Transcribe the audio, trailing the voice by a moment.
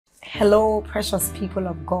Hello, precious people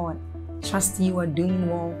of God. Trust you are doing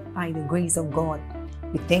well by the grace of God.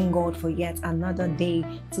 We thank God for yet another day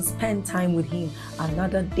to spend time with Him,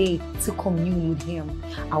 another day to commune with Him.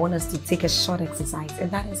 I want us to take a short exercise, and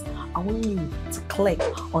that is, I want you to click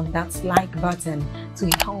on that like button to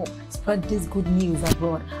help spread this good news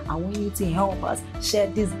abroad. I want you to help us share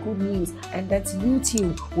this good news, and that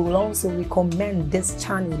YouTube will also recommend this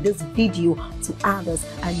channel, this video to others,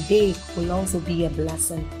 and they will also be a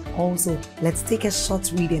blessing. Also, let's take a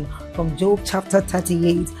short reading from Job chapter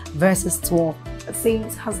 38 verses 12. It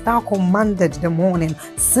says, "Hast thou commanded the morning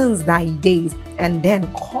since thy days, and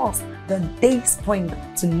then caused the day spring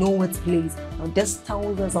to know its place?" Now this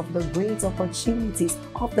tells us of the great opportunities,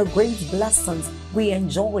 of the great blessings we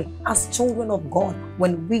enjoy as children of God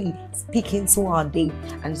when we speak into our day.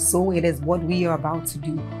 And so it is what we are about to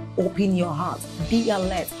do. Open your heart, be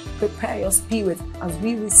alert, prepare your spirit as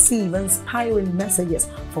we receive inspiring messages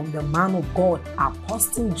from the man of God,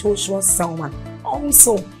 Apostle Joshua Selman.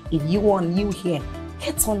 Also, if you are new here,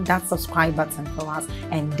 hit on that subscribe button for us,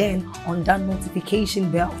 and then on that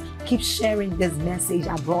notification bell. Keep sharing this message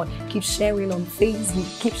abroad. Keep sharing on Facebook.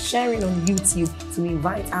 Keep sharing on YouTube to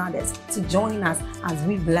invite others to join us as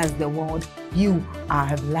we bless the world. You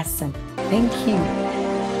are a blessing. Thank you.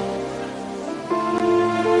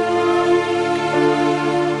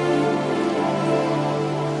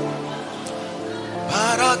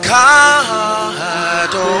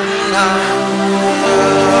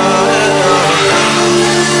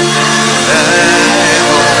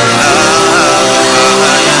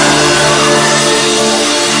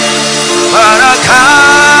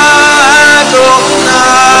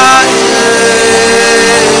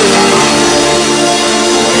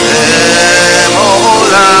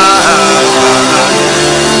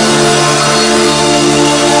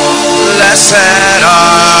 Blessed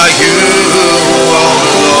are you, O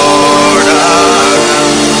Lord,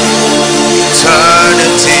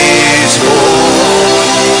 eternity's hope.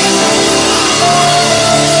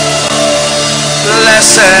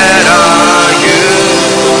 Blessed are you,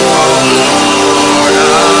 O Lord,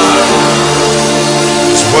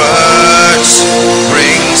 whose words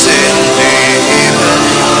brings in heaven.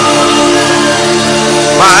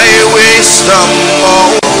 My wisdom,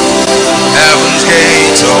 oh, heaven's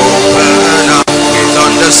gates open up, with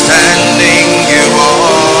understanding you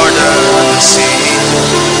order the sea,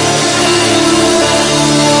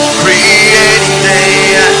 creating day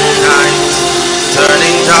and night,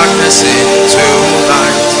 turning darkness into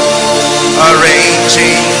light,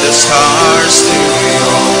 arranging the stars to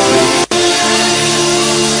your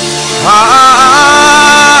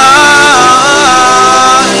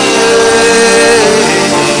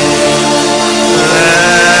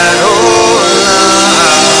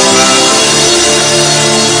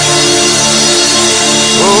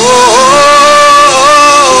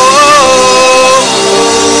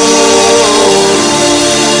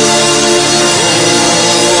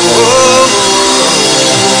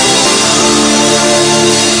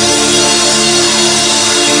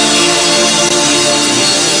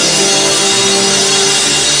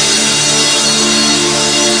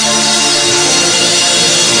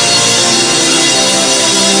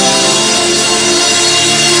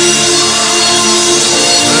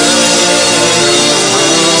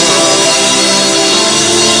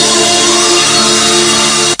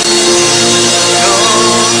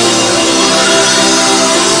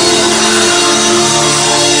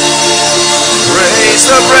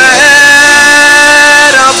the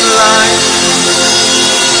bread of life,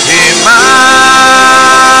 Emmanuel,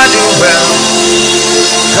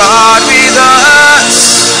 God with us,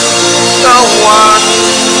 the one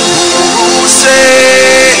who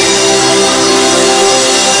saved.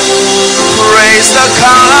 Praise the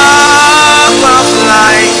cup of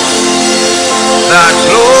life, that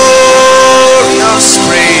glorious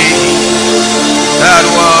spring that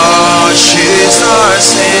washes our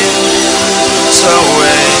sins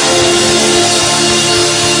away.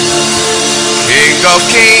 King of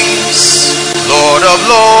kings, Lord of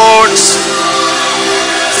lords,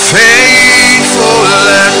 faithful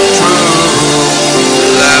and true,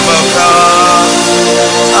 Lamb of God,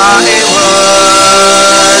 I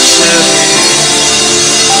worship you.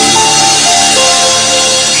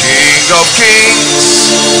 King of kings,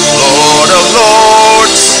 Lord of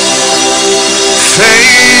lords,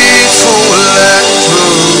 faithful and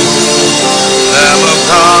true, Lamb of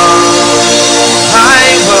God, I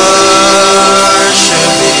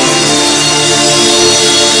worship you.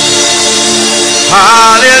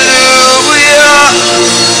 Hallelujah,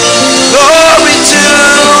 glory to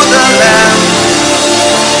the Lamb,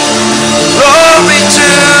 glory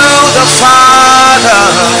to the Father,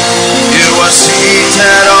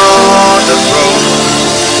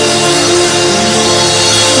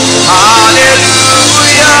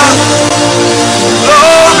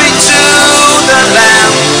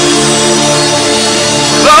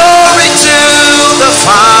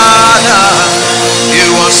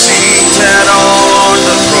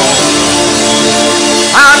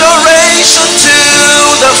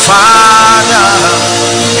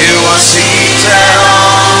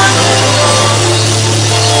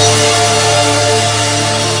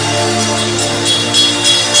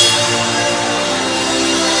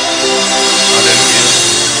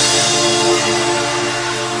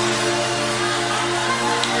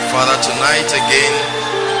 yet again,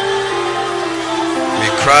 we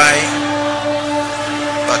cry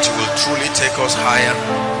that you will truly take us higher,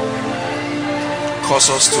 cause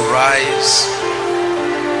us to rise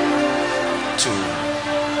to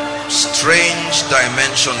strange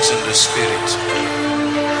dimensions in the spirit,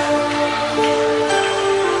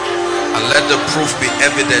 and let the proof be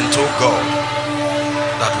evident, oh God,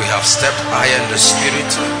 that we have stepped higher in the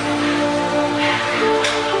spirit.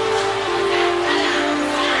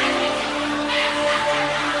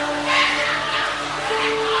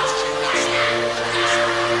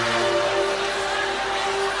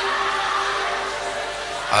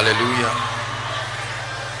 Hallelujah.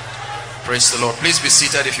 Praise the Lord. Please be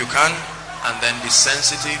seated if you can, and then be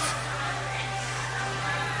sensitive.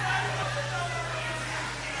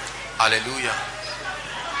 Hallelujah.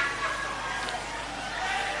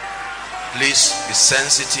 Please be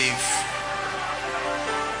sensitive,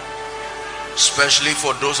 especially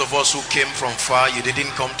for those of us who came from far. You didn't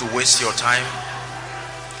come to waste your time.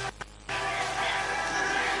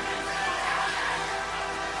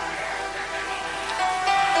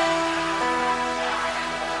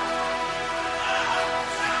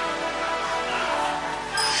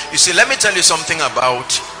 You see, let me tell you something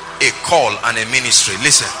about a call and a ministry.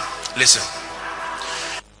 Listen, listen.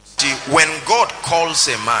 See, when God calls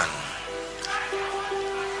a man,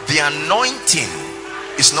 the anointing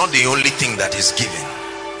is not the only thing that is given.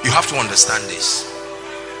 You have to understand this.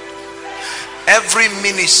 Every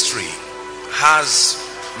ministry has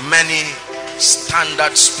many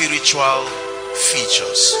standard spiritual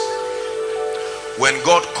features. When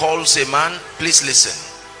God calls a man, please listen,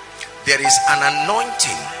 there is an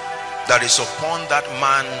anointing that is upon that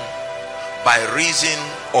man by reason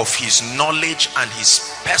of his knowledge and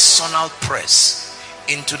his personal press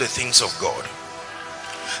into the things of God.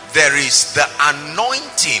 There is the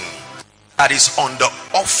anointing that is on the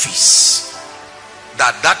office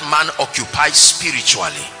that that man occupies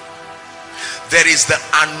spiritually. There is the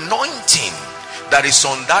anointing that is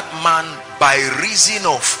on that man by reason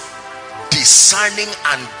of discerning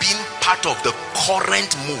and being part of the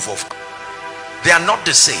current move of God. They are not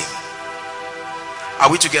the same. Are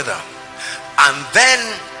we together? And then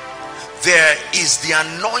there is the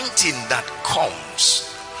anointing that comes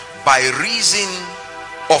by reason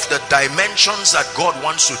of the dimensions that God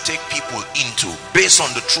wants to take people into based on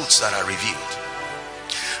the truths that are revealed.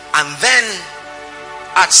 And then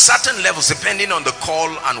at certain levels, depending on the call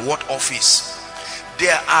and what office,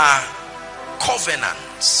 there are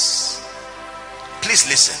covenants. Please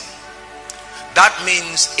listen. That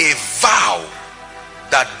means a vow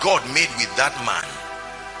that God made with that man,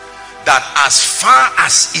 that as far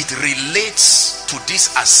as it relates to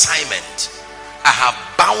this assignment, I have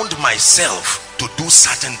bound myself to do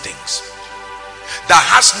certain things that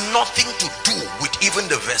has nothing to do with even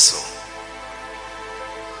the vessel.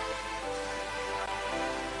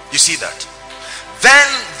 You see that? Then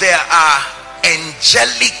there are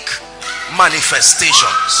angelic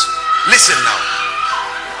manifestations. Listen now.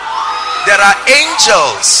 There are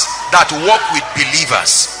angels that walk with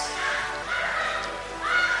believers.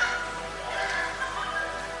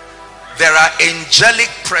 There are angelic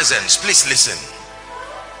presence. Please listen.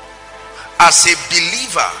 As a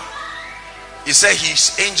believer, he said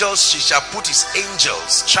his angels, he shall put his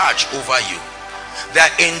angels charge over you. There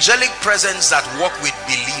are angelic presence that walk with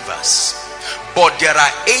believers, but there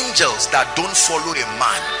are angels that don't follow a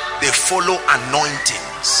man. They follow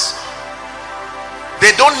anointings.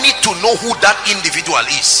 They don't need to know who that individual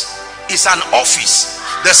is. It's an office.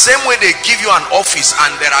 The same way they give you an office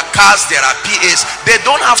and there are cars, there are PAs, they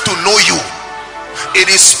don't have to know you. It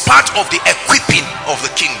is part of the equipping of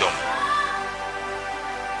the kingdom.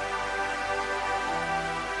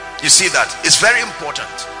 You see that? It's very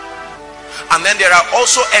important. And then there are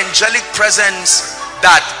also angelic presence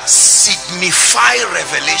that signify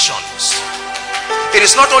revelations. It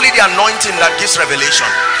is not only the anointing that gives revelation,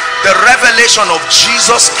 the revelation of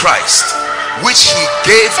Jesus Christ, which he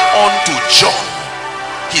gave unto John,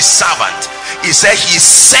 his servant. He said he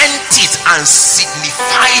sent it and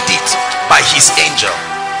signified it by his angel.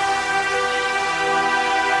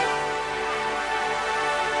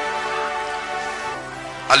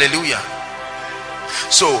 Hallelujah.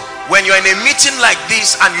 So when you're in a meeting like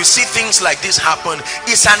this and you see things like this happen,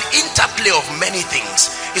 it's an interplay of many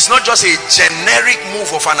things. It's not just a generic move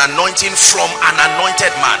of an anointing from an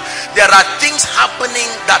anointed man. There are things happening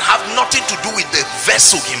that have nothing to do with the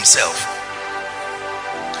vessel himself.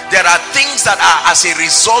 There are things that are as a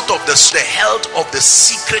result of the health of the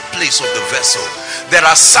secret place of the vessel. There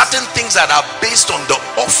are certain things that are based on the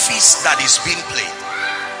office that is being played.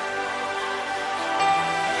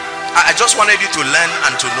 I just wanted you to learn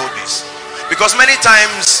and to know this. Because many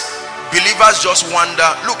times believers just wonder.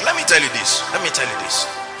 Look, let me tell you this.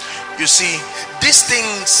 You see, these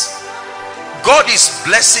things, God is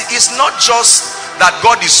blessing. It's not just that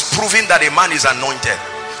God is proving that a man is anointed.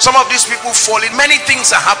 Some of these people fall in. Many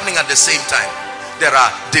things are happening at the same time. There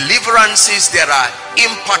are deliverances, there are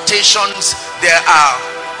impartations, there are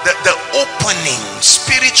the opening,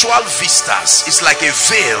 spiritual vistas. It's like a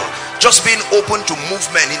veil just being open to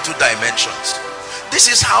movement into dimensions. This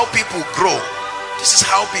is how people grow. This is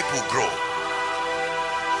how people grow.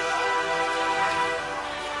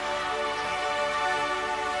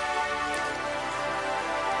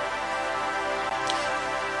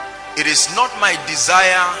 It is not my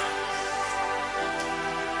desire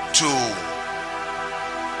to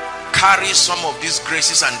carry some of these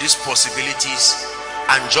graces and these possibilities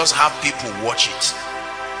and just have people watch it.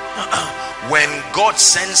 When God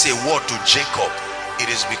sends a word to Jacob, it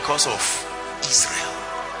is because of Israel,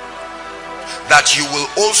 that you will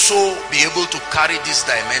also be able to carry these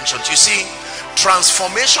dimensions. You see,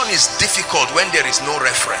 transformation is difficult when there is no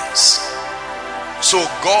reference. So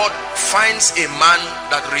God finds a man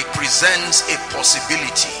that represents a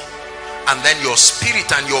possibility, and then your spirit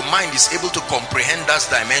and your mind is able to comprehend that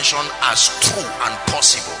dimension as true and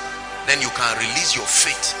possible. Then you can release your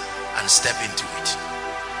faith and step into it.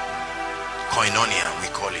 Koinonia,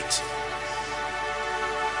 we call it.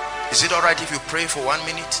 Is it all right if you pray for 1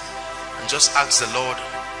 minute and just ask the Lord?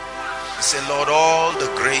 Say, Lord, all the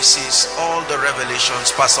graces, all the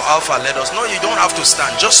revelations. Pastor Alpha led us. No, you don't have to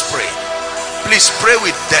stand, just pray. Please pray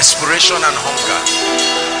with desperation and hunger.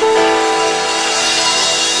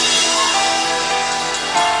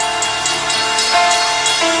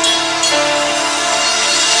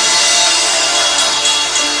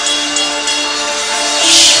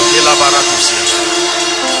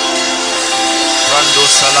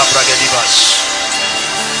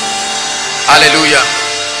 Hallelujah.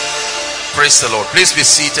 Praise the Lord. Please be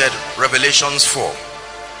seated. Revelations 4.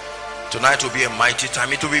 Tonight will be a mighty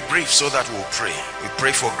time. It will be brief so that we'll pray. We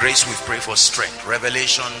pray for grace, we pray for strength.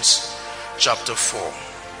 Revelations chapter 4.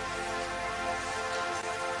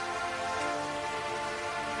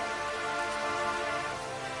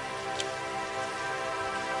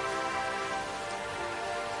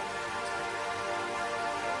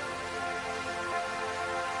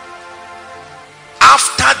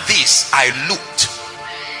 After this I looked,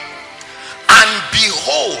 and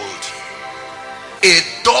behold, a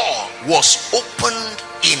door was opened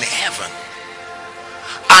in heaven,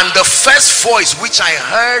 and the first voice which I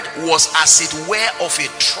heard was as it were of a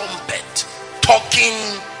trumpet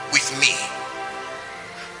talking with me,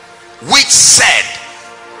 which said,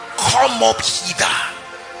 come up hither,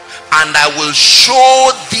 and I will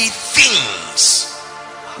show thee things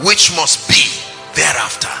which must be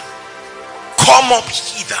thereafter. Come up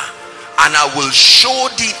hither, and I will show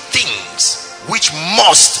thee things which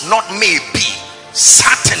must, not may be,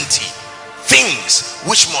 certainty, things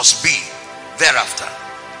which must be thereafter.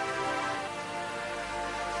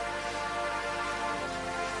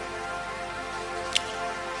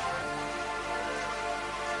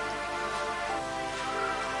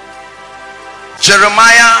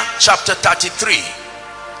 Jeremiah chapter 33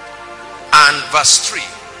 and verse 3.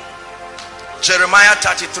 Jeremiah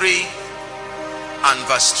 33 and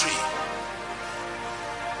verse 3.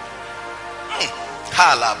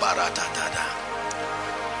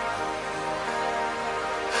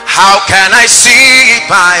 How can I see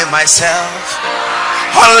by myself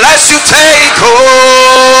unless you take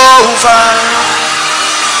over?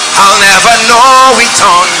 I'll never know it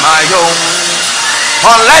on my own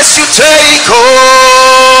unless you take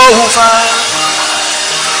over.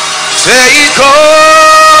 Take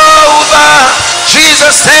over,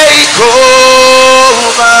 Jesus, take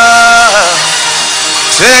over.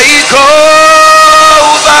 Take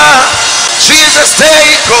over, Jesus,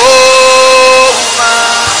 take over.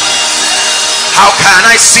 How can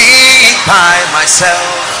I see by myself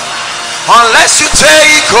unless you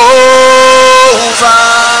take over?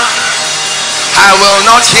 I will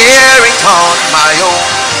not hear it on my own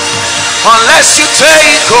unless you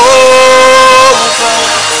take over.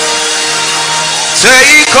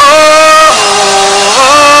 Take over.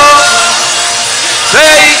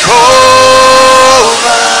 Take over.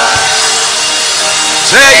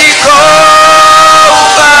 Take over.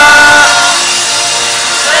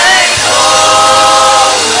 Take over.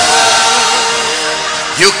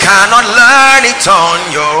 You cannot learn it on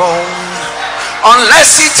your own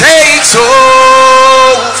unless he takes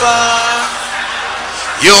over.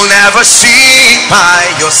 You'll never see by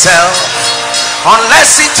yourself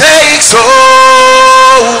unless he takes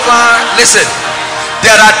over. Listen,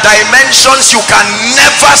 There are dimensions you can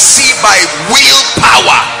never see by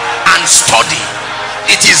willpower and study.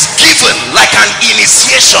 It is given like an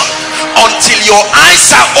initiation. Until your eyes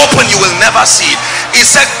are open, you will never see it. He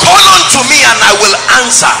said, call unto me and I will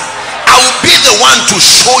answer. I will be the one to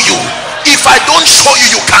show you. If I don't show you,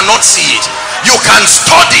 you cannot see it. You can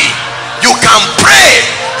study, you can pray,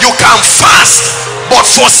 you can fast, but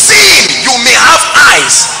for seeing, you may have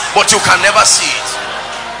eyes, but you can never see it.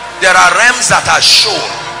 There are realms that are shown.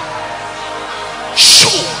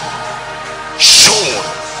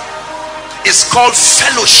 It's called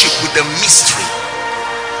fellowship with the mystery.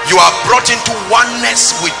 You are brought into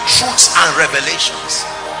oneness with truths and revelations.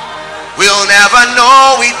 We'll never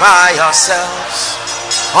know it by ourselves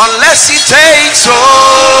unless He takes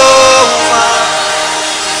over.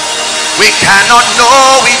 We cannot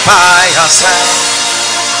know it by ourselves.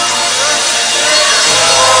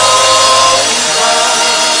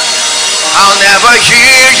 I'll never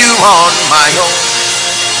hear you on my own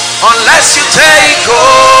unless you take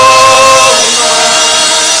over.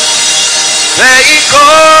 Take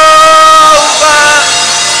over.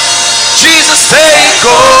 Jesus, take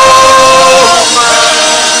over.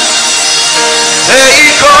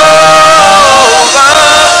 Take over.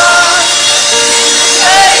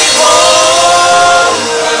 Take over.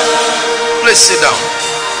 Please sit down.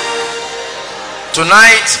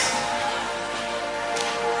 Tonight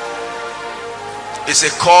is a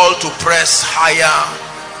call to press higher.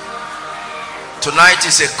 Tonight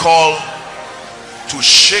is a call to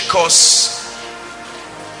shake us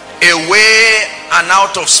away and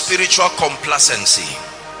out of spiritual complacency.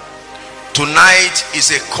 Tonight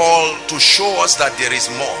is a call to show us that there is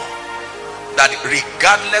more. That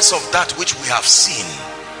regardless of that which we have seen,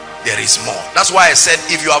 there is more. That's why I said,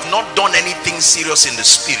 if you have not done anything serious in the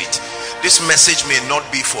spirit, this message may not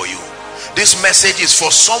be for you. This message is for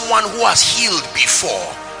someone who has healed before.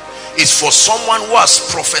 It's for someone who has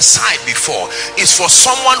prophesied before. It's for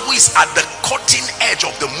someone who is at the cutting edge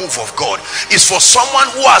of the move of God. It's for someone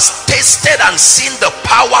who has tasted and seen the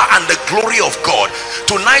power and the glory of God.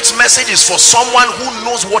 Tonight's message is for someone who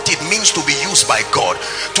knows what it means to be used by God.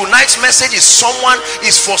 Tonight's message is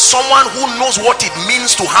for someone who knows what it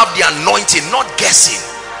means to have the anointing, not guessing.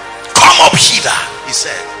 Come up hither, he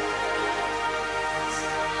said.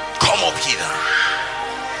 Come up hither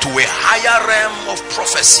to a higher realm of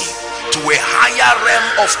prophecy, to a higher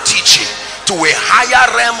realm of teaching, to a higher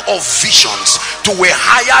realm of visions, to a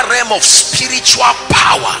higher realm of spiritual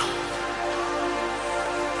power.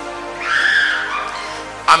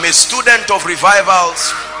 I'm a student of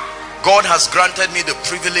revivals. God has granted me the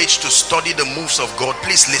privilege to study the moves of God.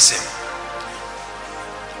 Please listen.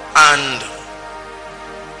 And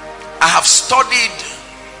I have studied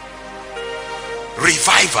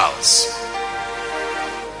revivals.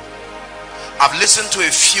 I've listened to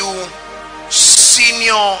a few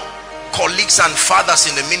senior colleagues and fathers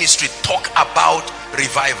in the ministry talk about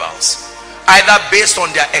revivals, either based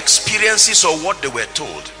on their experiences or what they were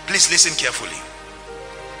told. Please listen carefully.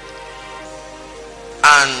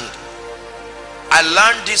 And I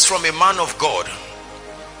learned this from a man of God,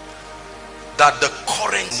 that the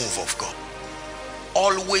current move of God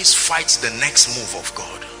always fights the next move of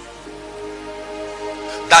God.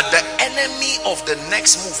 That the enemy of the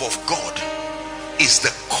next move of God is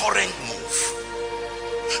the current move.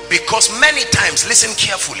 Because many times, listen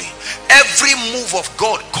carefully, every move of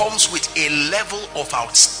God comes with a level of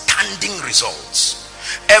outstanding results.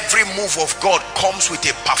 Every move of God comes with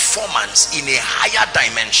a performance in a higher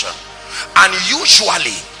dimension. And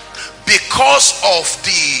usually, because of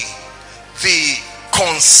the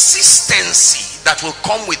consistency that will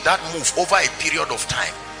come with that move over a period of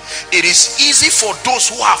time, it is easy for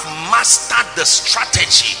those who have mastered the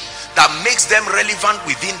strategy that makes them relevant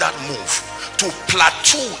within that move to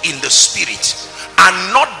plateau in the spirit and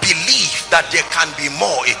not believe that there can be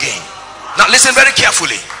more again. Now listen very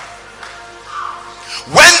carefully.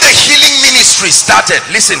 When the healing ministry started,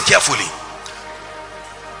 listen carefully,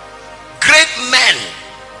 great men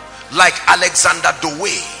like Alexander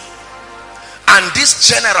Dowie and these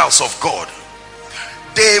generals of God,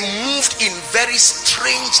 they moved in very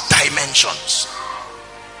strange dimensions.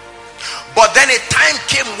 But then a time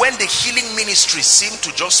came when the healing ministry seemed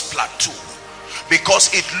to just plateau, because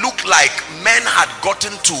it looked like men had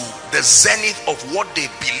gotten to the zenith of what they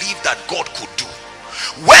believed that God could do.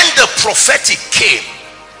 When the prophetic came,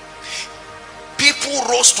 people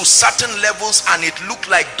rose to certain levels and it looked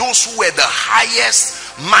like those who were the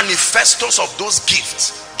highest manifestors of those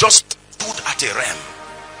gifts just stood at a realm.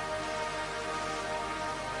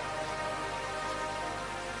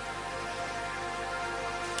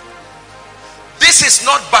 This is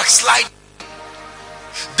not backsliding.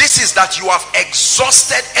 This is that you have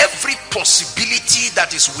exhausted every possibility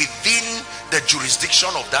that is within the jurisdiction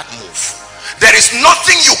of that move. There is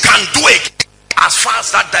nothing you can do as far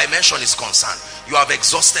as that dimension is concerned. You have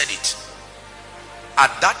exhausted it.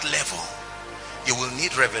 At that level, you will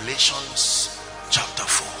need Revelations chapter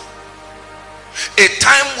 4. A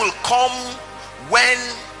time will come when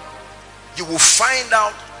you will find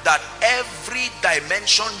out that every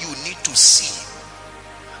dimension you need to see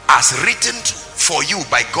as written for you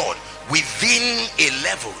by God within a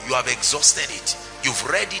level, you have exhausted it. You've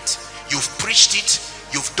read it, you've preached it,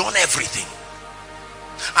 you've done everything.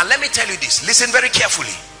 And let me tell you this, listen very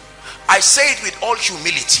carefully. I say it with all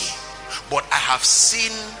humility, but I have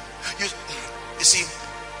seen you see,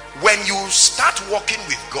 when you start walking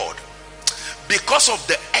with God, because of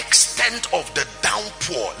the extent of the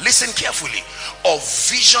downpour, listen carefully, of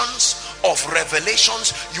visions, of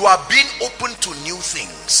revelations, you are being open to new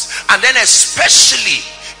things. And then especially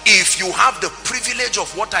if you have the privilege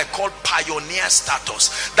of what I call pioneer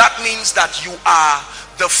status, that means that you are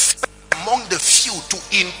among the few to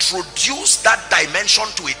introduce that dimension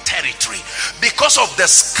to a territory. Because of the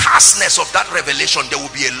scarceness of that revelation, there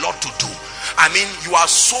will be a lot to do. I mean, you are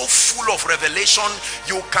so full of revelation,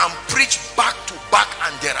 you can preach back to back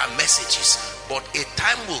and there are messages. But a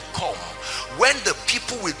time will come when the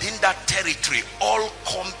people within that territory all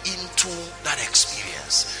come into that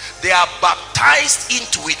experience. They are baptized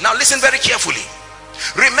into it. Now listen very carefully.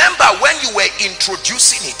 Remember when you were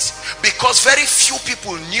introducing it, because very few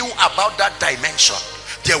people knew about that dimension,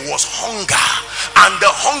 there was hunger, and the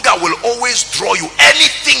hunger will always draw you.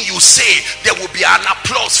 Anything you say, there will be an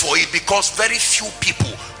applause for it, because very few people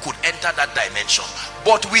could enter that dimension.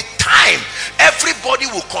 But with time, everybody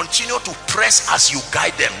will continue to press as you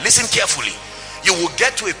guide them. Listen carefully. You will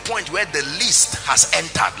get to a point where the least has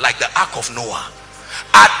entered, like the Ark of Noah.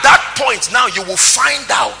 At that point now, you will find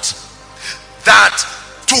out that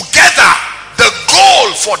together the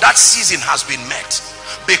goal for that season has been met,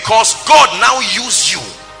 because God now used you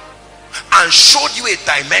and showed you a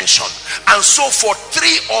dimension. And so for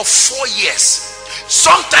 3 or 4 years,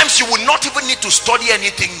 sometimes you will not even need to study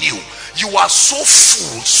anything new. You are so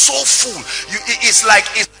full, so full. It's like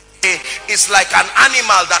an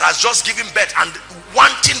animal that has just given birth and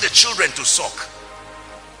wanting the children to suck.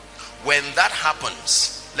 When that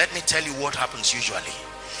happens, let me tell you what happens usually.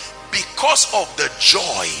 Because of the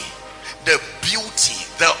joy, the beauty,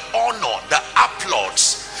 the honor, the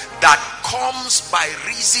applause that comes by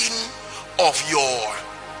reason of your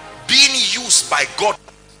being used by God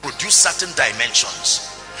to produce certain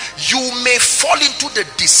dimensions, you may fall into the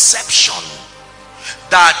deception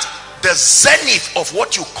that the zenith of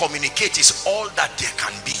what you communicate is all that there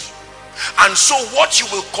can be. And so what you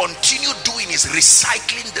will continue doing is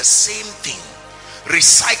recycling the same thing,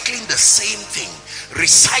 recycling the same thing,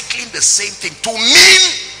 recycling the same thing, to mean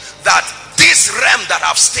that this realm that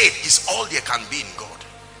I've stayed is all there can be in God.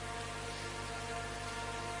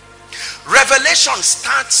 Revelation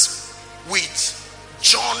starts with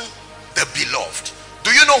John the beloved.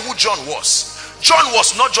 Do you know who John was? John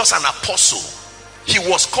was not just an apostle, he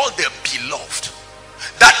was called the beloved.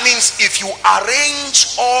 That means if you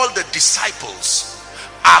arrange all the disciples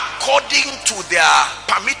according to their,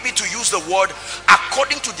 permit me to use the word,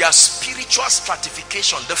 according to their spiritual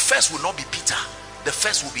stratification, the first will not be Peter, the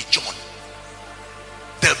first will be John,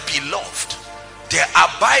 the beloved. There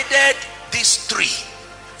abided these three: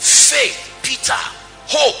 faith, Peter;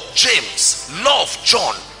 hope, James; love,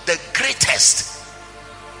 John, the greatest.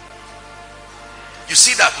 You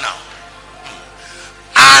see that now?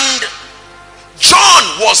 And John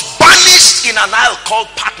was banished in an isle called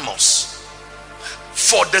Patmos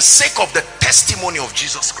for the sake of the testimony of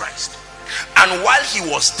Jesus Christ. And while he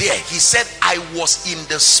was there, he said, I was in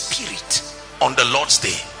the spirit on the Lord's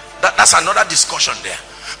day. That's another discussion there,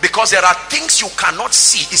 because there are things you cannot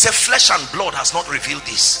see. He said flesh and blood has not revealed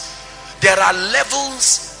this. There are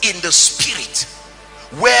levels in the spirit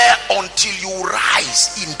where until you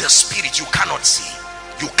rise in the spirit you cannot see,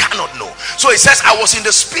 you cannot know. So he says, I was in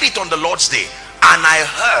the spirit on the Lord's day, and I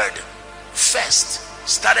heard. First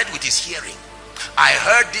started with his hearing. I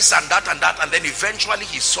heard this and that and that, and then eventually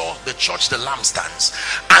he saw the church, the lampstands,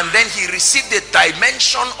 and then he received the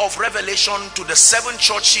dimension of revelation to the 7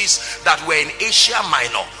 churches that were in Asia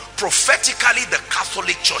Minor, prophetically the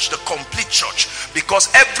Catholic Church, the complete church, because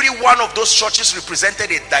every one of those churches represented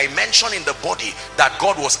a dimension in the body that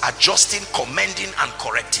God was adjusting, commending and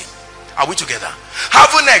correcting. Are we together?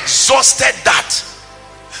 Having exhausted that,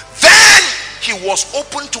 then he was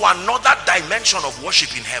open to another dimension of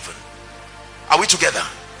worship in heaven. Are we together?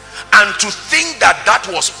 And to think that that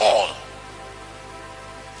was all,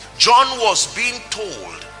 John was being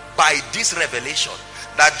told by this revelation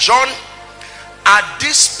that, John, at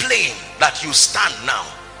this plane that you stand now,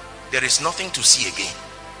 there is nothing to see again.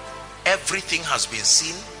 Everything has been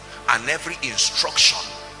seen and every instruction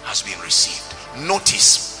has been received.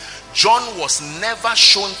 Notice, John was never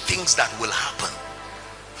shown things that will happen.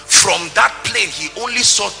 From that plane, he only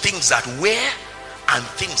saw things that were and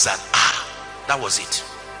things that are. That was it.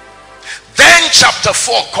 Then chapter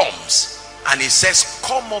 4 comes and it says,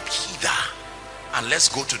 come up hither and let's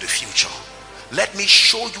go to the future. Let me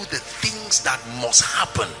show you the things that must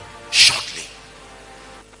happen shortly.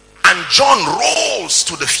 And John rolls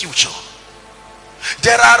to the future.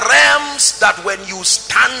 There are realms that when you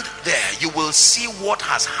stand there, you will see what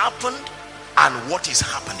has happened and what is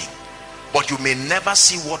happening, but you may never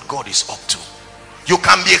see what God is up to. You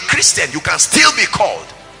can be a Christian, you can still be called.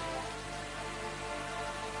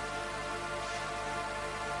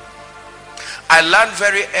 I learned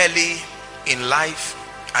very early in life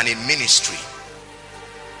and in ministry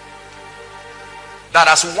that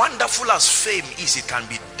as wonderful as fame is, it can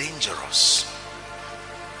be dangerous.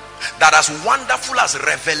 That as wonderful as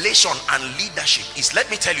revelation and leadership is, let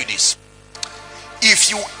me tell you this: if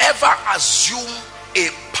you ever assume a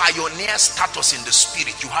pioneer status in the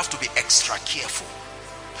spirit, you have to be extra careful.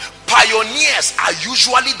 Pioneers are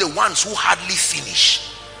usually the ones who hardly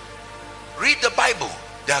finish. Read the Bible.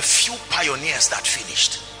 There are few pioneers that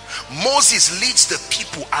finished. Moses leads the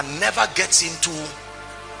people and never gets into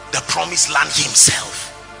the promised land himself.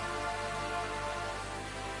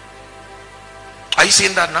 Are you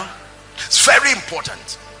seeing that now? It's very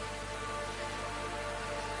important.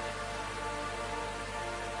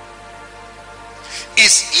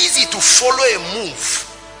 It's easy to follow a move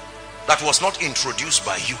that was not introduced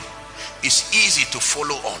by you. It's easy to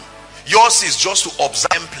follow on. Yours is just to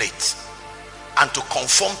observe template and to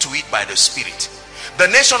conform to it by the Spirit. The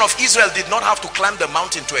nation of Israel did not have to climb the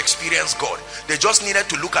mountain to experience God. They just needed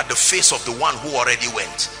to look at the face of the one who already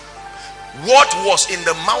went. What was in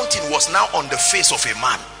the mountain was now on the face of a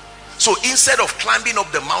man. So instead of climbing up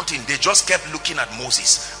the mountain, they just kept looking at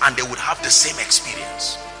Moses and they would have the same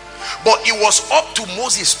experience. But it was up to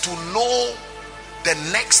Moses to know the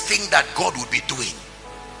next thing that God would be doing.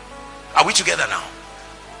 Are we together now?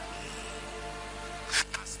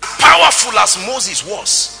 Powerful as Moses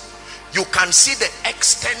was, you can see the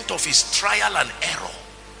extent of his trial and error.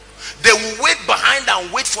 They will wait behind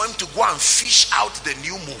and wait for him to go and fish out the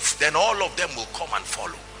new move. Then all of them will come and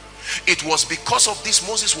follow. It was because of this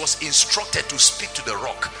Moses was instructed to speak to the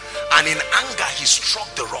rock, and in anger he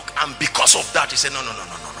struck the rock, and because of that he said, no,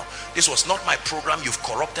 this was not my program, you've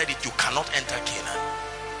corrupted it, you cannot enter Canaan.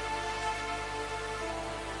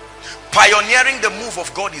 Pioneering the move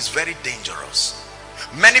of God is very dangerous.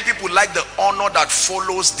 Many people like the honor that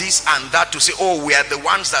follows this and that, to say, oh, we are the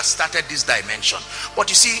ones that started this dimension. But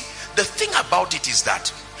you see, the thing about it is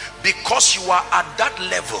that because you are at that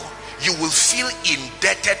level, you will feel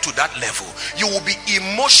indebted to that level. You will be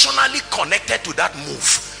emotionally connected to that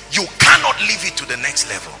move. You cannot leave it to the next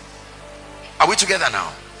level. Are we together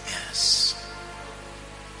now? Yes.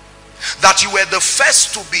 That you were the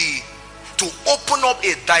first to open up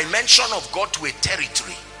a dimension of God to a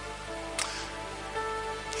territory.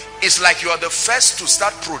 It's like you are the first to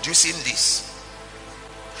start producing this.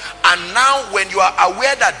 And now when you are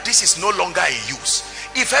aware that this is no longer in use,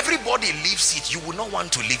 if everybody leaves it, you will not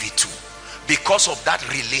want to leave it too, because of that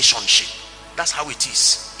relationship. That's how it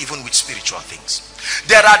is, even with spiritual things.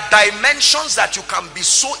 There are dimensions that you can be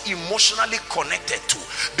so emotionally connected to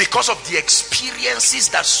because of the experiences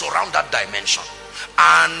that surround that dimension.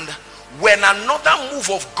 And when another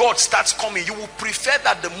move of God starts coming, you will prefer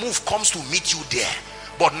that the move comes to meet you there,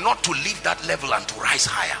 but not to leave that level and to rise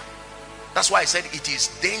higher. That's why I said it is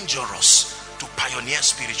dangerous to pioneer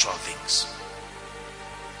spiritual things.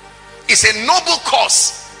 It's a noble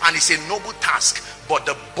cause and it's a noble task, but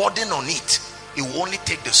the burden on it will only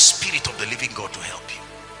take the Spirit of the living God to help you.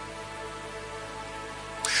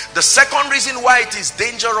 The second reason why it is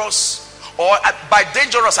dangerous, or by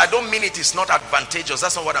dangerous I don't mean it is not advantageous,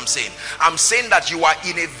 that's not what I'm saying. I'm saying that you are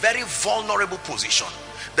in a very vulnerable position.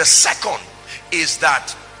 The second is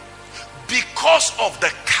that because of the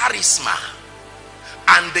charisma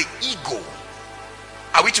and the ego,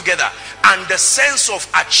 are we together, and the sense of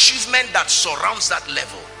achievement that surrounds that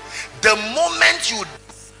level, the moment you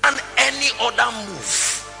do any other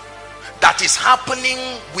move that is happening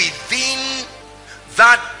within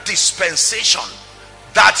that dispensation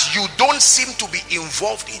that you don't seem to be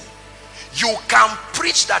involved in, you can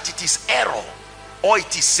preach that it is error, or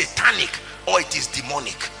it is satanic, or it is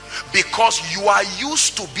demonic, because you are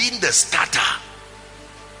used to being the starter.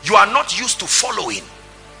 You are not used to following.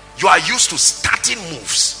 You are used to starting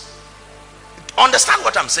moves. Understand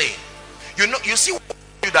what I'm saying? You know, you see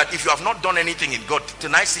that if you have not done anything in God,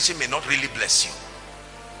 tonight's teaching may not really bless you.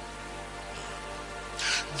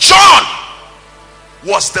 John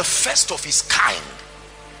was the first of his kind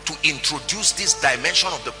to introduce this dimension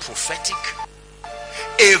of the prophetic.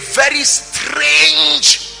 A very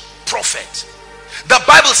strange prophet. The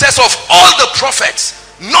Bible says of all the prophets,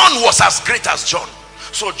 none was as great as John.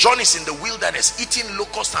 So John is in the wilderness eating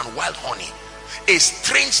locusts and wild honey. A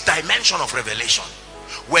strange dimension of revelation.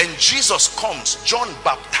 When Jesus comes, John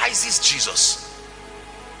baptizes Jesus,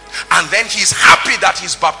 and then he's happy that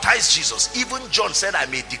he's baptized Jesus. Even John said, I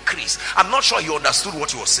may decrease. I'm not sure he understood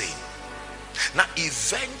what he was saying. Now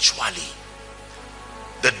eventually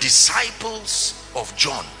the disciples of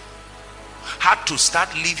John had to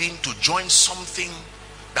start living to join something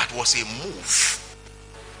that was a move.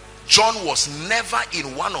 John was never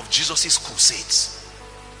in one of Jesus's crusades.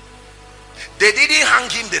 They didn't hang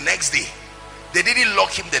him the next day. They didn't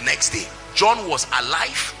lock him the next day. John was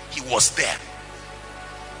alive. He was there.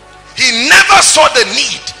 He never saw the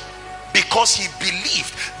need, because he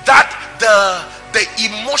believed that the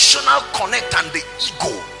emotional connect and the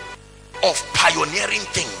ego of pioneering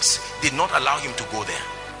things did not allow him to go there.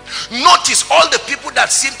 Notice all the people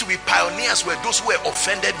that seemed to be pioneers were those who were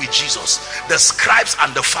offended with Jesus. The scribes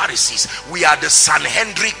and the Pharisees. We are the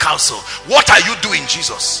Sanhedrin council. What are you doing,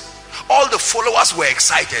 Jesus? All the followers were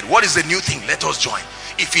excited. What is the new thing? Let us join.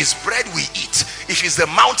 If it's bread, we eat. If it's the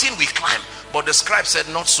mountain, we climb. But the scribe said,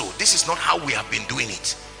 not so. This is not how we have been doing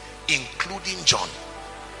it. Including John.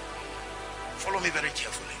 Follow me very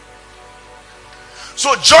carefully.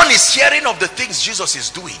 So John is hearing of the things Jesus is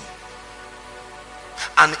doing.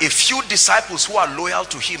 And a few disciples who are loyal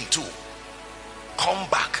to him too come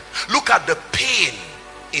back. Look at the pain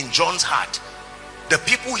in John's heart. The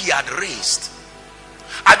people he had raised.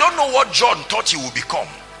 I don't know what John thought he would become,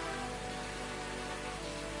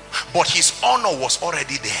 but his honor was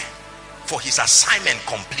already there, for his assignment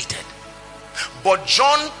completed. But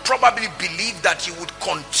John probably believed that he would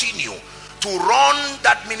continue to run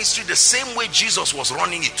that ministry the same way Jesus was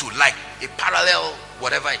running it too, like a parallel,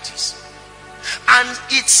 whatever it is. And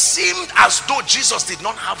it seemed as though Jesus did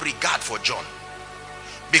not have regard for John,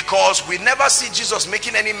 because we never see Jesus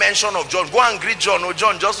making any mention of John. Go and greet John. Oh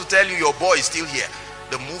John, just to tell you your boy is still here.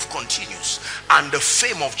 The move continues, and the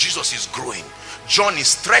fame of Jesus is growing. John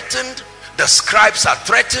is threatened. The scribes are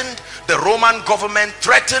threatened. The Roman government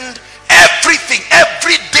threatened. Everything,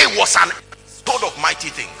 every day was an episode of mighty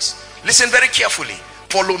things. Listen very carefully.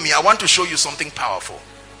 Follow me. I want to show you something powerful.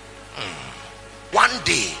 One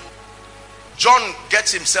day, John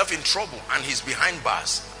gets himself in trouble and he's behind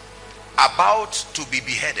bars, about to be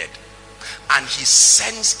beheaded, and he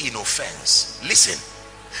sends in offense. Listen,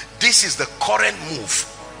 this is the current move,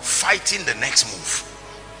 fighting the next move.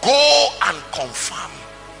 Go and confirm.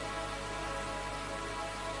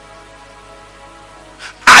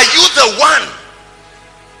 Are you the one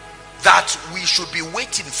that we should be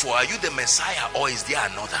waiting for? Are you the Messiah, or is there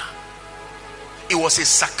another? It was a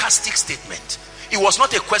sarcastic statement. It was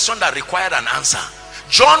not a question that required an answer.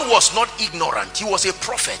 John was not ignorant. He was a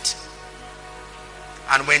prophet.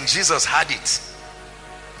 And when Jesus had it,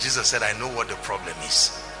 Jesus said, I know what the problem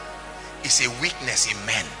is. It's a weakness in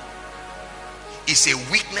men. It's a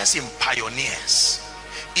weakness in pioneers.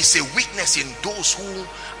 It's a weakness in those who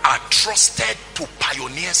are trusted to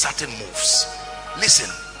pioneer certain moves. Listen,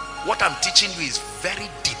 what I'm teaching you is very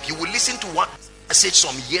deep. You will listen to one message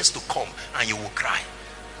some years to come and you will cry.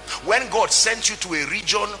 When God sent you to a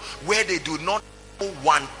region where they do not know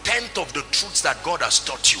 1/10 of the truths that God has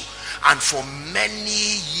taught you, and for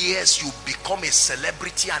many years you become a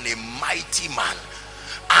celebrity and a mighty man,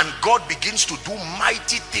 and God begins to do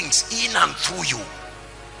mighty things in and through you,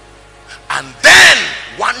 and then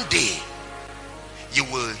one day you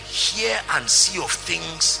will hear and see of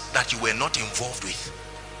things that you were not involved with,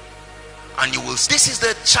 and you will, this is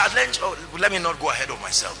the challenge. Oh, let me not go ahead of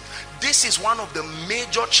myself. This is one of the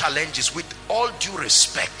major challenges, with all due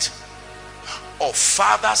respect, of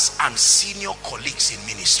fathers and senior colleagues in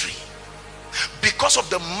ministry, because of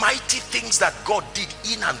the mighty things that God did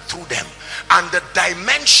in and through them, and the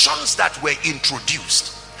dimensions that were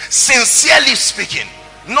introduced. Sincerely speaking,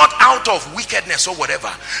 not out of wickedness or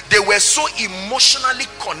whatever, they were so emotionally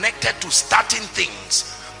connected to starting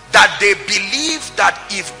things that they believe that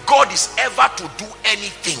if God is ever to do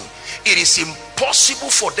anything, it is impossible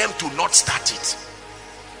for them to not start it.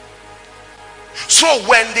 So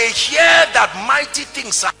when they hear that mighty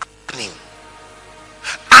things are happening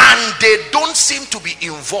and they don't seem to be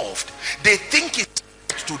involved, they think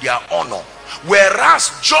it's to their honor.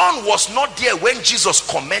 Whereas John was not there when Jesus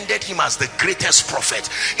commended him as the greatest prophet.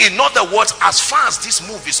 In other words, as far as this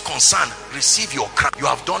move is concerned, receive your crown. You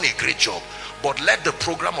have done a great job, but let the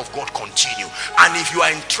program of God continue. And if you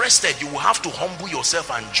are interested, you will have to humble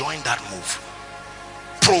yourself and join that move,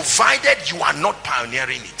 provided you are not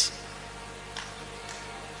pioneering it.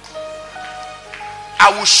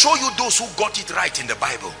 I will show you those who got it right in the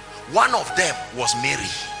Bible. One of them was Mary.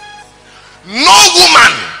 No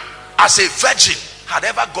woman as a virgin had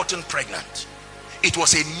ever gotten pregnant. It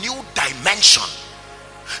was a new dimension.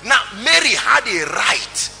 Now Mary had a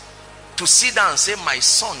right to sit down and say, my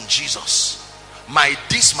son Jesus, my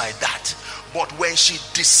this, my that. But when she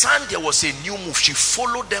discerned there was a new move, she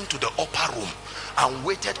followed them to the upper room and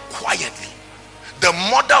waited quietly. The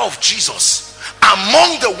mother of Jesus,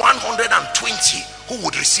 among the 120 who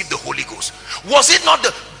would receive the Holy Ghost, was it not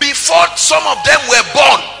the, before some of them were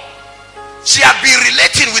born, she had been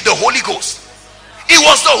relating with the Holy Ghost? It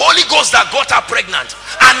was the Holy Ghost that got her pregnant,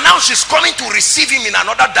 and now she's coming to receive him in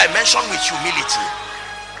another dimension with humility.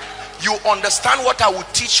 You understand what I will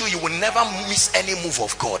teach you? You will never miss any move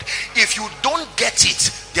of God. If you don't get it,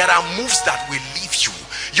 there are moves that will leave you.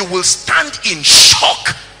 You will stand in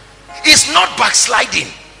shock. It's not backsliding.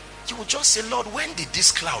 You will just say, Lord, when did this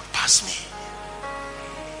cloud pass me?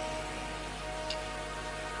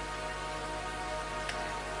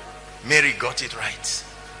 Mary got it right.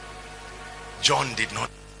 John did not.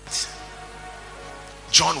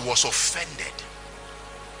 John was offended.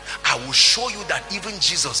 I will show you that even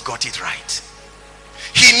Jesus got it right.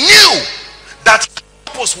 He knew that his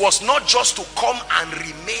purpose was not just to come and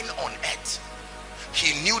remain on earth.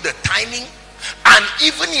 He knew the timing, and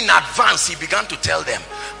even in advance he began to tell them,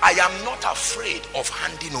 I am not afraid of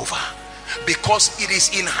handing over, because it is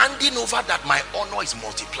in handing over that my honor is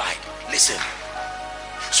multiplied. Listen.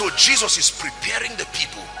 So Jesus is preparing the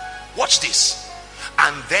people. Watch this.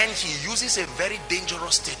 And then he uses a very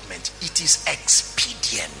dangerous statement. It is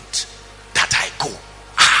expedient that I go.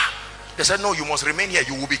 They said, no, you must remain here.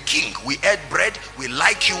 You will be king. We ate bread. We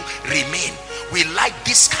like you. Remain. We like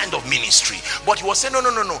this kind of ministry. But he was saying,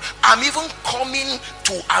 no. I'm even coming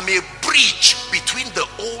to, I'm a bridge between the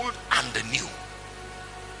old and the new.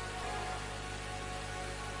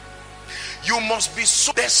 You must be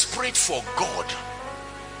so desperate for God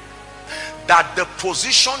that the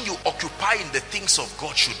position you occupy in the things of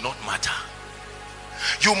God should not matter.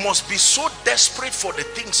 You must be so desperate for the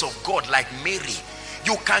things of God, like Mary.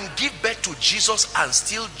 You can give birth to Jesus and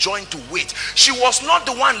still join to wait. She was not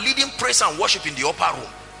the one leading praise and worship in the upper room.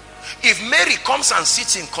 If Mary comes and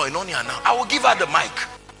sits in koinonia now, I will give her the mic.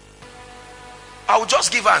 I will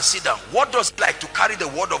just give her and sit down. What does it like to carry the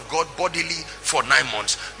word of God bodily for 9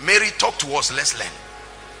 months? Mary, talk to us. Let's learn.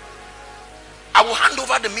 I will hand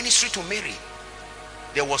over the ministry to Mary.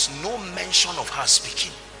 There was no mention of her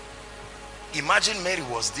speaking. Imagine Mary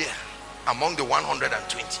was there among the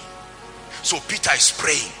 120. So Peter is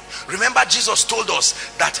praying. Remember, Jesus told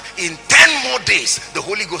us that in 10 more days the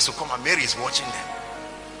Holy Ghost will come, and Mary is watching them.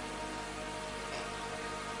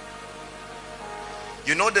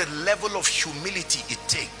 You know the level of humility it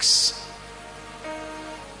takes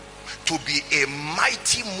to be a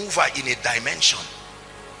mighty mover in a dimension.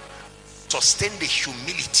 Sustain the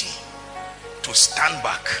humility to stand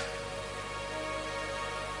back.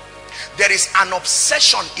 There is an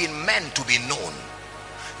obsession in men to be known.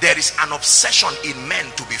 There is an obsession in men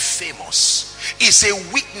to be famous. It's a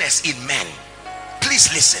weakness in men.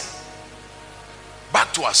 Please listen.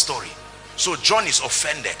 Back to our story. So John is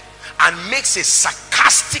offended and makes a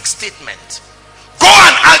sarcastic statement. Go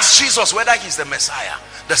and ask Jesus whether he's the Messiah.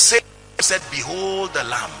 The same said, behold the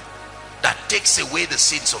Lamb that takes away the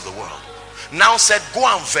sins of the world. Now said, go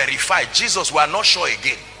and verify. Jesus, we are not sure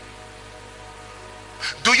again.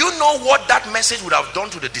 Do you know what that message would have done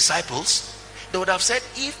to the disciples? They would have said,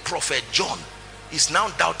 if Prophet John is now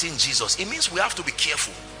doubting Jesus, it means we have to be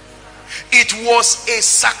careful. It was a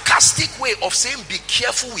sarcastic way of saying, be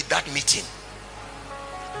careful with that meeting.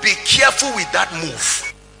 Be careful with that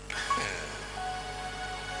move.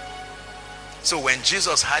 So when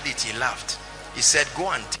Jesus had it, he laughed. He said, go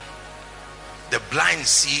and the blind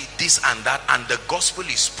see this and that, and the gospel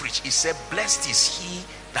is preached. He said, blessed is he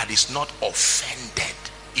that is not offended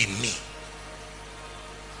in me.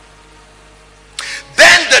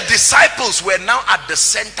 Then the disciples were now at the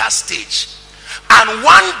center stage, and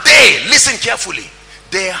one day, listen carefully,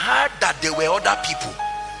 they heard that there were other people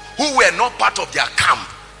who were not part of their camp.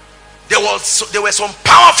 There were some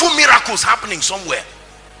powerful miracles happening somewhere,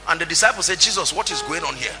 and the disciples said, Jesus, what is going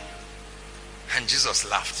on here? And Jesus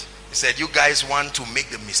laughed. He said, you guys want to make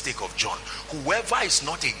the mistake of John. Whoever is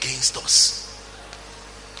not against us,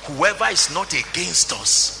 whoever is not against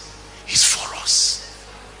us is for us.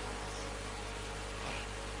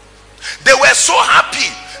 They were so happy.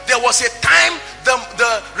 There was a time,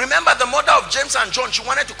 remember the mother of James and John, she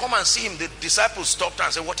wanted to come and see him. The disciples stopped her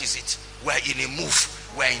and said, what is it? We're in a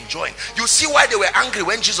move, we're enjoying. You see why they were angry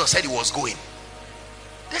when Jesus said he was going.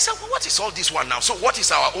 They said, well, what is all this one now? So what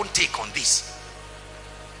is our own take on this?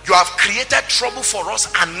 You have created trouble for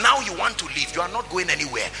us and now you want to leave. You are not going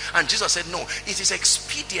anywhere. And Jesus said, no, it is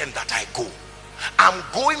expedient that I go. I'm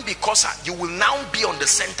going because you will now be on the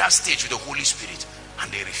center stage with the Holy Spirit.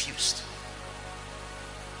 And they refused.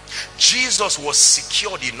 Jesus was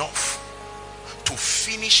secured enough to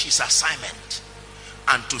finish his assignment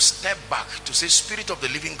and to step back to say, Spirit of the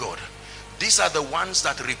living God, these are the ones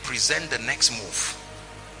that represent the next move.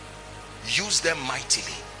 Use them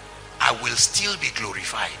mightily. I will still be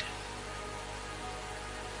glorified.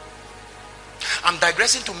 I'm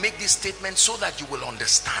digressing to make this statement so that you will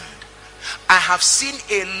understand. I have seen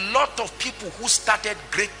a lot of people who started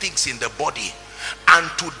great things in the body, and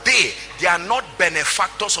today they are not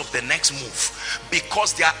benefactors of the next move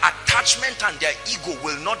because their attachment and their ego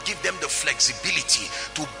will not give them the flexibility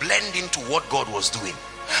to blend into what God was doing.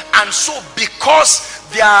 And so because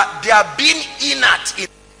they are being inert in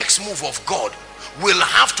the next move of God, will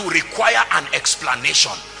have to require an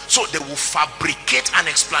explanation. So they will fabricate an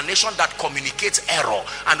explanation that communicates error,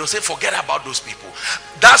 and they'll say, forget about those people.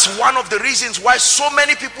 That's one of the reasons why so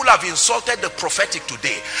many people have insulted the prophetic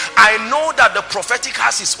today. I know that the prophetic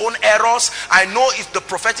has its own errors. I know if the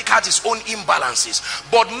prophetic has its own imbalances.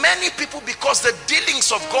 But many people, because the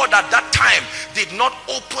dealings of God at that time did not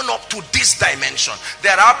open up to this dimension.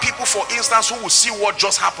 There are people, for instance, who will see what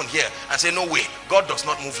just happened here and say, no way, God does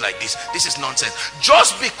not move like this. This is nonsense.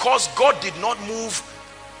 Just because God did not move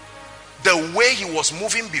the way he was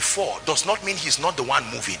moving before does not mean he's not the one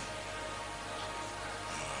moving.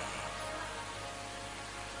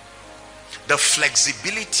 The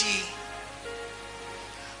flexibility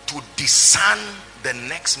to discern the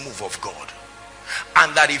next move of God,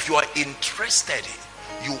 and that if you are interested,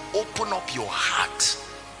 you open up your heart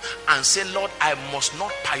and say, Lord, I must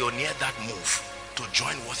not pioneer that move to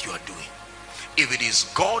join what you are doing. If it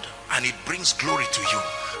is God and it brings glory to you,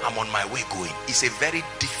 I'm on my way going. It's a very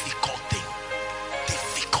difficult thing.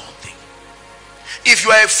 Difficult thing. If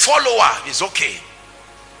you are a follower, it's okay.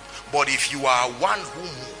 But if you are one who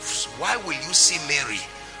moves, why will you see Mary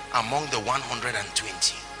among the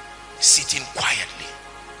 120 sitting quietly?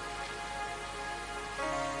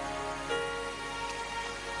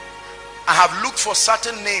 I have looked for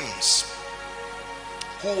certain names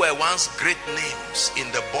who were once great names in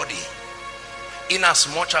the body,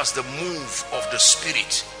 inasmuch as the move of the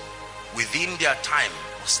Spirit within their time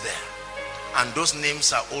was there, and those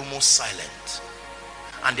names are almost silent,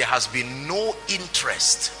 and there has been no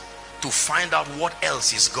interest to find out what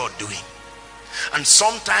else is God doing. And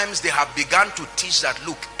sometimes they have begun to teach that,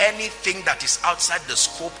 look, anything that is outside the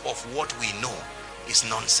scope of what we know is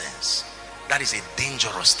nonsense. That is a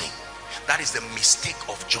dangerous thing. That is the mistake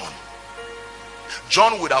of John.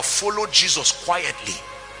 John would have followed Jesus quietly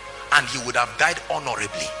and he would have died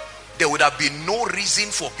honorably. There would have been no reason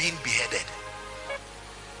for being beheaded.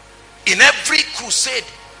 In every crusade,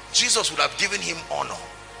 Jesus would have given him honor.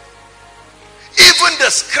 Even the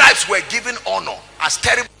scribes were given honor. As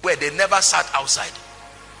terrible were they, never sat outside.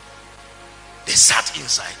 They sat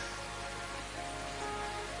inside.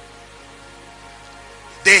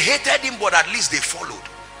 They hated him, but at least they followed.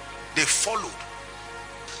 They followed.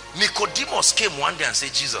 Nicodemus came one day and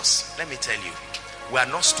said, Jesus, let me tell you, we are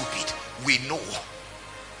not stupid. We know.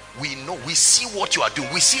 We know. We see what you are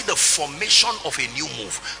doing. We see the formation of a new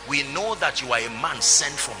move. We know that you are a man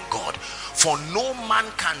sent from God. For no man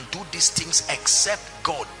can do these things except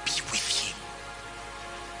God be with him.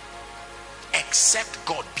 Except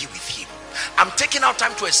God be with him. I'm taking our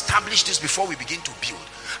time to establish this before we begin to build.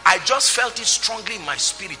 I just felt it strongly in my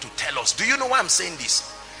spirit to tell us. Do you know why I'm saying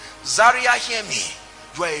this? Zaria, hear me.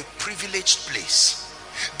 You are a privileged place.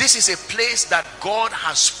 This is a place that God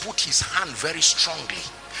has put his hand very strongly.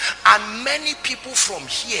 And many people from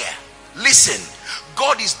here, listen,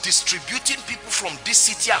 God is distributing people from this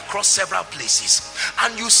city across several places.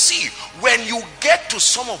 And you see, when you get to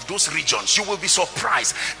some of those regions, you will be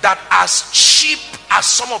surprised that as cheap as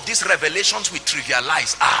some of these revelations we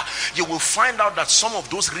trivialize are, you will find out that some of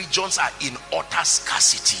those regions are in utter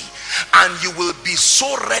scarcity. And you will be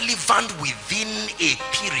so relevant within a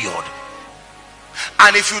period.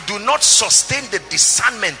 And if you do not sustain the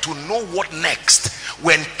discernment to know what next,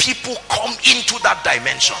 when people come into that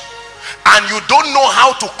dimension and you don't know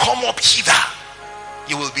how to come up hither,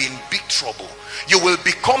 you will be in big trouble. You will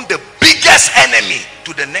become the biggest enemy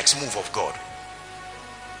to the next move of God.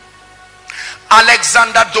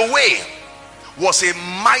 Alexander Dowie was a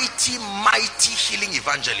mighty healing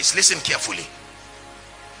evangelist. Listen carefully.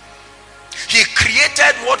 He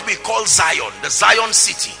created what we call Zion, the Zion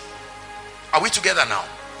city. Are we together now?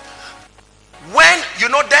 When, you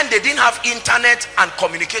know, then they didn't have internet and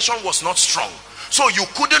communication was not strong, so you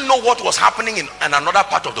couldn't know what was happening in another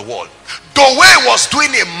part of the world. Dowie was doing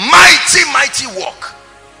a mighty work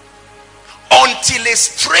until a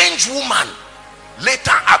strange woman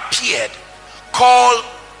later appeared called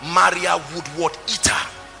Maria Woodward-Eater.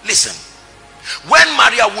 Listen, when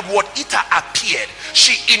Maria Woodward-Eater appeared,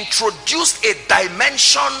 she introduced a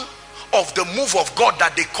dimension of the move of God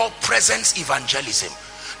that they call presence evangelism.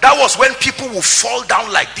 That was when people would fall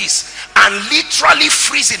down like this and literally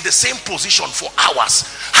freeze in the same position for hours,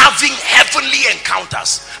 having heavenly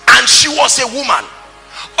encounters. And she was a woman.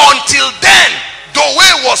 Until then,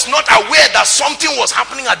 Dowie was not aware that something was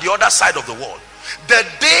happening at the other side of the world. The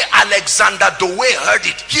day Alexander Dowie heard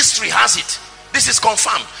it, history has it, this is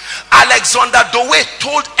confirmed, Alexander Dowie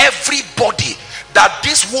told everybody that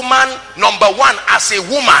this woman, number one, as a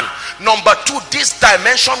woman, number two, this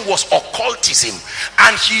dimension was occultism,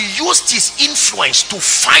 and he used his influence to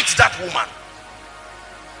fight that woman.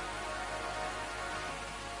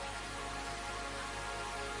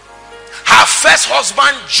 Her first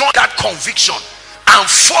husband joined that conviction and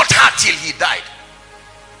fought her till he died.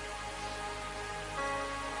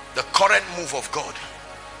 The current move of God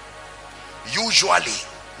usually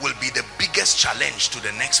will be the biggest challenge to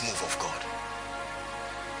the next move of God.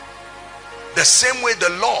 The same way the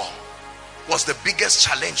law was the biggest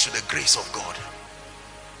challenge to the grace of God.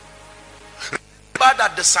 Remember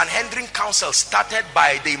that the Sanhedrin Council started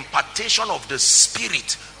by the impartation of the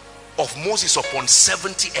spirit of Moses upon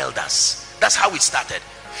 70 elders. That's how it started.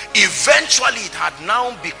 Eventually it had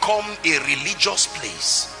now become a religious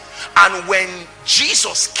place, and when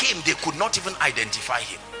Jesus came, they could not even identify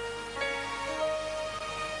him.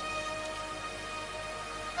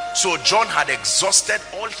 So John had exhausted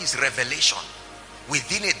all his revelation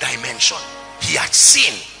within a dimension he had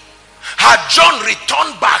seen. Had John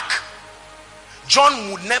returned back,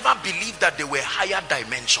 John would never believe that there were higher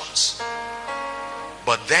dimensions.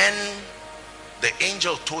 But then the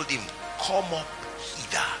angel told him, come up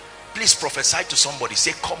hither. Please prophesy to somebody,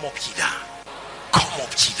 say, come up hither. Come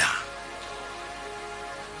up hither.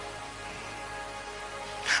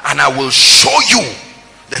 And I will show you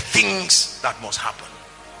the things that must happen.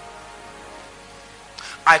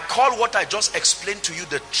 I call what I just explained to you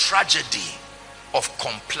the tragedy of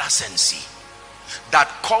complacency that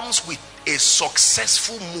comes with a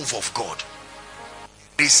successful move of God.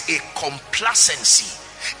 There is a complacency.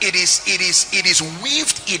 It is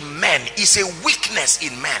weaved in men. It's a weakness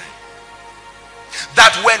in men.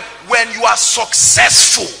 That when you are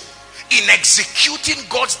successful in executing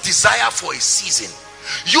God's desire for a season,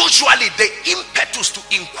 usually the impetus to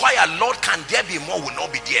inquire, Lord, can there be more, will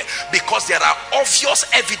not be there, because there are obvious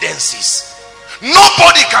evidences.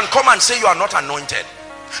 Nobody can come and say you are not anointed.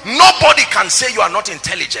 Nobody can say you are not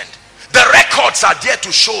intelligent. The records are there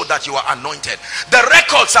to show that you are anointed. The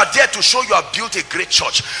records are there to show you have built a great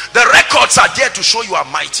church. The records are there to show you are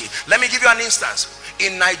mighty. Let me give you an instance.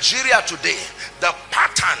 In Nigeria today, the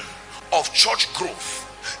pattern of church growth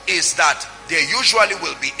is that there usually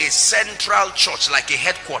will be a central church, like a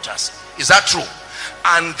headquarters. Is that true?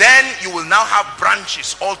 And then you will now have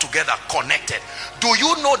branches all together connected. Do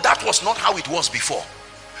you know that was not how it was before?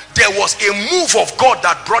 There was a move of God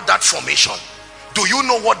that brought that formation. Do you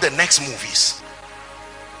know what the next move is?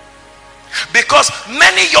 Because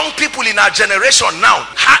many young people in our generation now,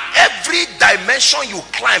 every dimension you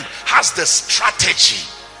climb has the strategy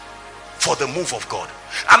for the move of God.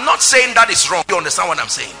 I'm not saying that is wrong. You understand what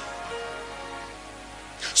I'm saying?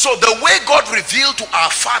 So the way God revealed to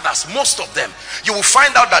our fathers, most of them, you will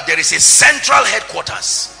find out that there is a central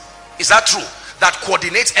headquarters. Is that true? That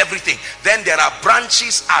coordinates everything. Then there are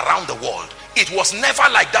branches around the world. It was never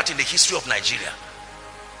like that in the history of Nigeria.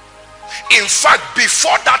 In fact,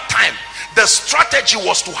 before that time, the strategy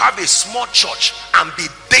was to have a small church and be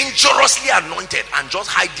dangerously anointed and just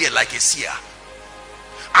hide there like a seer.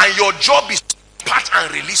 And your job is to part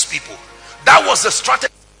and release people. That was the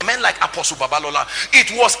strategy. Men like Apostle Babalola.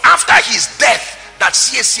 It was after his death that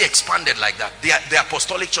CAC expanded like that. The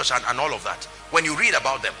apostolic church and all of that. When you read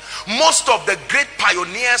about them, most of the great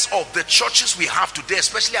pioneers of the churches we have today,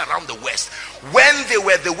 especially around the West, when they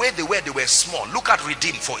were the way they were small. Look at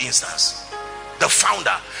Redeem, for instance. The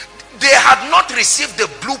founder, they had not received the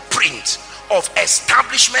blueprint of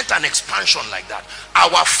establishment and expansion like that.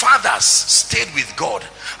 Our fathers stayed with God,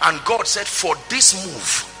 and God said, for this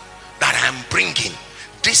move that I am bringing,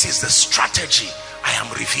 this is the strategy I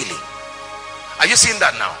am revealing. Are you seeing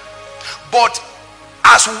that now? But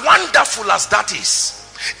as wonderful as that is,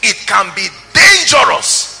 it can be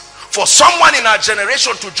dangerous for someone in our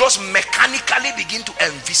generation to just mechanically begin to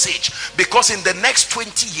envisage, because in the next 20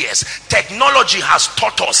 years technology has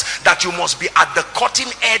taught us that you must be at the cutting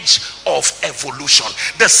edge of evolution.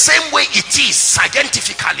 The same way it is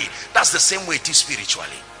scientifically, that's the same way it is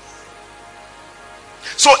spiritually.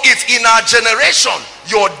 So if in our generation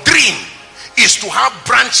your dream is to have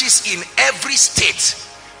branches in every state,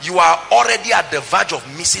 you are already at the verge of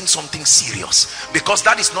missing something serious, because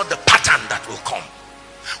that is not the pattern that will come.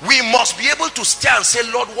 We must be able to stay and say,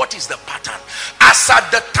 Lord, what is the pattern? As at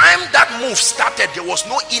the time that move started, there was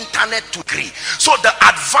no internet to agree, so the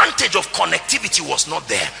advantage of connectivity was not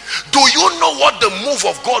there. Do you know what the move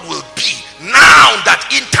of God will be now that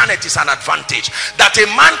internet is an advantage? That a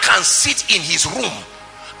man can sit in his room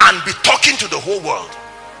and be talking to the whole world.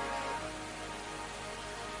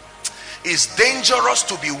 It's dangerous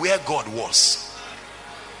to be where God was.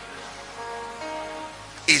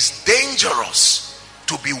 It's dangerous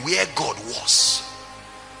to be where God was.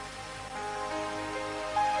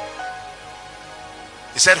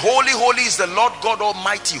 He said, holy, holy is the Lord God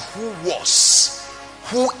Almighty, who was,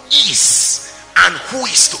 who is, and who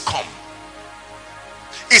is to come.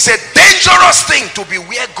 It's a dangerous thing to be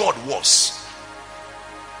where God was.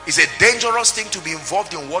 It's a dangerous thing to be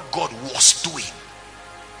involved in what God was doing.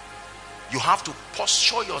 You have to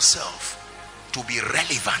posture yourself to be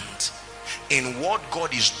relevant in what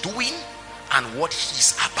God is doing and what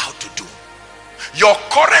he's about to do. Your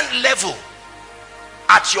current level,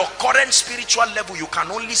 at your current spiritual level, you can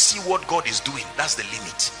only see what God is doing. That's the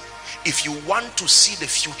limit. If you want to see the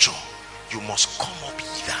future, you must come up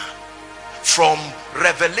hither. From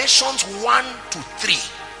Revelations 1 to 3,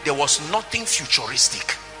 there was nothing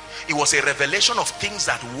futuristic. It was a revelation of things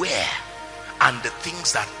that were and the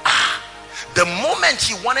things that are. The moment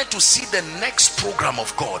he wanted to see the next program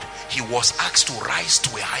of God, he was asked to rise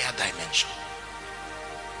to a higher dimension.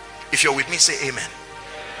 If you're with me, say amen.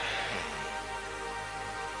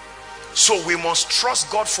 So we must trust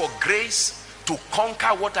God for grace to conquer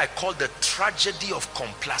what I call the tragedy of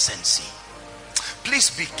complacency.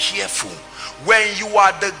 Please be careful. When you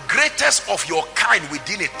are the greatest of your kind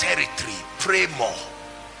within a territory, pray more,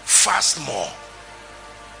 fast more,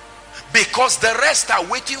 because the rest are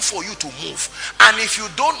waiting for you to move. And if you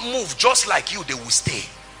don't move just like you, they will stay.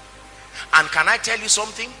 And can I tell you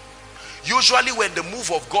something? Usually when the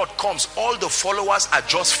move of God comes, all the followers are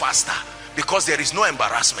just faster, because there is no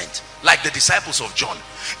embarrassment, like the disciples of John.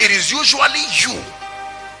 It is usually you.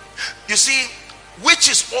 You see, which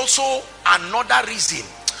is also another reason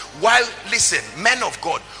why, listen, men of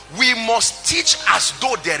God, we must teach as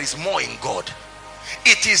though there is more in God.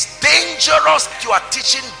 It is dangerous if you are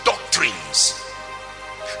teaching doctrines.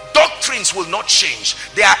 Doctrines will not change.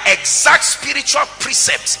 They are exact spiritual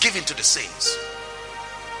precepts given to the saints.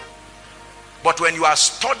 But when you are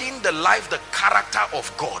studying the life, the character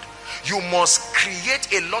of God, you must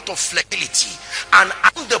create a lot of flexibility and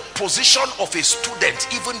in the position of a student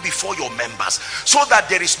even before your members, so that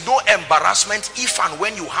there is no embarrassment if and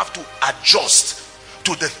when you have to adjust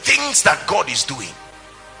to the things that God is doing.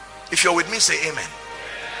 If you're with me, say amen.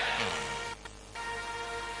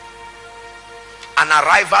 An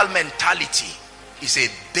arrival mentality is a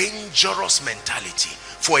dangerous mentality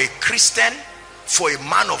for a Christian, for a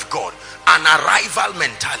man of God. An arrival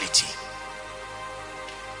mentality.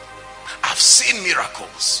 I've seen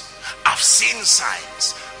miracles, I've seen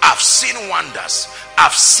signs, I've seen wonders,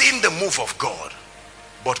 I've seen the move of God.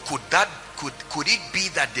 But could it be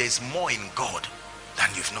that there's more in God than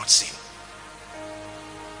you've not seen?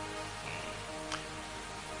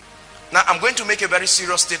 Now I'm going to make a very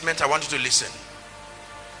serious statement. I want you to listen.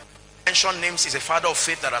 Mention names is a father of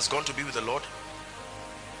faith that has gone to be with the Lord.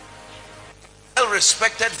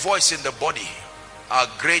 Well-respected voice in the body, our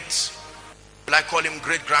great, I call him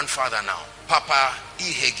great-grandfather now, Papa E.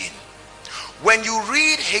 Hagin. When you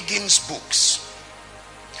read Hagin's books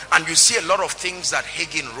and you see a lot of things that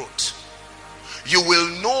Hagin wrote, you will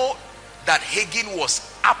know that Hagin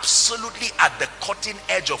was absolutely at the cutting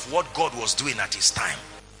edge of what God was doing at his time.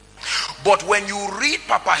 But when you read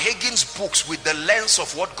Papa Hagin's books with the lens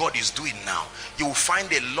of what God is doing now, you will find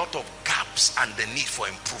a lot of gaps and the need for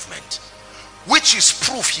improvement, which is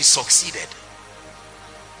proof he succeeded.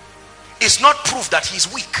 It's not proof that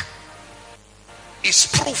he's weak. It's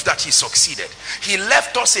proof that he succeeded. He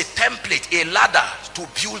left us a template, a ladder to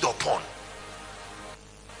build upon.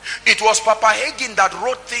 It was Papa Hagin that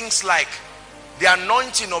wrote things like, the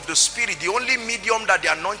anointing of the Spirit, the only medium that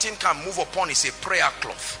the anointing can move upon is a prayer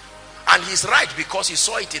cloth. And he's right, because he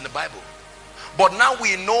saw it in the Bible. But now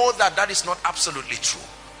we know that that is not absolutely true.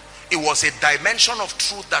 It was a dimension of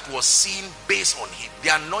truth that was seen based on him.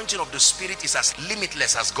 The anointing of the Spirit is as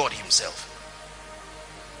limitless as God himself.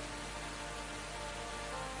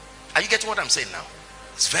 Are you getting what I'm saying now?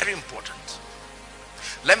 It's very important.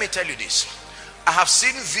 Let me tell you this. I have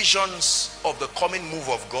seen visions of the coming move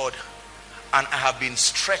of God, and I have been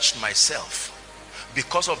stretched myself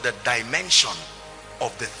because of the dimension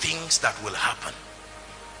of the things that will happen.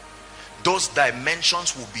 Those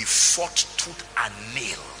dimensions will be fought tooth and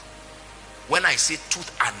nail. When I say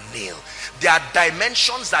tooth and nail, there are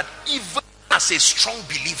dimensions that even as a strong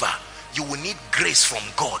believer, you will need grace from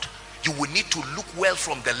God. You will need to look well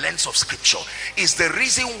from the lens of scripture. Is the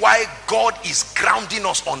reason why God is grounding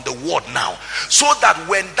us on the word now, so that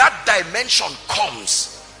when that dimension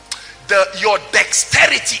comes, your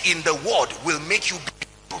dexterity in the word will make you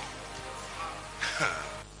be.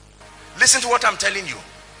 Listen to what I'm telling you.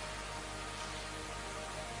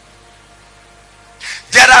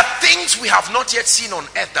 There are things we have not yet seen on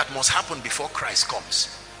earth that must happen before Christ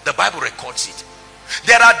comes. The Bible records it.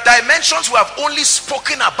 There are dimensions we have only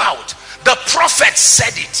spoken about. The prophet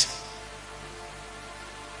said it.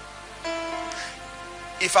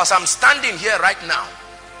 If as I'm standing here right now,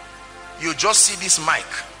 you just see this mic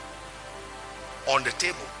on the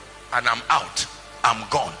table and I'm out, I'm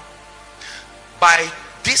gone. By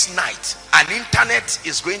this night, an internet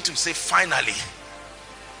is going to say, finally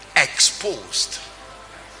exposed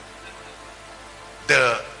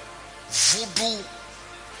the voodoo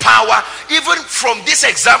power. Even from this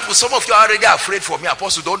example, some of you are already afraid for me.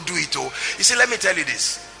 Apostle, don't do it. Oh, you see, let me tell you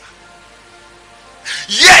this.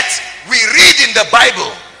 Yet we read in the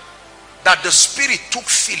Bible that the Spirit took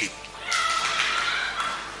Philip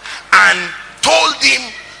and told him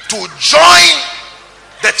to join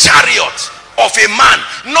the chariot of a man,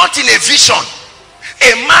 not in a vision,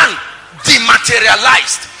 a man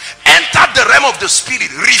dematerialized, entered the realm of the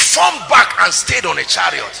Spirit, reformed back and stayed on a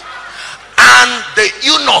chariot. And the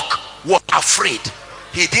eunuch was afraid.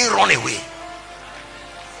 He didn't run away.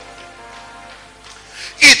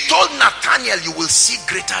 He told Nathanael, you will see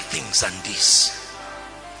greater things than this.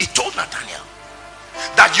 He told Nathanael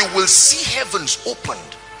that you will see heavens opened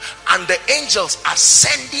and the angels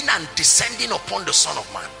ascending and descending upon the Son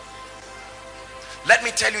of Man. Let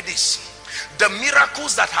me tell you this. The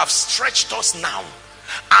miracles that have stretched us now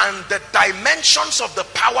and the dimensions of the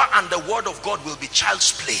power and the word of God will be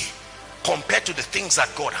child's play compared to the things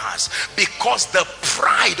that God has, because the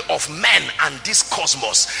pride of men and this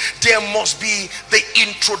cosmos, there must be the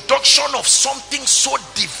introduction of something so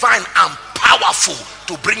divine and powerful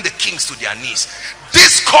to bring the kings to their knees.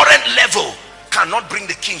 This current level cannot bring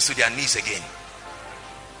the kings to their knees again.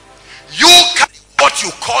 You can, what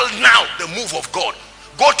you call now the move of God,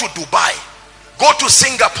 go to Dubai, go to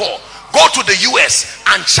Singapore, go to the US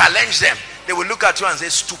and challenge them. They will look at you and say,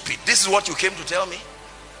 stupid, this is what you came to tell me?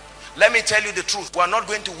 Let me tell you the truth. We are not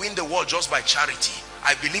going to win the world just by charity.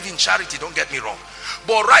 I believe in charity, don't get me wrong.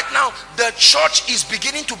 But right now, the church is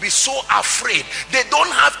beginning to be so afraid. They don't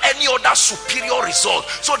have any other superior result.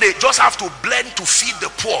 So they just have to blend to feed the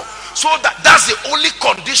poor. So that's the only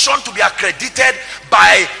condition to be accredited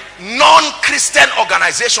by non-Christian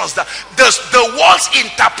organizations. The world's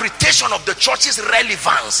interpretation of the church's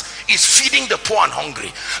relevance is feeding the poor and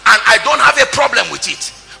hungry. And I don't have a problem with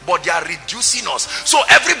it. But they are reducing us. So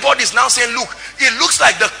everybody is now saying, look, it looks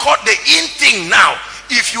like the in thing now.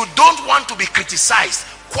 If you don't want to be criticized,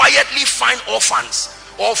 quietly find orphans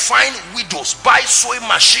or find widows, buy sewing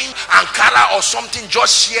machine, Ankara or something,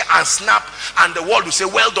 just share and snap, and the world will say,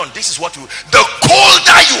 well done, this is what you. The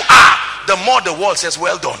colder you are, the more the world says,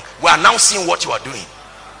 well done, we are now seeing what you are doing.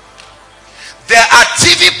 There are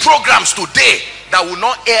TV programs today that will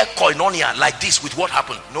not air koinonia like this with what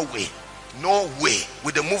happened. No way. No way.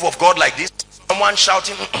 With the move of God like this, someone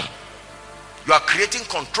shouting, you are creating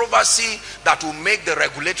controversy that will make the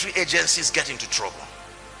regulatory agencies get into trouble.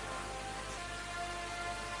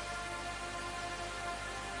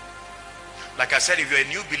 Like I said, if you're a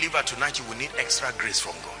new believer tonight, you will need extra grace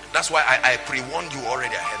from God. That's why I pre-warned you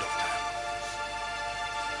already ahead of time.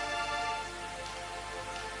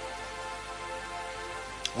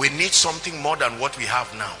 We need something more than what we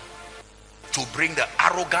have now to bring the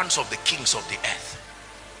arrogance of the kings of the earth.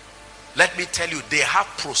 Let me tell you, they have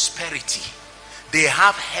prosperity, they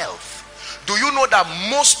have health. Do you know that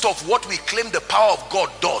most of what we claim the power of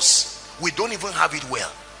God does, we don't even have it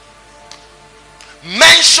well?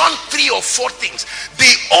 Mention 3 or 4 things.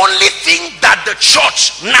 The only thing that the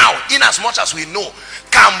church now, in as much as we know,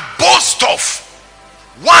 can boast of: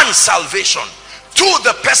 1, salvation; 2,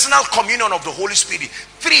 the personal communion of the Holy Spirit;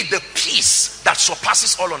 3, the peace that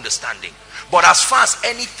surpasses all understanding. But as far as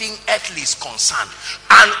anything earthly is concerned,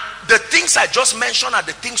 and the things I just mentioned are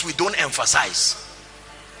the things we don't emphasize.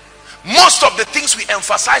 Most of the things we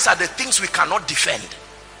emphasize are the things we cannot defend.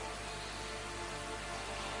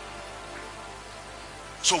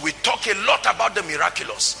 So we talk a lot about the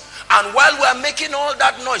miraculous, and while we are making all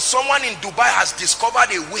that noise, someone in Dubai has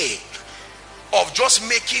discovered a way of just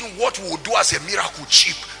making what we would do as a miracle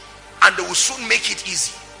cheap, and they will soon make it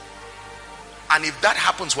easy. And if that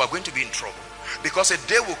happens, we are going to be in trouble, because a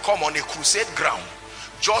day will come on a crusade ground,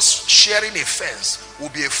 just sharing a fence will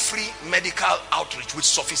be a free medical outreach with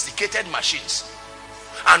sophisticated machines,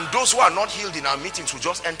 and those who are not healed in our meetings will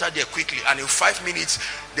just enter there quickly, and in 5 minutes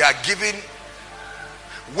they are given.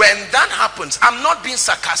 When that happens, I'm not being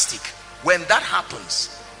sarcastic, when that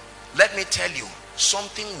happens, let me tell you,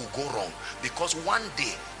 something will go wrong, because one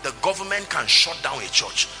day the government can shut down a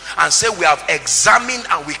church and say, we have examined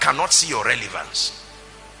and we cannot see your relevance.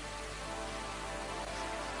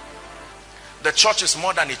 The church is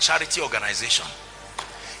more than a charity organization.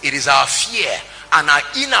 It is our fear and our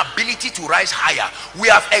inability to rise higher. We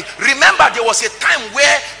have, remember, there was a time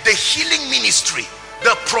where the healing ministry,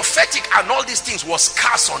 the prophetic and all these things was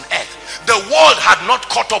scarce on earth. The world had not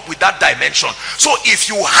caught up with that dimension. So if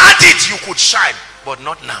you had it, you could shine, but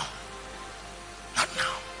not now. Not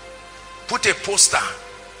now. Put a poster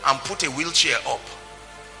and put a wheelchair up.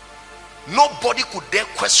 Nobody could dare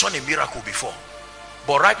question a miracle before,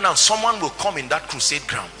 but right now someone will come in that crusade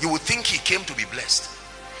ground. You would think he came to be blessed.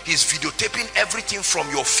 He's videotaping everything from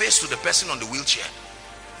your face to the person on the wheelchair.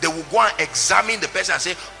 They will go and examine the person and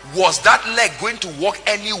say, was that leg going to work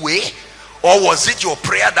anyway, or was it your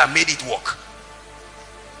prayer that made it work?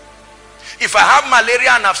 If I have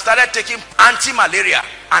malaria and I've started taking anti-malaria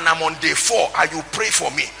and I'm on day 4 and you pray for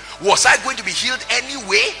me, was I going to be healed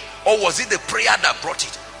anyway, or was it the prayer that brought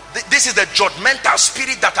it? This is the judgmental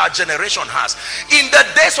spirit that our generation has. In the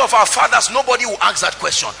days of our fathers, nobody will ask that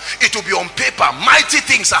question. It will be on paper. Mighty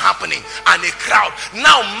things are happening and a crowd.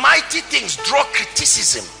 Now mighty things draw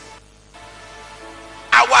criticism.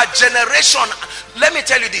 Our generation, let me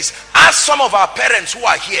tell you this, as some of our parents who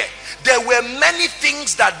are here, there were many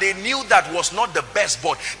things that they knew that was not the best,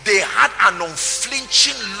 but they had an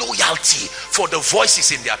unflinching loyalty for the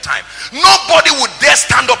voices in their time. Nobody would dare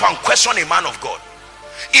stand up and question a man of God.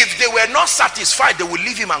 If they were not satisfied, they would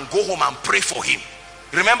leave him and go home and pray for him.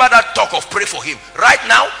 Remember that talk of pray for him. Right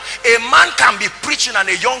now, a man can be preaching and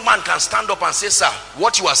a young man can stand up and say, sir,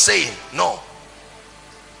 what you are saying, no.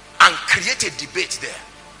 And create a debate there.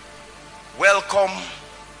 Welcome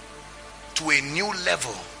to a new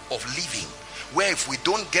level of living, where if we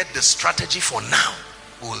don't get the strategy for now,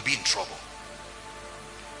 we will be in trouble.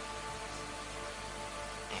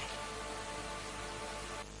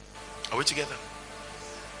 Are we together?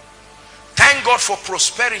 Thank God for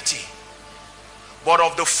prosperity, but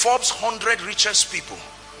of the Forbes 100 richest people,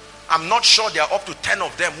 I'm not sure there are up to 10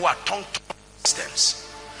 of them who are tongue-to-tongue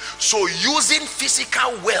Christians. So using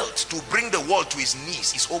physical wealth to bring the world to his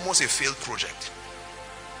knees is almost a failed project,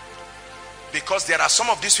 because there are some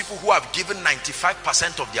of these people who have given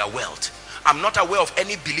 95% of their wealth. I'm not aware of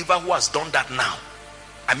any believer who has done that now.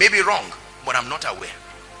 I may be wrong, but I'm not aware.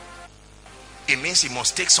 It means he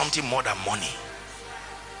must take something more than money.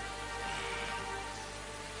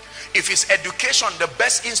 If it's education, the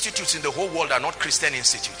best institutes in the whole world are not Christian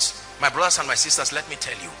institutes. My brothers and my sisters, let me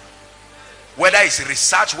tell you, whether it's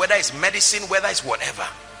research, whether it's medicine, whether it's whatever,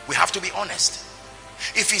 we have to be honest.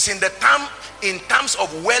 If it's in terms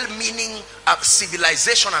of well-meaning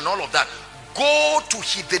civilization and all of that, go to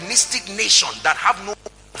heathenistic nations that have no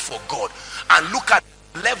for God and look at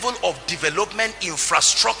level of development,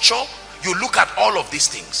 infrastructure. You look at all of these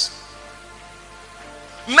things.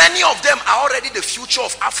 Many of them are already the future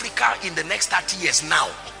of Africa in the next 30 years now.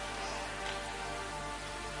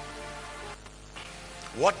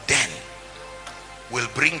 What then will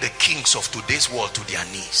bring the kings of today's world to their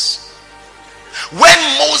knees? When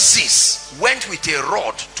Moses went with a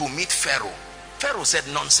rod to meet Pharaoh, Pharaoh said,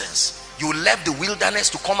 nonsense. You left the wilderness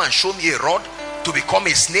to come and show me a rod to become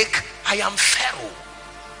a snake? I am Pharaoh.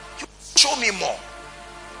 You show me more.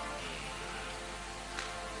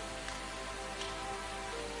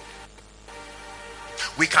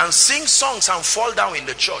 We can sing songs and fall down in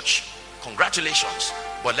the church. Congratulations.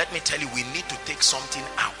 But let me tell you, we need to take something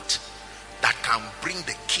out that can bring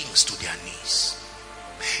the kings to their knees.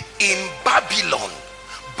 In Babylon,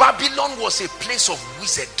 Babylon was a place of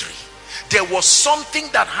wizardry. there was something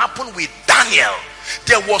that happened with Daniel.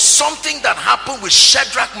 There was something that happened with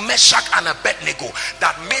Shadrach, Meshach, and Abednego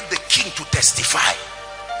that made the king to testify.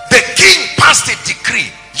 The king passed a decree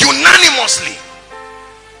unanimously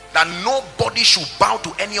that nobody should bow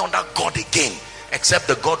to any other god again except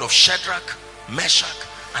the God of Shadrach, Meshach,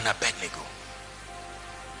 and Abednego.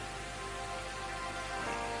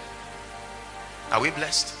 Are we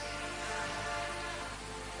blessed?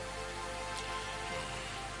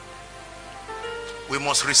 We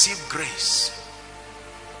must receive grace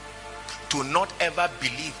to not ever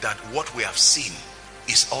believe that what we have seen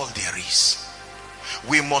is all there is.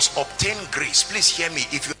 We must obtain grace. Please hear me.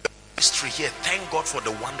 If you have history here, thank God for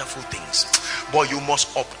the wonderful things, but you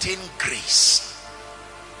must obtain grace.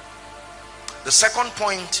 The second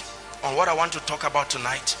point on what I want to talk about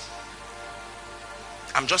tonight,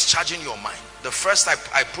 I'm just charging your mind. The first,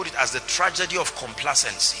 I put it as the tragedy of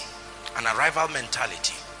complacency and arrival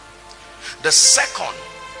mentality. The second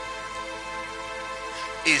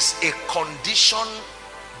is a condition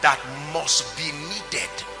that must be needed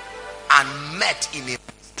and met in a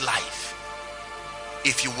life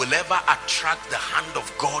if you will ever attract the hand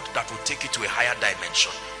of God that will take you to a higher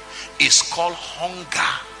dimension. It's called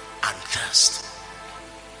hunger and thirst.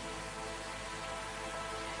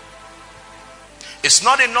 It's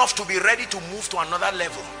not enough to be ready to move to another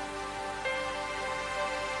level.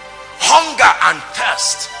 Hunger and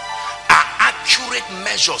thirst are accurate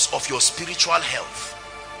measures of your spiritual health.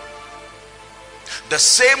 The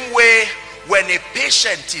same way when a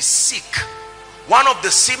patient is sick, one of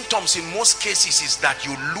the symptoms in most cases is that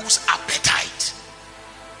you lose appetite.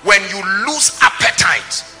 When you lose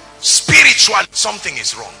appetite, spiritually something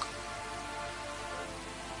is wrong.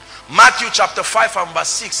 Matthew chapter 5 and verse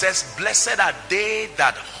 6 says, blessed are they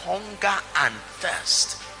that hunger and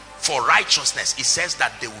thirst for righteousness. It says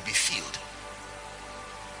that they will be filled.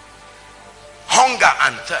 Hunger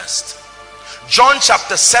and thirst. John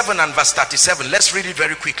chapter 7 and verse 37. Let's read it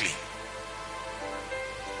very quickly.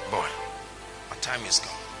 Boy, my time is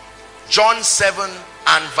gone. John 7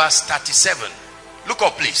 and verse 37. Look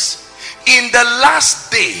up please. In the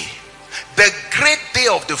last day, the great day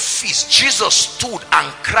of the feast, Jesus stood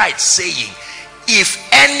and cried, saying, if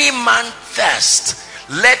any man thirst,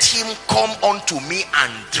 let him come unto me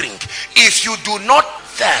and drink. If you do not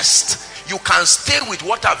thirst, you can stay with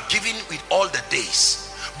what I've given with all the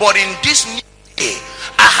days. But in this new day,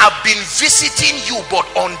 I have been visiting you, but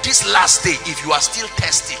on this last day, if you are still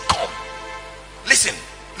thirsty, come.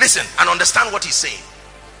 Listen and understand what he's saying.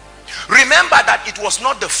 Remember that it was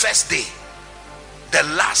not the first day, the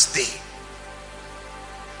last day.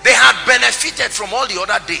 They had benefited from all the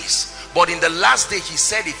other days, but in the last day he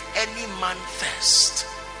said, if any man thirst,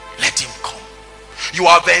 let him come. You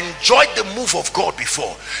have enjoyed the move of God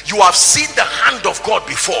before. You have seen the hand of God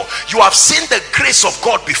before. You have seen the grace of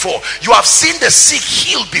God before. You have seen the sick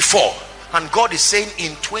healed before. And God is saying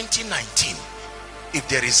in 2019, if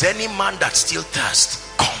there is any man that still thirsts,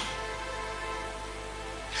 come.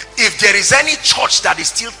 If there is any church that is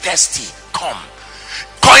still thirsty, come.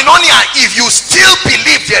 Koinonia, if you still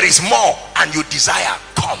believe there is more and you desire,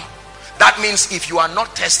 come. That means if you are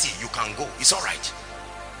not thirsty, you can go. It's all right.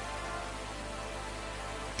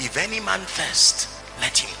 If any man thirst,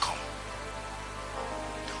 let him come.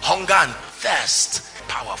 Hunger and thirst,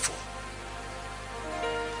 powerful.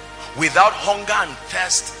 Without hunger and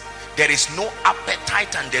thirst, there is no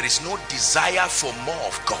appetite and there is no desire for more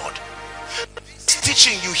of God.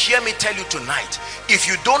 Teaching, you hear me tell you tonight, if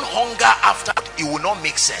you don't hunger after, it will not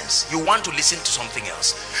make sense. You want to listen to something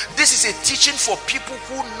else. This is a teaching for people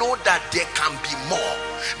who know that there can be more.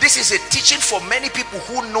 This is a teaching for many people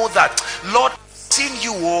who know that, Lord,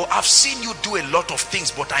 I've seen you do a lot of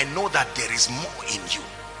things, but I know that there is more in you.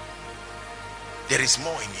 There is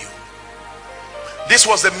more in you. This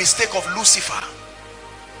was the mistake of Lucifer.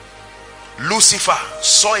 Lucifer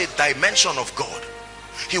saw a dimension of God.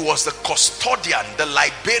 He was the custodian, the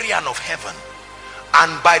librarian of heaven,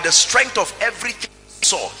 and by the strength of everything he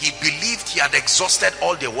saw, he believed he had exhausted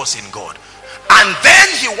all there was in God. And then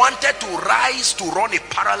he wanted to rise to run a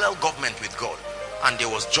parallel government with God, and there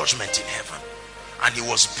was judgment in heaven, and he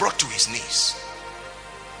was brought to his knees.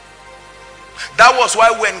 That was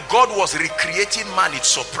why when God was recreating man, it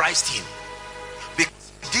surprised him,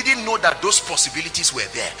 because he didn't know that those possibilities were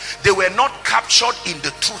there. They were not captured in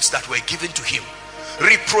the truths that were given to him.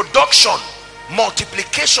 Reproduction,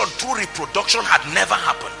 multiplication through reproduction had never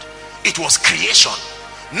happened. It was creation.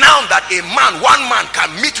 Now that a man, one man can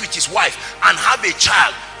meet with his wife and have a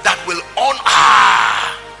child that will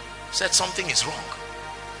said something is wrong.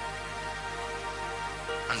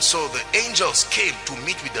 And so the angels came to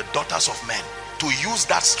meet with the daughters of men to use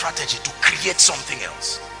that strategy to create something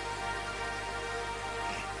else.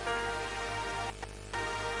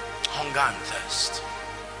 Hunger and thirst.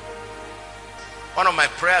 One of my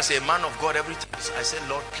prayers, a man of God, every time I say,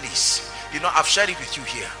 Lord, please, you know, I've shared it with you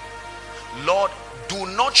here. Lord, do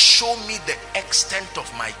not show me the extent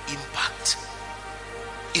of my impact.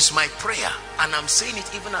 It's my prayer, and I'm saying it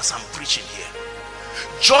even as I'm preaching here.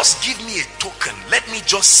 Just give me a token. Let me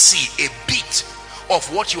just see a bit of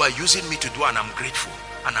what you are using me to do, and I'm grateful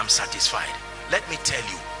and I'm satisfied. Let me tell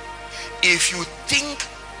you, if you think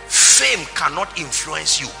fame cannot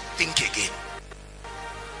influence you, think again.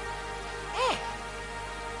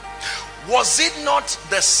 Was it not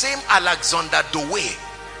the same Alexander Dowie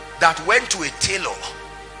that went to a tailor,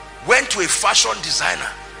 went to a fashion designer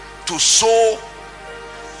to sew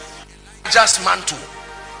just mantle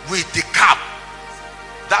with the cap,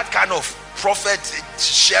 that kind of prophet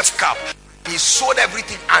chef cap? He sewed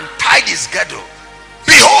everything and tied his girdle.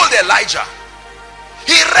 Behold Elijah.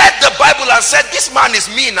 He read the Bible and said, this man is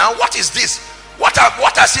me now. What is this? What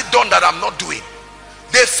has he done that I'm not doing?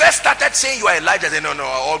 They first started saying you are Elijah. They no,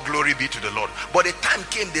 all glory be to the Lord. But the time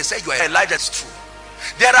came, they said you are Elijah. It's true.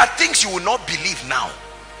 There are things you will not believe now.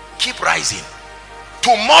 Keep rising.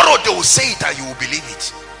 Tomorrow they will say it and you will believe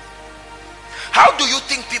it. How do you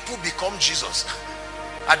think people become Jesus?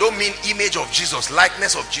 I don't mean image of Jesus,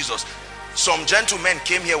 likeness of Jesus. Some gentlemen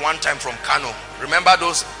came here one time from Kano. Remember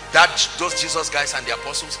those Jesus guys and the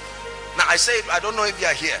apostles? Now I say, I don't know if they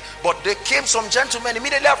are here, but they came, some gentlemen,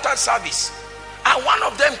 immediately after service, and one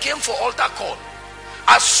of them came for altar call.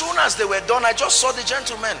 As soon as they were done, I just saw the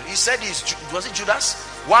gentleman. He said, was it Judas?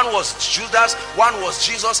 One was Judas, one was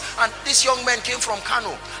Jesus, and this young man came from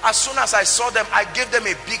Kano. As soon as I saw them, I gave them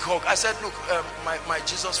a big hug. I said, look, my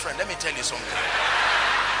Jesus friend, let me tell you something.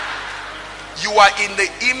 You are in the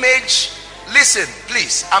image. Listen,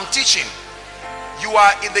 please, I'm teaching. You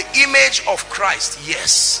are in the image of Christ.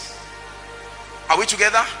 Yes. Are we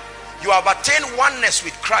together? You have attained oneness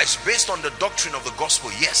with Christ based on the doctrine of the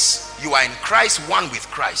gospel. Yes. You are in Christ, one with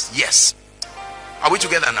Christ. Yes. Are we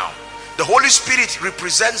together now? The Holy Spirit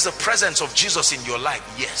represents the presence of Jesus in your life.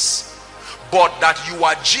 Yes. But that you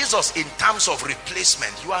are Jesus in terms of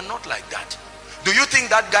replacement, you are not like that. Do you think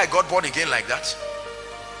that guy got born again like that?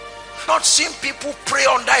 Not seen people pray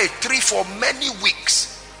under a tree for many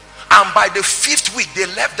weeks, and by the 5th week they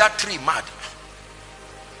left that tree mad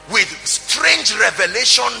with strange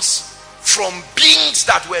revelations from beings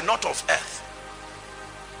that were not of earth.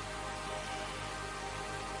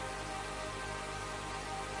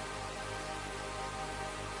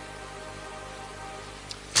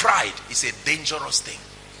 Pride is a dangerous thing.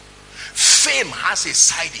 Fame has a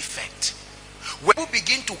side effect. When people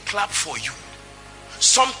begin to clap for you,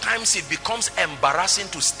 sometimes it becomes embarrassing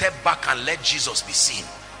to step back and let Jesus be seen,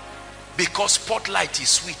 because spotlight is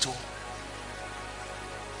sweet.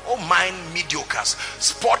 Oh, mind mediocres.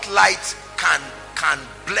 Spotlight can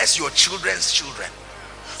bless your children's children.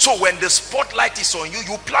 So when the spotlight is on you,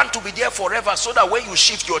 you plan to be there forever, so that when you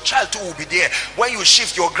shift, your child too will be there. When you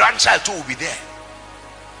shift, your grandchild too will be there.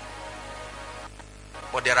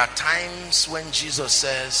 But there are times when Jesus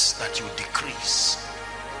says that you decrease,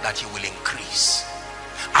 that you will increase.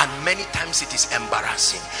 And many times it is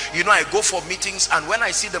embarrassing. You know, I go for meetings, and when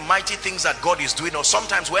I see the mighty things that God is doing, or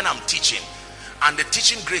sometimes when I'm teaching and the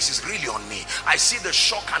teaching grace is really on me, I see the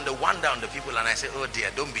shock and the wonder on the people, and I say, oh dear,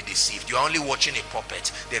 don't be deceived. You're only watching a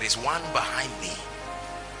puppet. There is one behind me.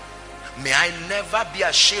 May I never be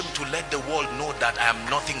ashamed to let the world know that I am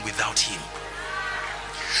nothing without him.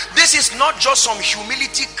 This is not just some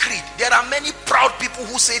humility creed. There are many proud people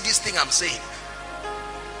who say this thing I'm saying.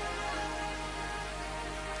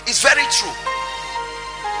 It's very true.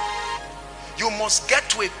 You must get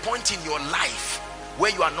to a point in your life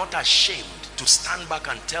where you are not ashamed to stand back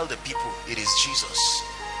and tell the people it is Jesus.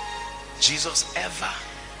 Jesus ever,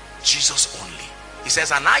 Jesus only. He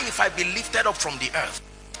says, and I, if I be lifted up from the earth,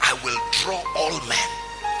 I will draw all men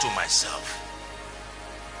to myself.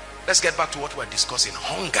 Let's get back to what we're discussing.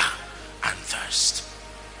 Hunger and thirst.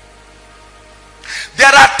 There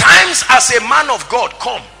are times as a man of God,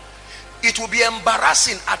 come, it will be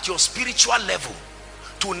embarrassing at your spiritual level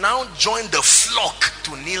to now join the flock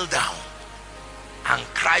to kneel down and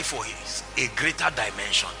cry for a greater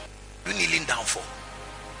dimension. You kneeling down for?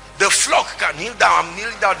 The flock can kneel down. I'm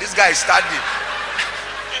kneeling down. This guy is standing.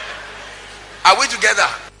 Are we together?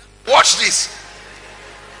 Watch this.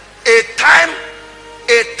 A time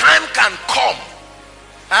can come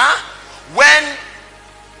when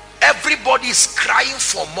everybody is crying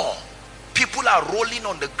for more. People are rolling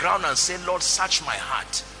on the ground and saying, Lord, search my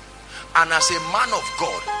heart. And as a man of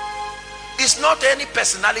God, It's not any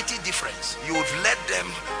personality difference. You've led them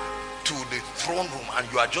to the throne room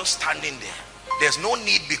and you are just standing there. There's no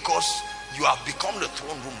need, because you have become the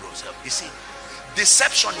throne room yourself. You see,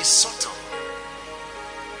 deception is subtle.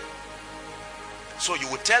 So you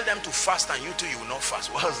will tell them to fast and you too, you will not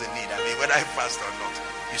fast. What's the need? I mean, whether I fast or not.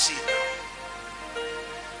 You see it now.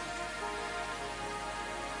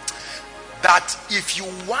 That if you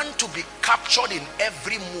want to be captured in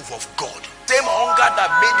every move of God, same hunger that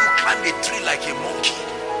made you climb a tree like a monkey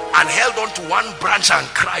and held on to one branch and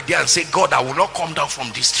cried there and said, God, I will not come down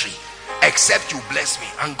from this tree except you bless me.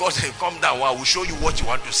 And God said, come down, well, I will show you what you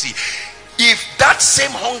want to see. If that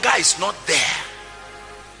same hunger is not there,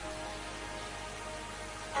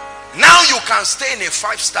 now you can stay in a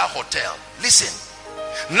 5-star hotel. Listen,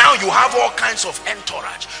 now you have all kinds of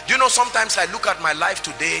entourage. Do you know, sometimes I look at my life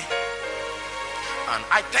today and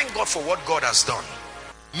I thank God for what God has done.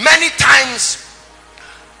 Many times,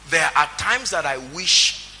 there are times that I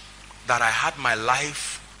wish that I had my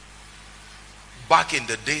life back in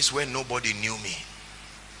the days when nobody knew me.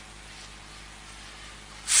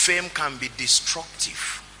 Fame can be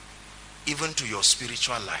destructive even to your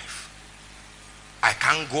spiritual life. I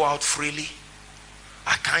can't go out freely.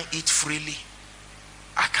 I can't eat freely.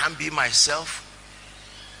 I can't be myself.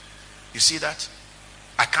 You see that?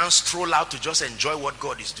 I can't stroll out to just enjoy what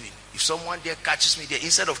God is doing. If someone there catches me there,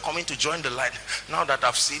 instead of coming to join the line, now that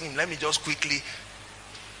I've seen him, let me just quickly.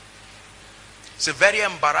 It's a very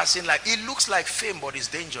embarrassing life. It looks like fame, but it's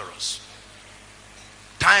dangerous.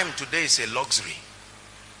 Time today is a luxury.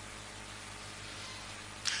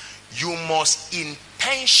 You must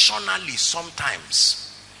intentionally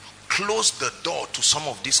sometimes close the door to some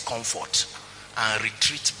of this comfort and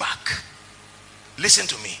retreat back. Listen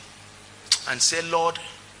to me and say, Lord,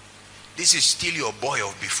 this is still your boy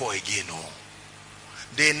of before again. Oh,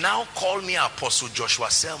 they now call me Apostle Joshua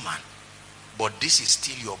Selman, but this is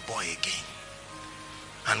still your boy again.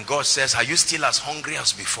 And God says, are you still as hungry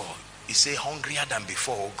as before? He said, hungrier than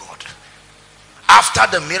before, oh God.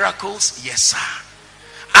 After the miracles, yes sir.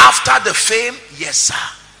 After the fame, yes sir.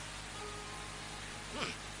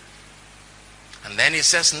 And then he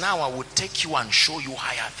says, now I will take you and show you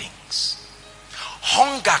higher things.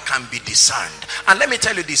 Hunger can be discerned. And let me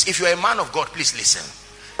tell you this, if you're a man of God, please listen.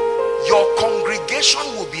 Your congregation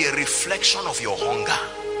will be a reflection of your hunger.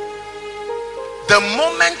 The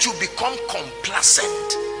moment you become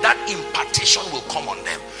complacent, that impartation will come on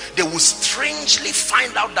them. They will strangely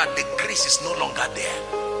find out that the grace is no longer there.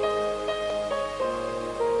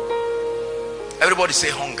 Everybody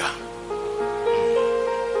say hunger.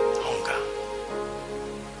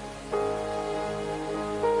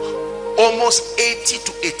 Almost 80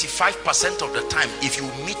 to 85% of the time, if you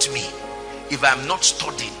meet me, if I'm not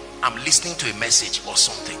studying, I'm listening to a message or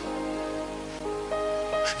something.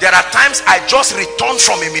 There are times I just returned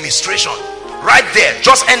from a ministration, right there,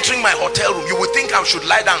 just entering my hotel room. You would think I should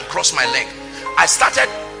lie down and cross my leg. I started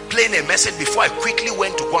playing a message before I quickly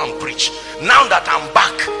went to go and preach. Now that I'm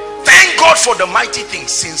back, thank God for the mighty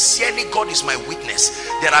things. Sincerely, God is my witness.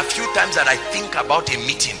 There are a few times that I think about a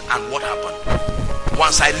meeting and what happened.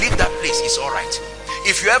 Once I leave that place, it's all right.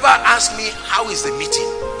 If you ever ask me how is the meeting,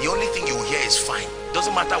 the only thing you will hear is fine.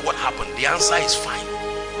 Doesn't matter what happened, the answer is fine.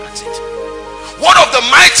 That's it. What of the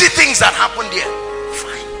mighty things that happened there?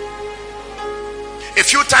 Fine. A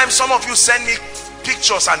few times some of you send me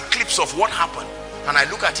pictures and clips of what happened, and I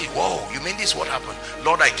look at it, whoa, you mean this is what happened?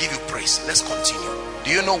 Lord, I give you praise. Let's continue. Do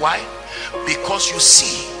you know why? Because you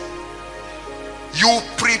see, you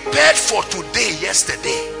prepared for today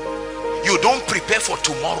yesterday. You don't prepare for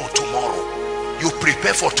tomorrow. You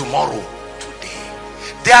prepare for tomorrow today.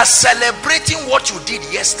 They are celebrating what you did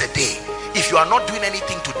yesterday. If you are not doing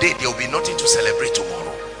anything today, there will be nothing to celebrate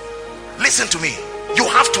tomorrow. Listen to me. You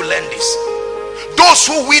have to learn this. Those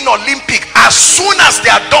who win Olympic, as soon as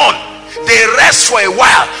they are done, they rest for a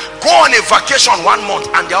while, go on a vacation 1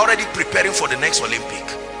 month, and they're already preparing for the next Olympic.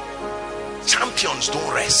 Champions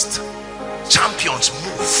don't rest. Champions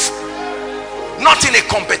move. Not in a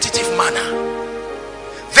competitive manner.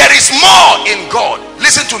 There is more in God.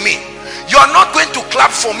 Listen to me. You are not going to clap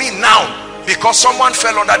for me now because someone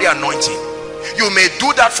fell under the anointing. You may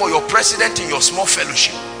do that for your president in your small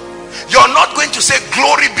fellowship. You're not going to say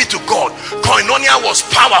glory be to God, Koinonia was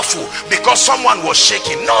powerful because someone was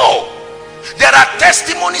shaking. No. There are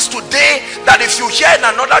testimonies today that if you hear in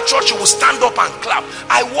another church, you will stand up and clap.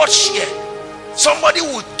 I watch here. Somebody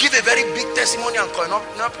would give a very big testimony and coin up,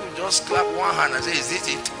 you just clap one hand and say, is this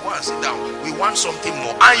it? Go and sit down. We want something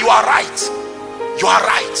more. And you are right. You are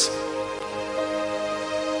right.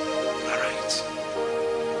 You are right.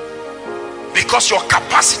 Because your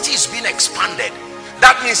capacity is being expanded.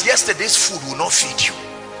 That means yesterday's food will not feed you.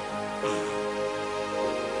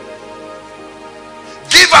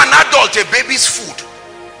 Give an adult a baby's food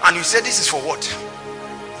and you say, this is for what?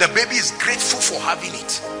 The baby is grateful for having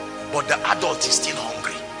it, but the adult is still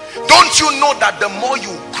hungry. Don't you know that the more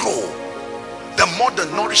you grow, the more the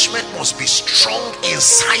nourishment must be strong in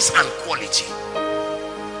size and quality?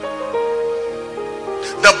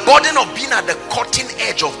 The burden of being at the cutting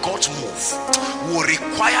edge of God's move will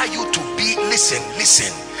require you to be, listen,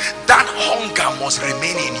 that hunger must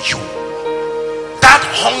remain in you. That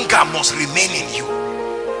hunger must remain in you.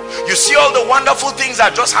 You see all the wonderful things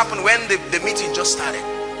that just happened when the meeting just started.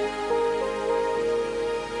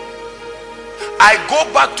 I go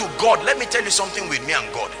back to God. Let me tell you something with me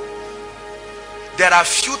and God. There are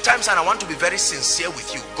few times, and I want to be very sincere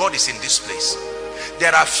with you, God is in this place.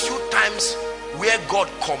 There are few times where God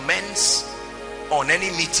comments on any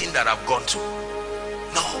meeting that I've gone to.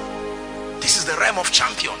 No, this is the realm of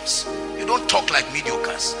champions. You don't talk like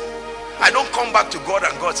mediocres. I don't come back to God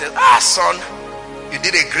and God says, ah son, you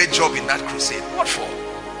did a great job in that crusade. What for?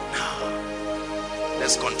 No.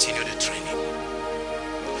 Let's continue the training.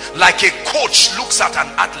 Like a coach looks at an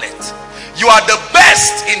athlete. You are the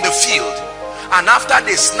best in the field, and after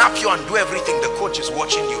they snap you and do everything, the coach is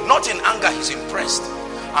watching you. Not in anger, he's impressed.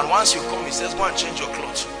 And once you come, he says, go and change your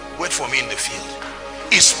clothes. Wait for me in the field.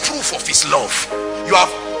 It's proof of his love. You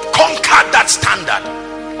have conquered that standard,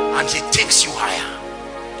 and he takes you higher.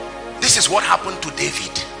 This is what happened to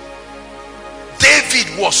David. David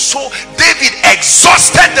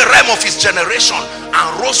exhausted the realm of his generation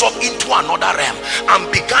and rose up into another realm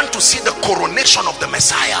and began to see the coronation of the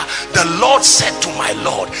Messiah. The Lord said to my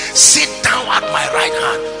Lord, sit down at my right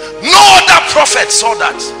hand. No other prophet saw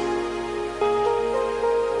that.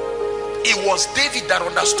 It was David that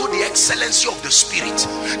understood the excellency of the Spirit.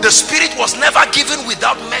 The Spirit was never given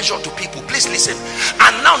without measure to people. Please listen.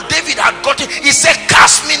 And now David had gotten, he said,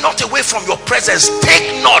 cast me not away from your presence, take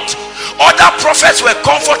not. Other prophets were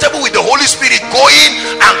comfortable with the Holy Spirit going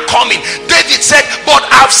and coming. David said, but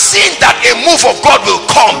I've seen that a move of God will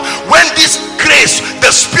come. When this grace,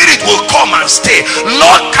 the Spirit will come and stay.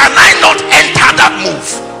 Lord, can I not enter that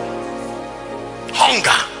move?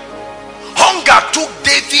 Hunger took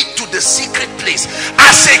David to the secret place.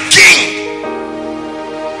 As a king,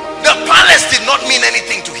 the palace did not mean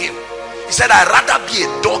anything to him. He said, I'd rather be a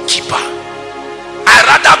doorkeeper, I'd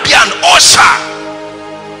rather be an usher.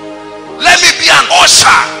 Let me be an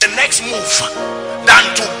usher, the next move, than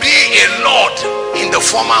to be a lord in the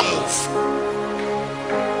former move.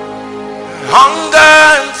 Hunger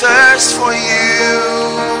and thirst for you,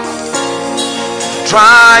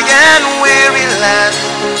 dry and weary land.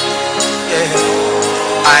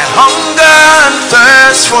 I hunger and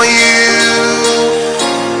thirst for you,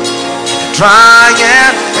 dry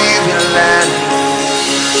and weary land.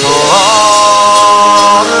 For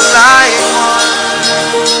all I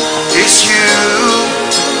want is you.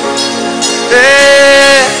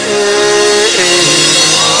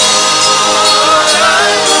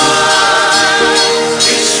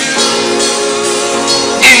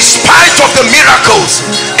 In spite of the miracles,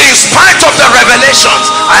 in spite of the revelations,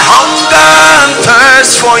 I hunger and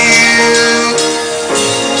thirst for you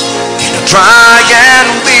in a dry and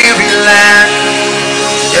weary land.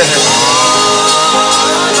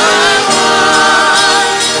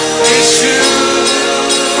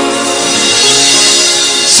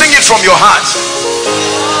 Sing it from your heart.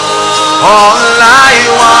 All I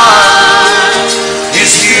want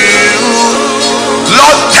is you.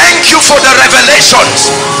 Lord, thank you for the revelations.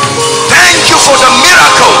 Thank you for the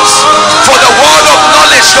miracles, for the word of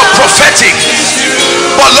knowledge, the prophetic.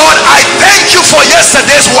 But Lord, I thank you for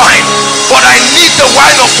yesterday's wine, but I need the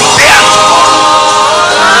wine of today and tomorrow.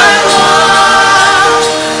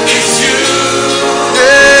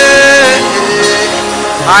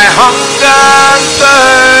 I hunger and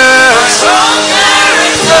thirst,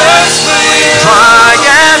 dry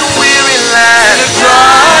and weary land,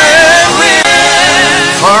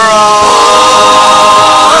 for all.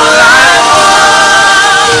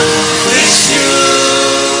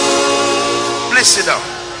 Sit down.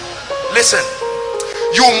 Listen,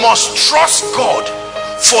 you must trust God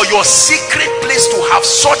for your secret place to have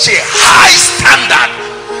such a high standard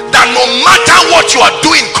that no matter what you are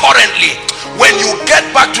doing currently, when you get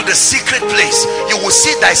back to the secret place, you will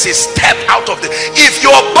see there is a step out of the. If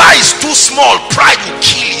your bar is too small, pride will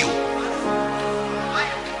kill you.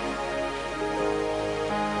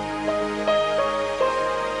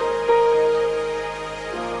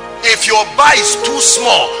 If your bar is too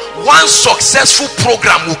small, one successful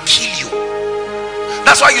program will kill you.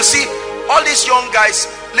 That's why you see all these young guys,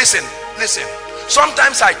 listen,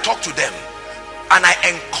 sometimes I talk to them And I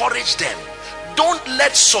encourage them, don't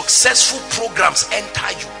let successful programs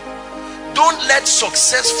enter you. Don't let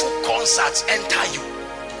successful concerts enter you.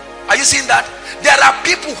 Are you seeing that? There are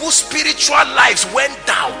people whose spiritual lives went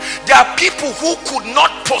down. There are people who could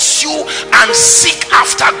not pursue and seek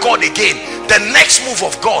after God again. The next move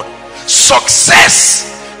of God. Success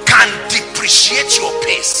can depreciate your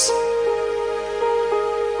pace.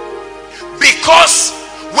 Because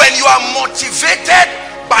when you are motivated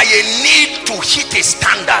by a need to hit a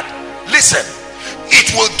standard, listen, it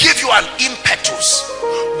will give you an impetus.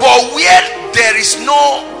 But where there is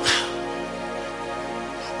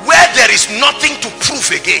nothing to prove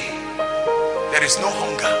again, there is no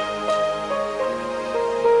hunger.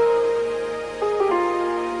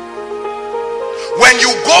 When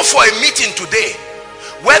you go for a meeting today,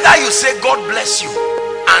 whether you say God bless you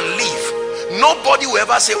and leave, nobody will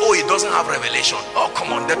ever say, oh, he doesn't have revelation. Oh,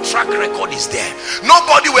 come on, the track record is there.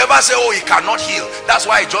 Nobody will ever say, oh, he cannot heal. That's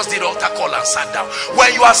why I just did altar call and sat down.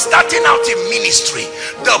 When you are starting out in ministry,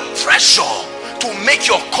 the pressure to make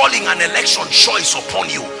your calling and election choice upon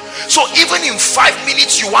you. So even in 5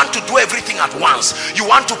 minutes, you want to do everything at once. You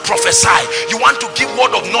want to prophesy, you want to give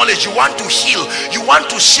word of knowledge, you want to heal, you want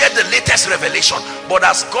to share the latest revelation. But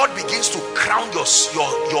as God begins to crown your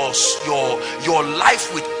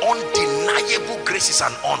life with undeniable graces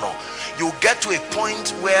and honor, you get to a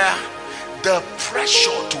point where the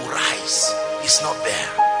pressure to rise is not there.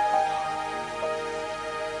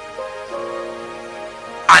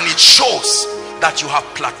 And it shows that you have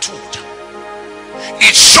plateaued.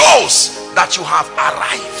 It shows that you have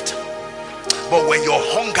arrived. But when your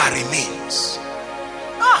hunger remains,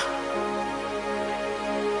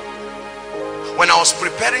 when I was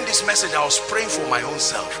preparing this message, I was praying for my own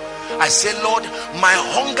self. I said, Lord, my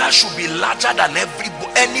hunger should be larger than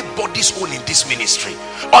anybody's own in this ministry.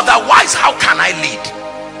 Otherwise, how can I lead?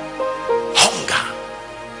 Hunger.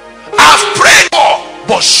 I've prayed more,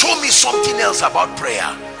 but show me something else about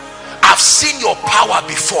prayer. I've seen your power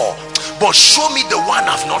before, but show me the one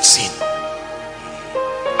I've not seen.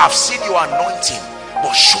 I've seen your anointing,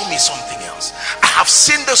 but show me something else. I have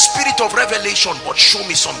seen the spirit of revelation, but show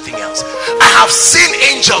me something else. I have seen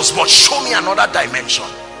angels, but show me another dimension.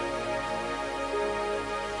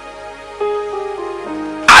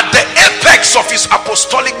 At the apex of his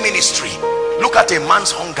apostolic ministry, look at a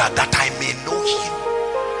man's hunger, that I may know him.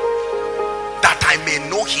 That I may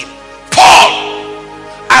know him. Paul,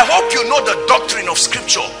 I hope you know the doctrine of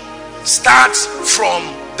scripture starts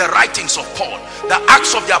from the writings of Paul, the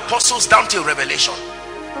Acts of the Apostles down till Revelation.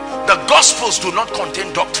 The Gospels do not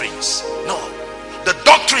contain doctrines. No, the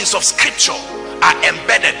doctrines of scripture are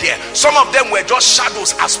embedded there. Some of them were just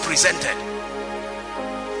shadows as presented.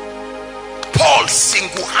 Paul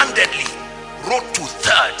single-handedly wrote to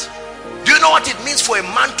third. Do you know what it means for a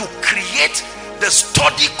man to create the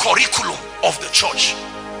study curriculum of the church?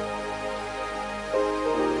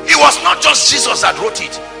 It was not just Jesus that wrote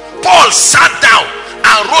it. Paul sat down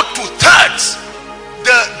and wrote to thirds.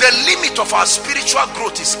 The limit of our spiritual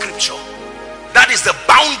growth is scripture. That is the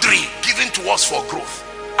boundary given to us for growth.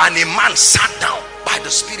 And a man sat down by the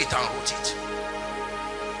Spirit and wrote it.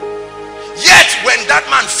 Yet when that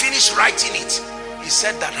man finished writing it, he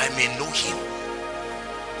said, that I may know him.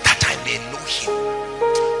 That I may know him.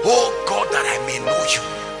 Oh God, that I may know you.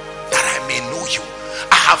 That I may know you.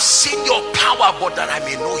 I have seen your power, but that I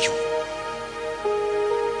may know you.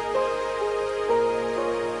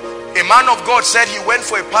 A man of God said he went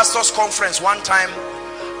for a pastor's conference one time,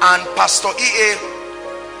 and Pastor E.A.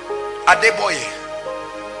 Adeboye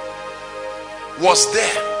was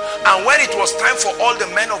there. And when it was time for all the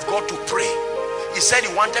men of God to pray, he said he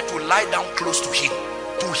wanted to lie down close to him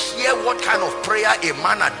to hear what kind of prayer a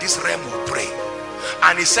man at this realm will pray.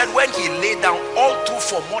 And he said when he lay down, all through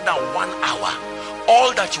for more than 1 hour,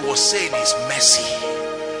 all that he was saying is mercy,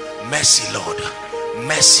 mercy Lord,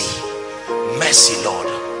 mercy, mercy Lord,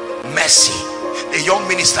 mercy. A young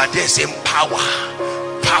minister there saying power,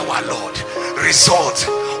 power Lord, result,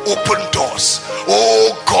 open doors,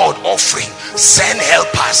 oh God, offering, send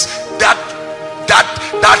helpers.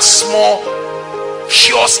 That small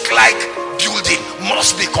kiosk-like building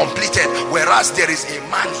must be completed, whereas there is a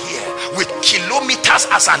man here with kilometers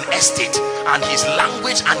as an estate, and his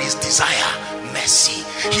language and his desire, mercy.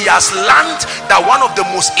 He has learned that one of the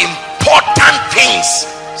most important things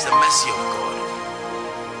is the mercy of God.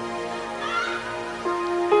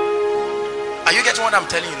 Are you getting what I'm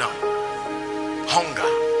telling you now? Hunger,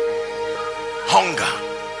 hunger.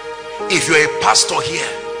 If you're a pastor here,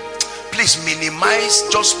 please minimize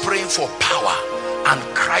just praying for power and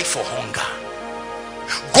cry for hunger.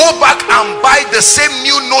 Go back and buy the same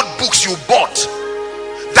new notebooks you bought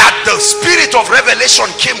that the spirit of revelation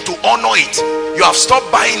came to honor it, you have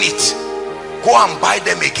stopped buying it. Go and buy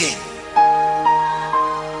them again.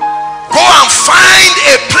 Go and find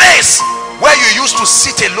a place where you used to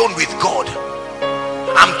sit alone with God.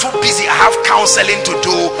 I'm too busy, I have counseling to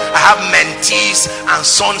do, I have mentees and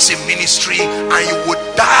sons in ministry, and you would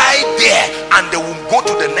die there and they will go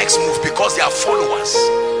to the next move because they are followers.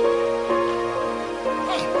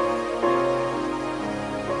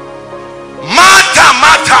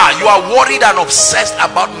 Martha, you are worried and obsessed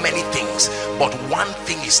about many things, but one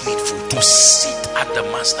thing is needful: to sit at the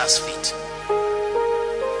master's feet.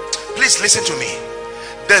 Please listen to me.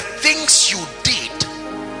 The things you did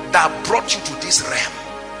that brought you to this realm,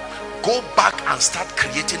 go back and start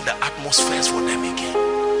creating the atmospheres for them again.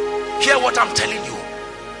 Hear what I'm telling you.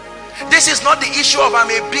 This is not the issue of I'm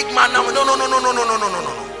a big man now.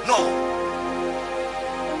 No.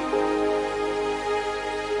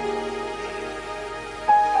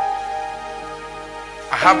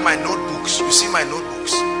 I have my notebooks. You see my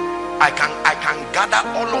notebooks. I can gather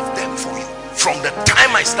all of them for you from the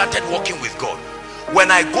time I started working with God.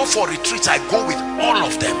 When I go for retreats, I go with all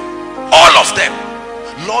of them. All of them.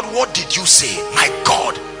 Lord, what did you say? My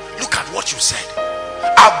God, look at what you said.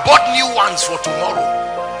 I bought new ones for tomorrow.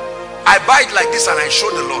 I buy it like this and I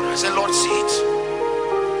show the Lord. I say, Lord, see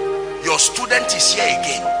it. Your student is here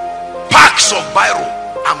again. Packs of biro.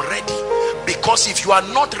 I'm ready. Because if you are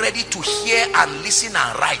not ready to hear and listen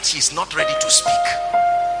and write, he's not ready to speak.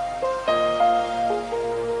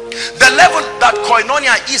 The level that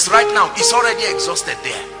koinonia is right now is already exhausted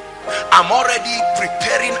there. I'm already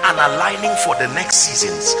preparing and aligning for the next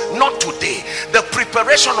seasons. Not today. The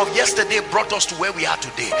preparation of yesterday brought us to where we are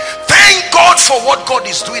today. Thank God for what God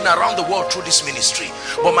is doing around the world through this ministry.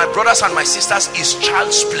 But my brothers and my sisters, it's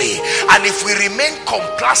child's play. And if we remain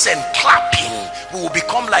complacent, clapping, we will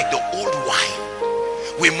become like the old wine.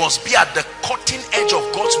 We must be at the cutting edge of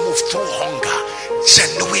God's move through hunger,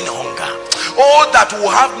 genuine hunger. Oh, that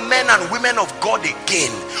will have men and women of God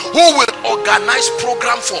again who will organize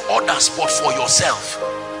program for others but for yourself.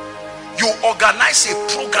 You organize a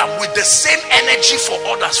program with the same energy for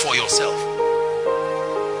others for yourself.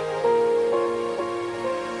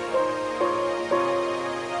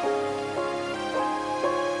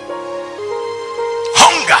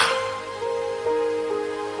 Hunger.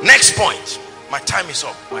 Next point. My time is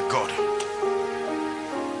up, my God.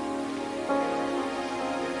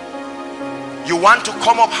 You want to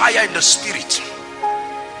come up higher in the spirit.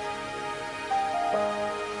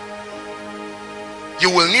 You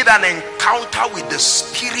will need an encounter with the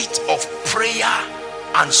spirit of prayer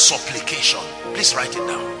and supplication. Please write it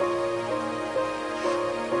down.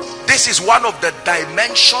 This is one of the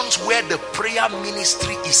dimensions where the prayer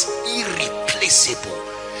ministry is irreplaceable.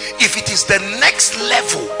 If it is the next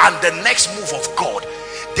level and the next move of God,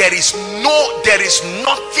 there is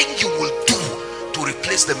nothing you will do to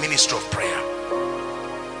replace the ministry of prayer.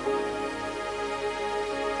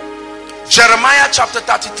 Jeremiah chapter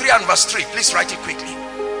 33 and verse 3. Please write it quickly.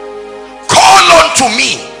 Call unto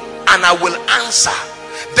me and I will answer.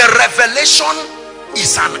 The revelation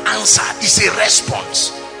is an answer, is a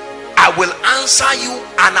response. I will answer you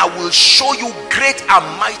and I will show you great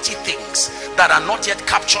and mighty things that are not yet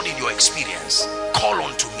captured in your experience. Call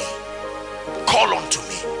unto me. Call unto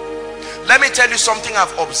me. Let me tell you something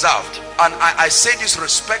I've observed, and I say this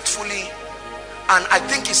respectfully, and I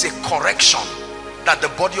think it's a correction that the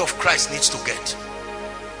body of Christ needs to get.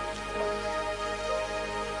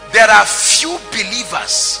 There are few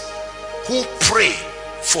believers who pray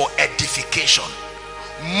for edification.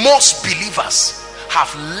 Most believers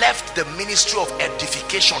have left the ministry of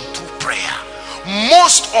edification through prayer.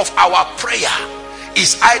 Most of our prayer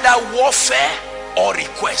is either warfare or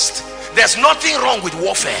request. There's nothing wrong with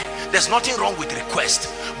warfare. There's nothing wrong with request.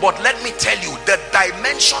 But let me tell you, the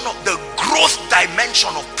dimension of the growth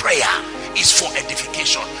dimension of prayer is for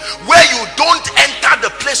edification, where you don't enter the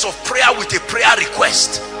place of prayer with a prayer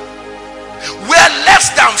request, where less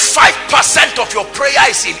than 5% of your prayer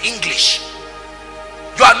is in English.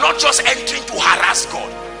 You are not just entering to harass God.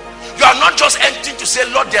 You are not just entering to say,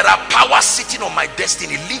 Lord, there are powers sitting on my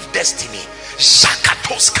destiny. Leave destiny.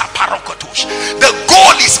 The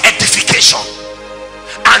goal is edification.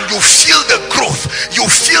 And you feel the growth. You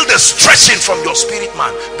feel the stretching from your spirit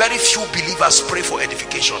man. Very few believers pray for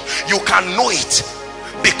edification. You can know it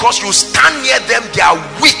because you stand near them. They are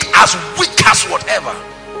weak as whatever.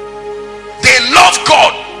 They love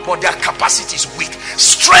God, but their capacity is weak.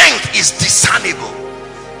 Strength is discernible.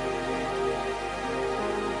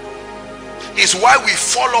 Is why we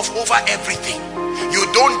fall off over everything. You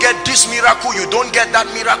don't get this miracle, you don't get that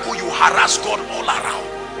miracle, you harass God all around.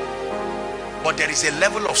 but there is a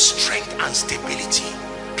level of strength and stability.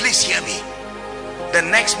 Please hear me. The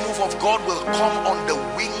next move of God will come on the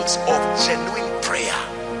wings of genuine prayer.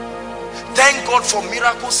 Thank God for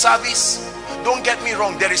miracle service. Don't get me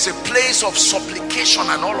wrong, there is a place of supplication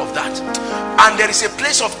and all of that, and there is a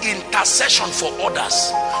place of intercession for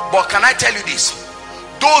others. But can I tell you this?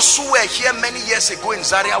 Those who were here many years ago in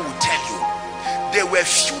Zaria will tell you there were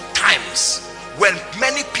few times when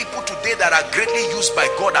many people today that are greatly used by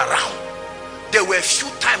God around, there were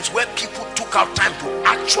few times where people took out time to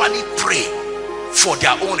actually pray for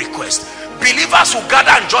their own request. Believers who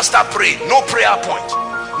gather and just start praying, no prayer point,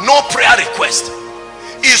 no prayer request.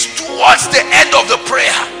 Is towards the end of the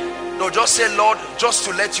prayer, they'll just say, Lord, just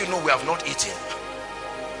to let you know we have not eaten,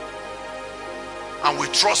 and we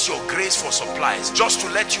trust your grace for supplies, just to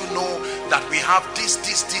let you know that we have this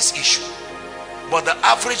issue. But the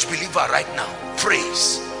average believer right now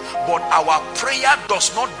prays, but our prayer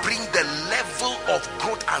does not bring the level of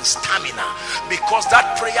growth and stamina, because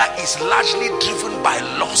that prayer is largely driven by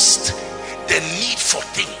lust, the need for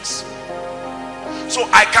things. So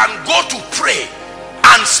I can go to pray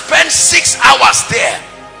and spend 6 hours there,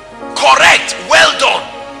 correct, well done,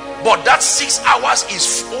 but that 6 hours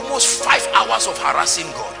is almost 5 hours of harassing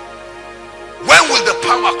God. When will the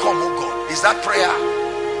power come, oh God? Is that prayer?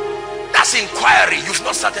 That's inquiry. You've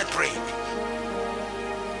not started praying.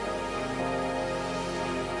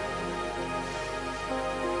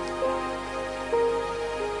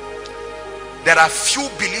 There are few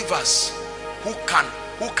believers who can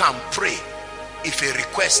pray if a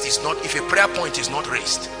request is not, if a prayer point is not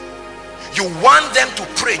raised. You want them to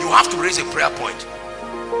pray, you have to raise a prayer point.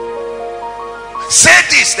 Say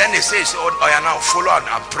this, then they say, oh yeah, now follow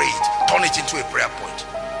and pray it, turn it into a prayer point.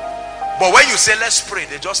 But when you say let's pray,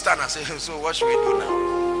 they just stand and say, so what should we do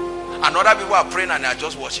now? And other people are praying and they are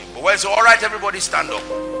just watching. But when it's all right, everybody stand up.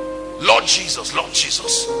 Lord Jesus,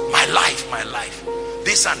 my life,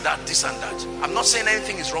 this and that, this and that. I'm not saying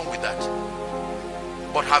anything is wrong with that,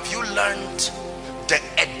 but have you learned the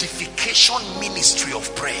edification ministry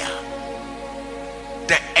of prayer?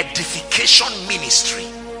 The edification ministry,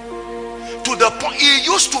 to the point it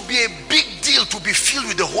used to be a big deal to be filled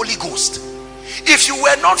with the Holy Ghost. If you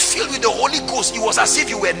were not filled with the Holy Ghost, it was as if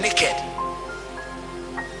you were naked.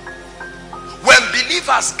 When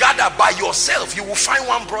believers gather by yourself, you will find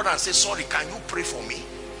one brother and say, sorry, can you pray for me?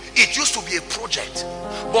 It used to be a project,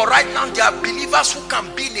 but right now there are believers who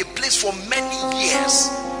can be in a place for many years.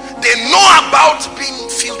 They know about being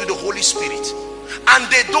filled with the Holy Spirit, and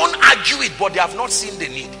they don't argue it, but they have not seen the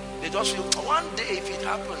need. They just feel, one day if it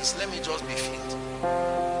happens, let me just be filled.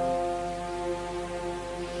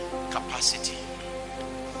 Capacity.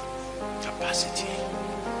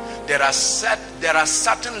 There are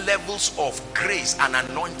certain levels of grace and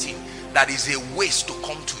anointing that is a waste to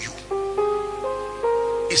come to you.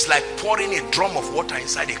 It's like pouring a drum of water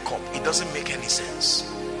inside a cup. It doesn't make any sense.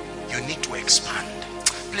 You need to expand.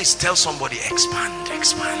 Please tell somebody, expand.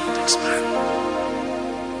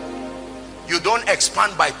 You don't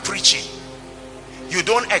expand by preaching. You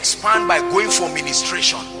don't expand by going for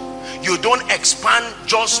ministration. You don't expand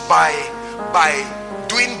just by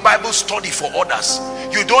doing Bible study for others.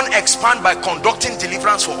 You don't expand by conducting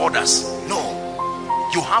deliverance for others. No,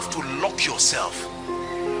 you have to lock yourself.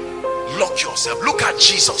 Look at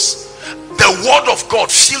Jesus, the word of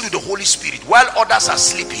God filled with the Holy Spirit. While others are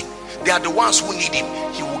sleeping, they are the ones who need him.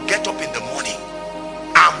 He will get up in the morning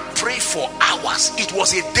and pray for hours. It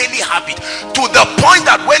was a daily habit, to the point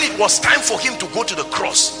that when it was time for him to go to the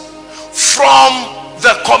cross, from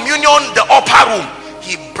the communion, the upper room,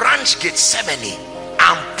 he branched Gethsemane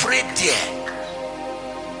and prayed there.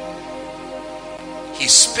 He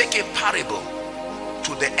spake a parable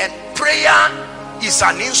to the end. Prayer is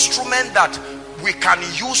an instrument that we can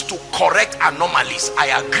use to correct anomalies. I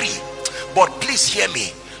agree, but please hear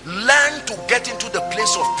me. Learn to get into the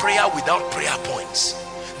place of prayer without prayer points.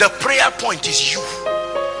 The prayer point is you.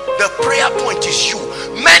 The prayer point is you.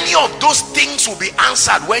 Many of those things will be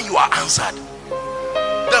answered when you are answered.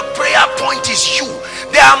 The prayer point is you.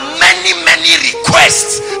 There are many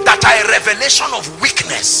requests that are a revelation of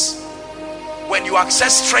weakness. When you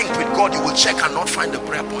access strength with God, you will check and not find the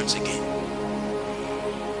prayer points again.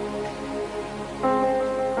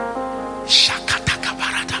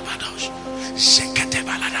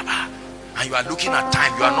 And you are looking at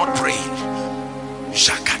time, you are not praying.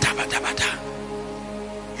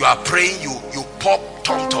 You are praying, you pop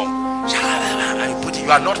tom-tom and you put it,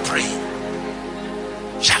 you are not praying.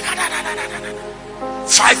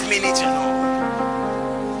 5 minutes, you know.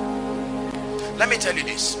 Let me tell you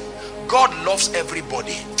this. God loves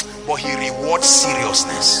everybody, but he rewards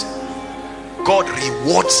seriousness. God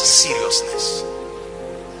rewards seriousness.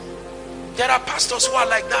 There are pastors who are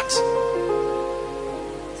like that.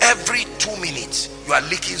 Every 2 minutes you are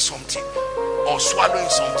licking something or swallowing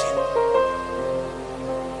something.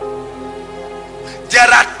 There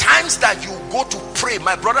are times that you go to pray,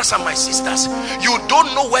 my brothers and my sisters, you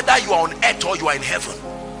don't know whether you are on earth or you are in heaven.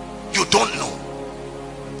 You don't know.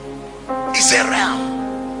 It's a realm.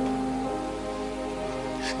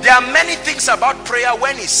 There are many things about prayer,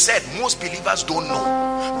 when it's said, most believers don't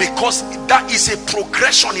know, because that is a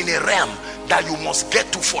progression in a realm that you must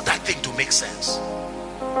get to for that thing to make sense.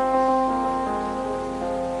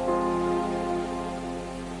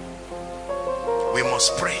 We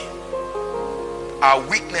must pray. Our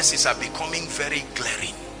weaknesses are becoming very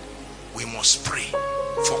glaring. We must pray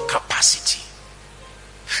for capacity.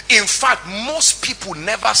 In fact, most people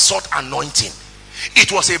never sought anointing.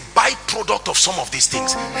 It was a byproduct of some of these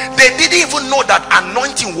things. They didn't even know that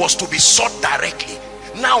anointing was to be sought directly.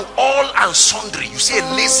 Now all and sundry, you see a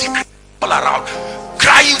lazy all around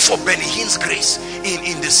crying for Benny Hinn's grace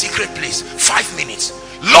in the secret place. 5 minutes,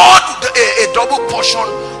 Lord, a double portion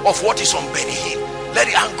of what is on Benny Hinn. Let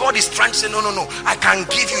it, and God is trying to say, no, I can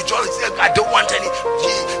give you just, I don't want any.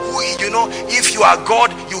 You know, if you are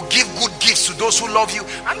God, you give good gifts to those who love you.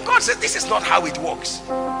 And God said, this is not how it works.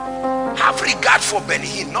 Have regard for Benny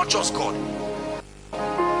Hinn, not just God.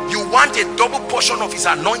 You want a double portion of his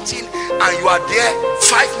anointing, and you are there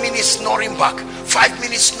 5 minutes snoring back, 5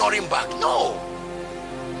 minutes snoring back. No.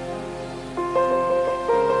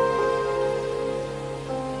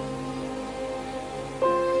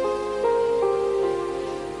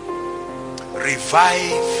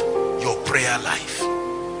 Revive your prayer life.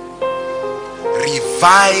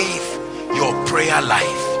 Revive your prayer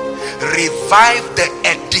life. Revive the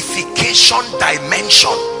edification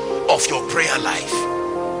dimension of your prayer life.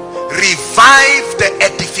 Revive the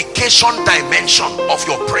edification dimension of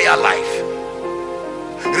your prayer life.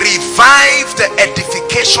 Revive the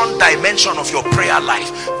edification dimension of your prayer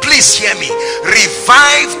life. Please hear me.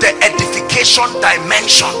 Revive the edification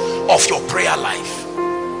dimension of your prayer life.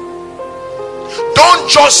 Don't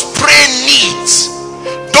just pray needs.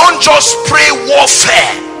 Don't just pray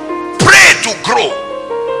warfare. Pray to grow.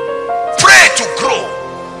 Pray to grow.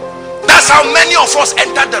 That's how many of us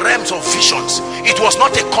entered the realms of visions. It was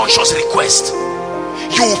not a conscious request.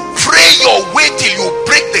 You pray your way till you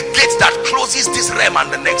break the gate that closes this realm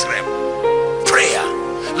and the next realm. Prayer,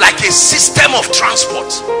 like a system of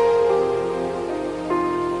transport.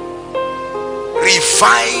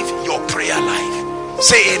 Revive your prayer life.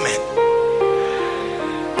 Say amen.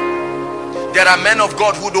 There are men of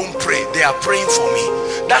God who don't pray. They are praying for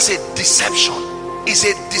me. That's a deception. It's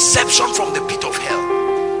a deception from the pit of hell.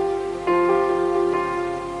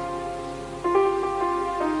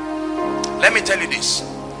 Let me tell you this.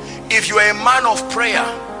 If you are a man of prayer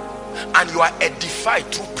and you are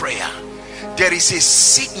edified through prayer, there is a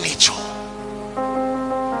signature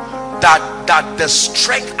that the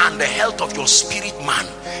strength and the health of your spirit man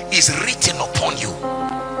is written upon you.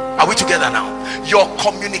 Are we together now? Your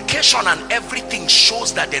communication and everything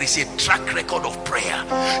shows that there is a track record of prayer.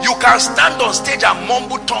 You can stand on stage and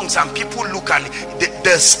mumble tongues and people look, and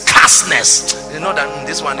the scarceness, you know that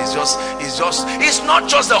this one is just it's not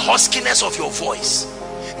just the huskiness of your voice.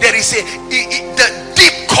 There is the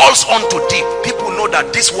deep calls onto deep. People know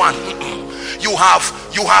that this one you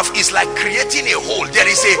have is like creating a hole. There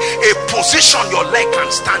is a position your leg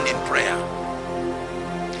can stand in prayer.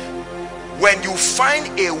 When you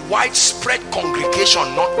find a widespread congregation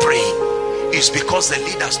not praying, it's because the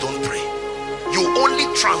leaders don't pray. You only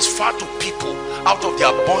transfer to people out of the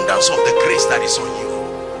abundance of the grace that is on you.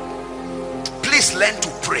 Please learn to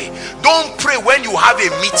pray. Don't pray when you have a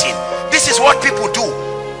meeting. This is what people do.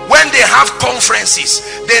 When they have conferences,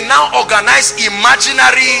 they now organize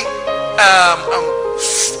imaginary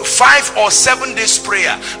 5 or 7 days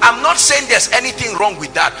prayer. I'm not saying there's anything wrong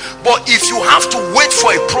with that, but if you have to wait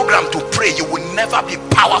for a program to pray, you will never be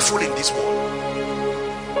powerful in this world.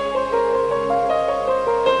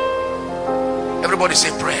 Everybody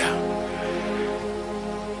say prayer.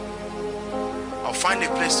 I'll find a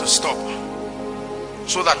place to stop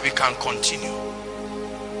so that we can continue.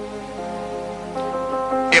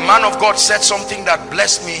 A man of God said something that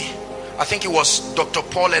blessed me. I think it was Dr.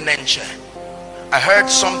 Paul Enenche. I heard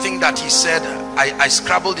something that he said. I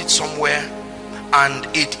scrabbled it somewhere and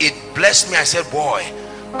it blessed me. I said, boy,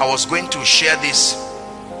 I was going to share this.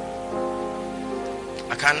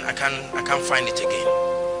 I can't find it again.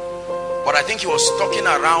 But I think he was talking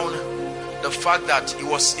around the fact that it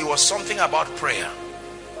was something about prayer.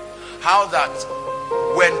 How that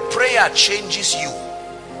when prayer changes you,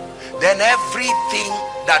 then everything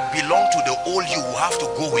that belonged to the old you will have to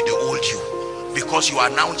go with the old you, because you are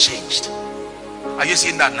now changed. Are you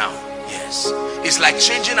seeing that now? Yes. It's like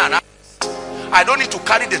changing an house. I don't need to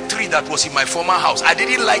carry the tree that was in my former house. I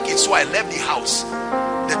didn't like it, so I left the house.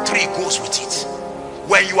 The tree goes with it.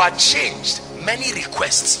 When you are changed, many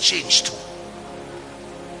requests change too.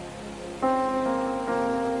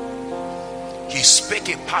 He spake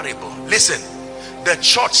a parable. Listen, the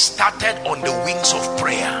church started on the wings of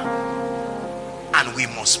prayer, and we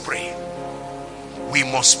must pray. We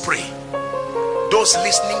must pray. Those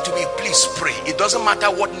listening to me, please pray. It doesn't matter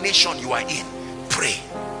what nation you are in, pray.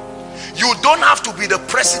 You don't have to be the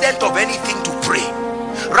president of anything to pray.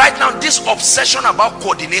 Right now, this obsession about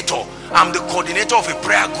coordinator, I'm the coordinator of a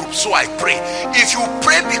prayer group, so I pray. If you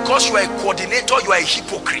pray because you are a coordinator, you are a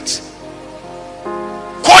hypocrite.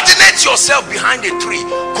 Coordinate yourself behind a tree,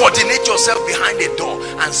 coordinate yourself behind a door,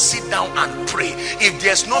 and sit down and pray. If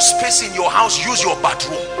there's no space in your house, use your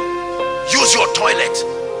bathroom, use your toilet,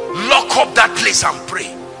 lock up that place and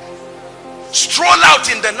pray. Stroll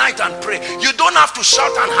out in the night and pray. You don't have to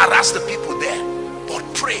shout and harass the people there, but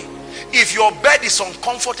pray. If your bed is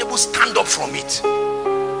uncomfortable, stand up from it.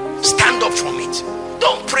 Stand up from it.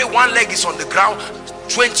 Don't pray one leg is on the ground,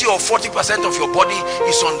 20 or 40% of your body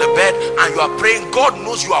is on the bed, and you are praying. God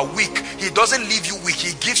knows you are weak. He doesn't leave you weak.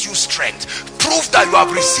 He gives you strength. Prove that you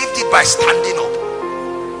have received it by standing up.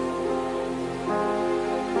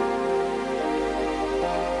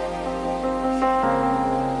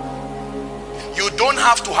 You don't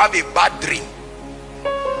have to have a bad dream,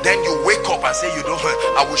 then you wake up and say, you don't,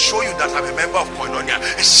 I will show you that I'm a member of Koinonia.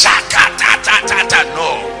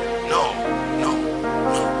 No.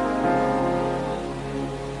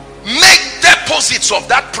 Make deposits of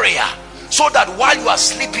that prayer, so that while you are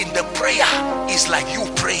sleeping, the prayer is like you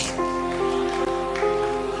praying.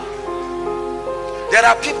 There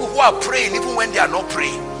are people who are praying even when they are not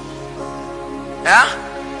praying.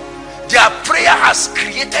 Their prayer has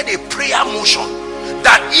created a prayer motion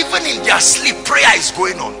that even in their sleep, prayer is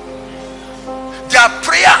going on. Their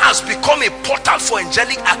prayer has become a portal for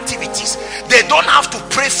angelic activities. They don't have to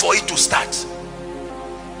pray for it to start.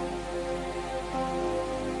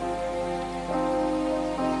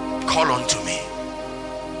 Call unto me.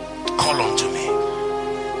 Call unto me.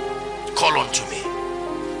 Call unto me.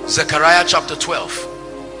 Zechariah chapter 12.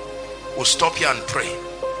 We'll stop here and pray.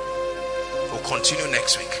 We'll continue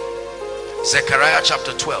next week. Zechariah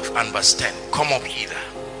chapter 12 and verse 10. Come up hither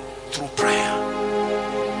through prayer.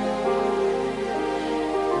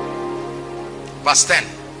 Verse 10.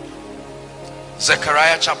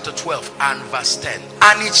 Zechariah chapter 12 and verse 10.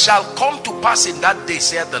 And it shall come to pass in that day,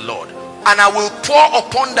 saith the Lord, and I will pour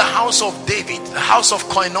upon the house of David, the house of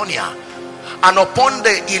Koinonia, and upon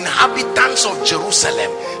the inhabitants of Jerusalem,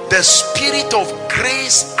 the spirit of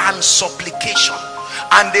grace and supplication.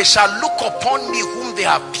 And they shall look upon me whom they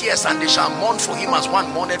have pierced, and they shall mourn for him as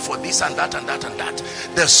one mourned for this and that and that and that.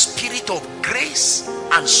 The spirit of grace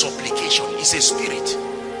and supplication is a spirit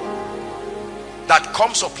that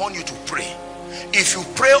comes upon you to pray. If you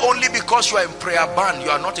pray only because you are in prayer band, you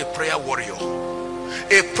are not a prayer warrior.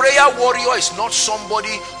 A prayer warrior is not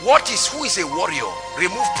somebody. Who is a warrior?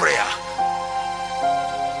 Remove prayer.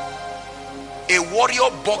 A warrior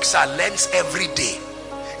boxer learns every day.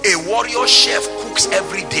 A warrior chef cooks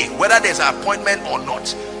every day, whether there's an appointment or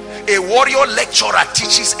not. A warrior lecturer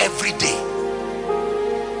teaches every day.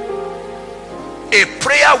 A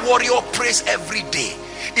prayer warrior prays every day.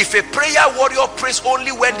 If a prayer warrior prays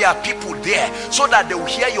only when there are people there, so that they will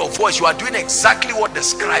hear your voice, you are doing exactly what the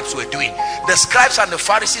scribes were doing. The scribes and the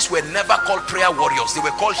Pharisees were never called prayer warriors. They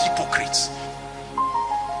were called hypocrites.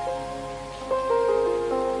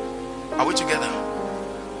 Are we together?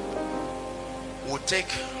 We'll take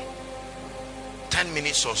 10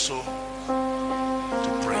 minutes or so to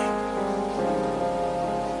pray.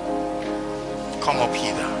 Come up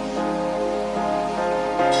hither.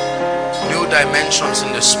 New dimensions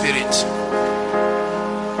in the spirit.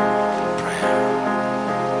 Prayer.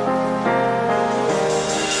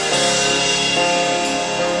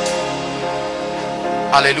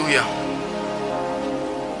 Hallelujah.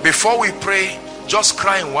 Before we pray, just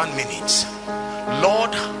cry in 1 minute.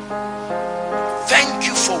 Lord, thank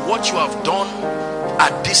you for what you have done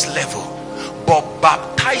at this level, but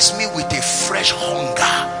baptize me with a fresh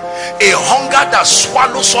hunger, a hunger that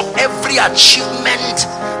swallows up every achievement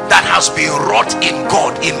that has been wrought in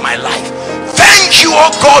God in my life. Thank you,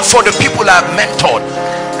 oh God, for the people I've mentored,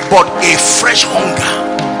 but a fresh hunger.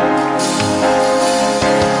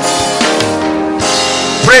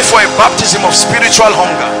 Pray for a baptism of spiritual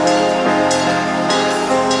hunger,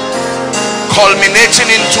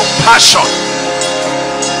 culminating into passion.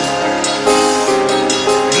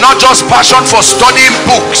 Not just passion for studying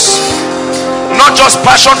books, not just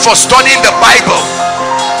passion for studying the Bible,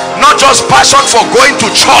 not just passion for going to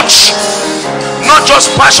church, not just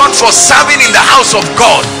passion for serving in the house of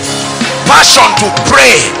God, passion to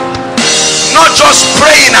pray. Not just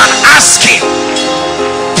praying and asking,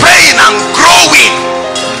 praying and growing,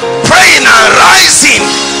 praying and rising.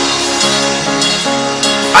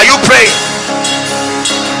 Are you praying?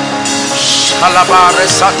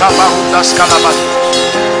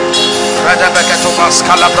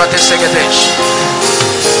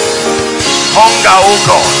 Hunger, oh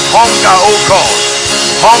God, hunger, oh God,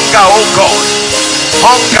 hunger, oh God,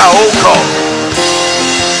 hunger, oh God,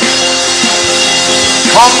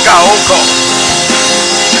 hunger, oh God.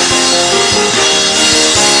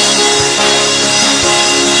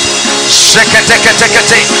 Shekete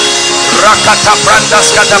rakata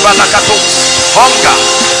brandas kadabalakato. Hunger,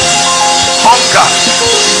 hunger.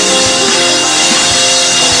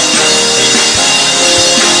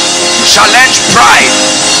 Challenge pride,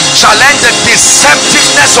 challenge the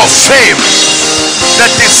deceptiveness of fame, the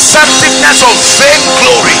deceptiveness of vain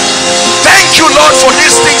glory. Thank you, Lord, for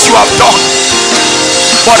these things you have done,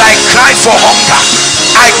 but I cry for hunger,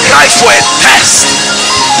 I cry for a thirst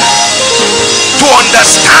to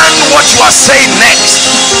understand what you are saying next,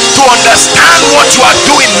 to understand what you are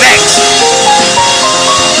doing next.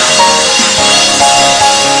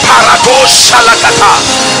 Parados shalakata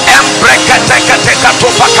embreketekatekato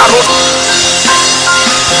pakarot.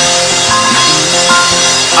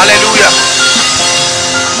 Hallelujah,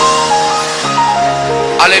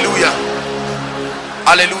 hallelujah,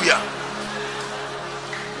 hallelujah.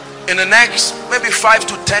 In the next maybe 5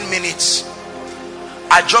 to 10 minutes,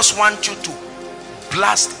 I just want you to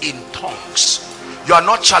blast in tongues. You are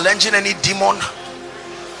not challenging any demon.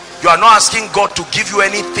 You are not asking God to give you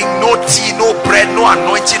anything. No tea, no bread, no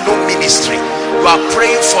anointing, no ministry. You are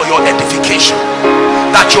praying for your edification,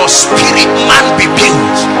 that your spirit man be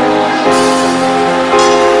built.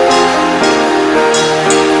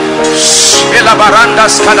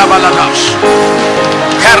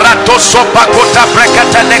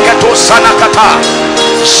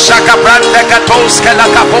 Shaka brande katos ke la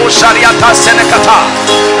kapo shariata senekata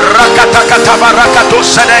rakata kata barakato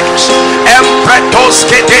senek empretos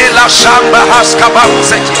ke de la shamba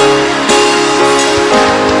haskabamzeki.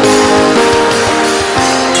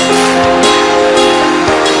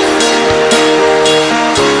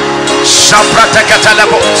 Shabrata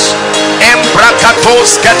katalabos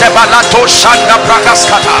embrakatos ke de balato shanda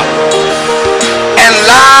prakaskata.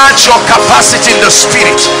 Enlarge your capacity in the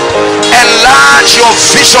spirit, enlarge your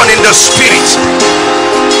vision in the spirit,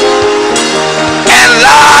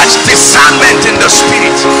 enlarge discernment in the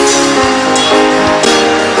spirit.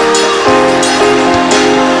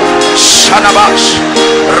 Shanabash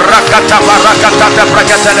rakata barakata de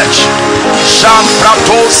brakatelech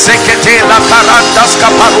jamprato sekete la karantas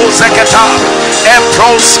kaparo seketa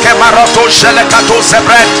epros ke marato jelekato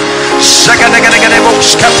sebret shagane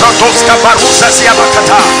box ke protos kaparusa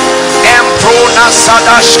siabakata emprona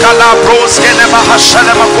sadash kala pros ke ne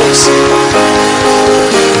bahashale makus.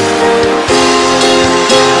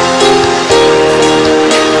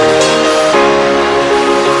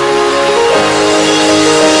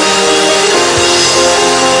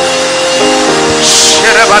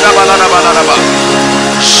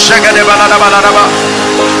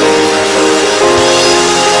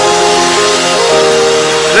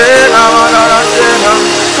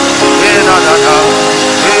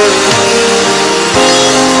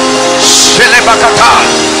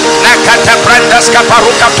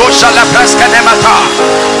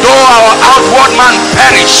 Though our outward man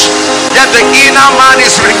perish, yet the inner man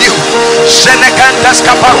is renewed. Shenekantas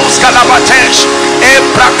kaparus kalabatesh,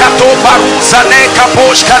 ebrakato baruzane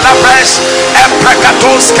kaposh kalabres,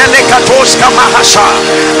 ebrakatos kelekatos kamahasha,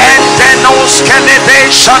 entenos kelede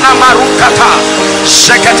shana marukata,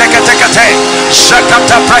 shekatekate,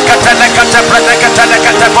 shekata prakatelekate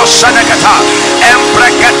prakatelekate boshanekata,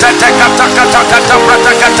 embrakatekatakata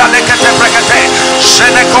prakatalekate prakate,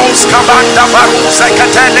 shenekos kabanda baruza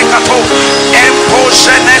katelekato,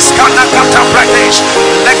 emposhenes kanakata pradesh,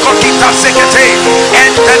 lekotita sekete,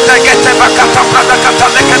 entetekete bakata pradakata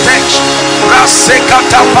leketesh,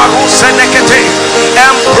 rasekata baruse nekete,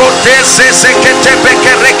 emprotese sekete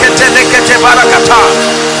bekerekete lekete barakata.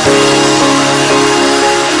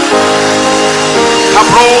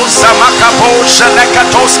 Kabroza makabosha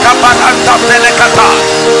lekatos kabaranta telekata.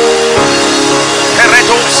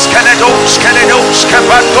 Keredos keledos keledos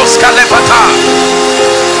kebandos kalebata.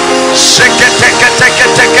 Shekete kete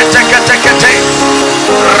kete kete kete kete.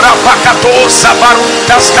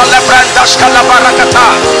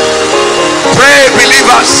 Pray,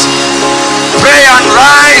 believers. Pray and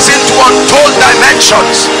rise into untold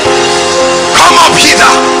dimensions. Come up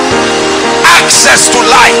hither. Access to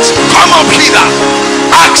light. Come up hither.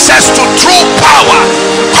 Access to true power.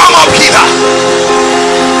 Come up hither.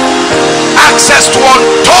 Access to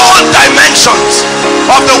untold dimensions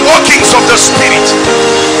of the workings of the Spirit.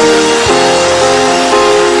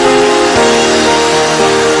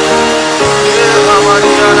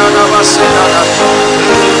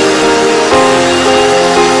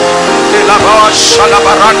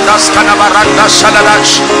 Shalabarandas Kanabarandas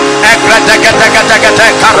Shaladach Egredegedegedeget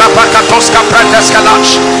Karapakatos Kaprendes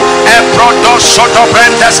Kalach Ebrodos Soto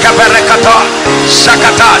Brendes Kaberekata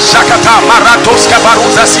Shakata Maratos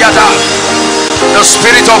Kabaruzas Yada. The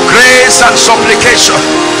spirit of grace and supplication.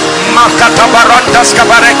 Makata Barandas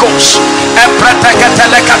Kabarekos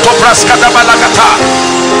Epretegetelekatobras Kadabalagata.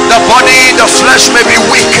 The body, the flesh may be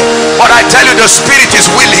weak, but I tell you the spirit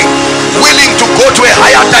is willing to go to a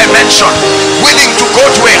higher dimension, willing to go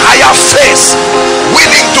to a higher phase,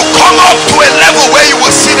 willing to come up to a level where you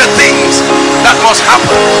will see the things that must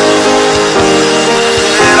happen.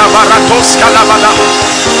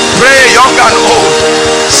 Pray young and old.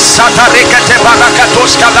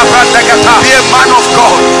 Be a man of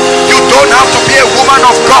God. You don't have to be a woman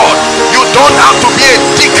of God. You don't have to be a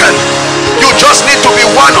deacon. You just need to be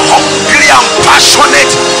one hungry and passionate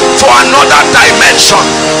for another dimension,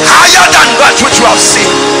 higher than that which you have seen.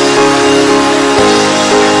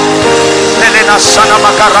 Elena Sana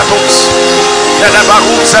Makaratos,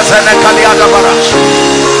 Elebarus Zenekaliada Barash.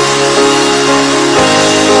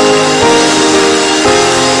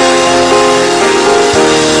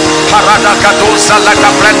 Paradakadosa la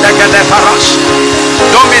Caprende Gede Parash.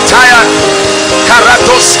 Don't be tired.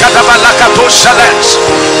 Karatos Kadabalakatos Challenge.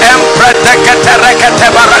 Empredeketerekete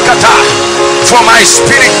Barakata. For my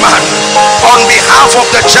spirit man, on behalf of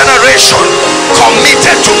the generation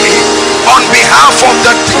committed to me, on behalf of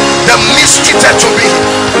the mistreated to me,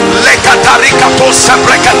 Lekatarikatos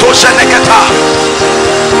Sabrekatos Sheneketa.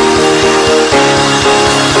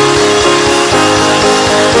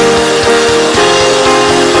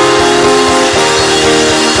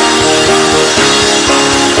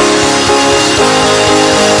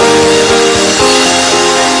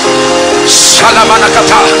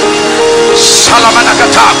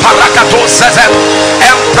 Salamanakata, Parakatos, Zezem,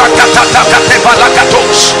 Emprakatata,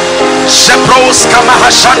 Balakatos, Shepros,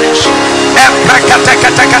 Kamahashanish,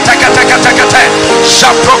 Emprakatakatakatakatakate,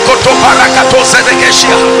 Shaprokoto, Parakatos,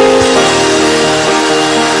 Edegesia.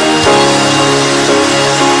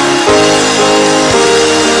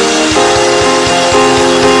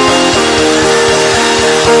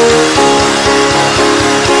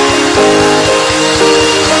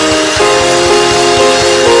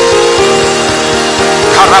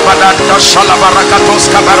 Rabadanta Shalabarakatos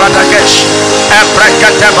Kabaradagesh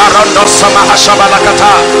Ebrekete Barondo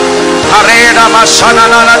Samahashabalakata Hareda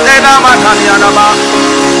Mashanana Dena Matanianama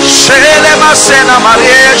Shele Masena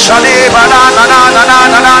Marie Shalibana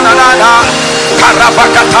Nana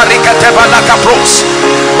Karabakatarikate Balakapros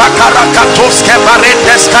Bakarakatos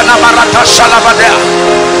Kebaretes Kanamarata Shalabadea.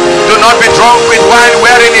 Do not be drunk with wine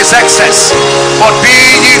wherein is excess, but be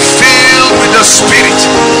ye filled with the Spirit,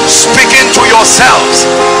 speaking to yourselves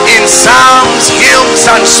in psalms, hymns,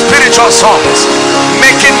 and spiritual songs,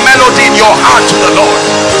 making melody in your heart to the Lord.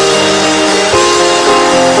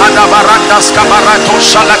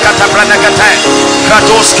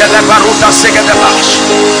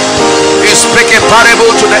 He spake a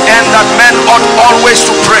parable to the end that men ought always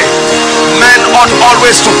to pray. Men ought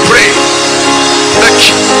always to pray.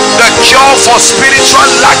 The cure for spiritual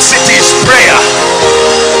laxity is prayer.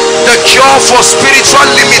 The cure for spiritual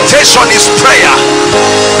limitation is prayer.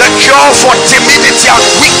 The cure for timidity and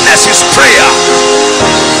weakness is prayer.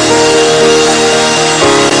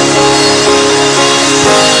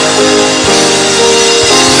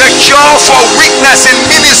 The cure for weakness in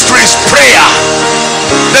ministry is prayer.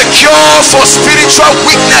 The cure for spiritual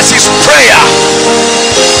weakness is prayer.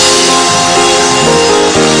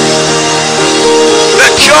 The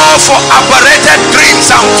cure for aberrated dreams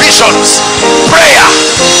and visions, prayer.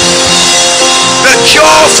 The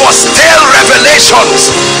cure for stale revelations,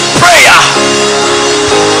 prayer.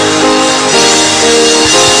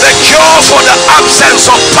 The cure for the absence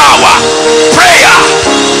of power, prayer.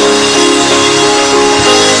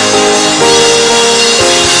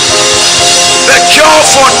 The cure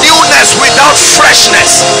for newness without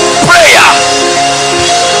freshness, prayer.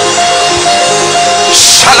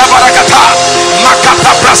 Shalabarakata,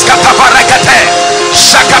 Makata Braskata Barakate,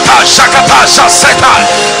 Shakata, Shakata, Shaseta,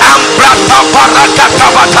 Ambrata Bara.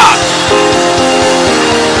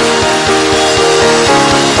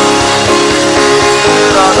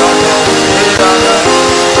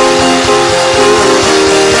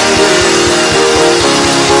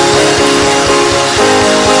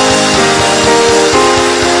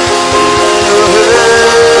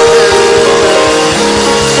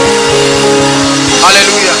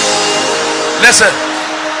 Hallelujah. Listen.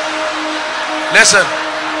 Listen.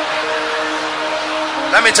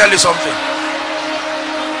 Let me tell you something.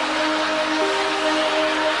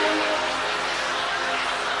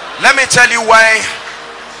 Let me tell you why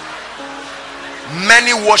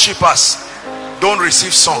many worshippers don't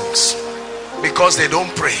receive songs. Because they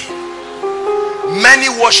don't pray. Many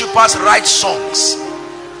worshippers write songs,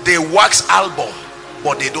 they wax album,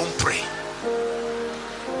 but they don't pray.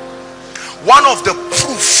 One of the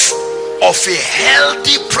proof of a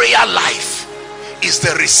healthy prayer life is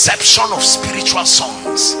the reception of spiritual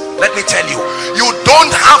songs. Let me tell you, you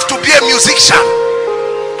don't have to be a musician.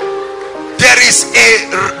 There is a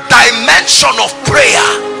dimension of prayer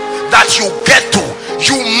that you get to.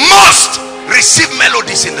 You must receive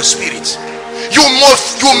melodies in the spirit. You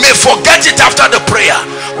may forget it after the prayer,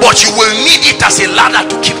 but you will need it as a ladder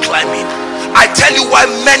to keep climbing. I tell you why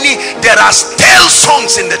there are stale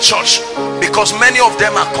songs in the church, because many of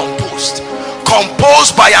them are composed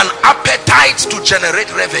by an appetite to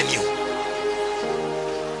generate revenue.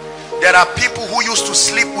 There are people who used to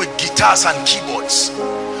sleep with guitars and keyboards,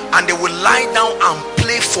 and they will lie down and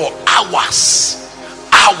play for hours.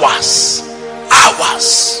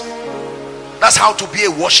 That's how to be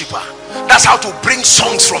a worshiper. That's how to bring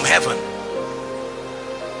songs from heaven.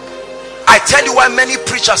 I tell you why many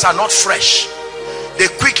preachers are not fresh. They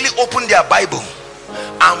quickly open their Bible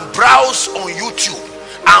and browse on YouTube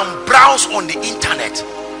and browse on the internet.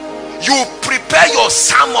 You prepare your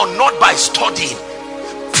sermon not by studying.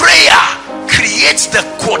 Prayer creates the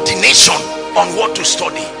coordination on what to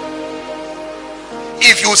study.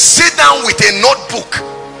 If you sit down with a notebook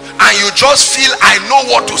and you just feel, I know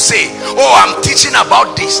what to say, oh, I'm teaching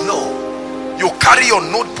about this. No, you carry your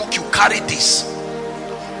notebook, you carry this.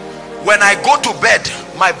 When I go to bed,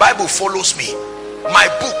 my Bible follows me. My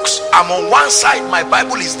books, I'm on one side, my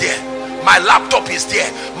Bible is there, my laptop is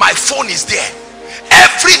there, my phone is there.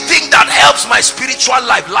 Everything that helps my spiritual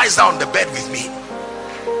life lies down on the bed with me.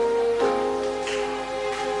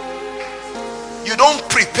 You don't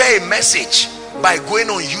prepare a message by going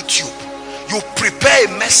on YouTube. You prepare a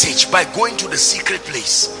message by going to the secret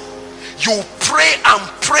place. You pray and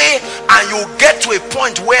pray, and you get to a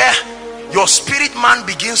point where your spirit man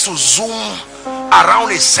begins to zoom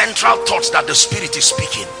around a central thought that the spirit is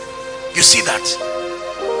speaking. You see that?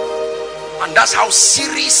 And that's how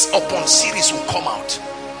series upon series will come out.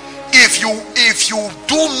 If you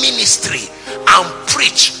do ministry and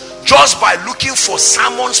preach just by looking for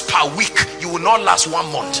sermons per week, you will not last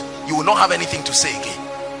 1 month. You will not have anything to say again.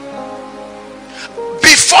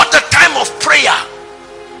 Before the time of prayer,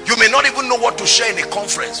 you may not even know what to share in a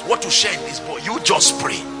conference, what to share in this, but you just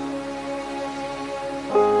pray.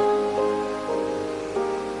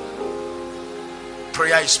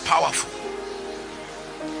 Prayer is powerful.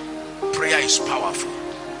 Prayer is powerful.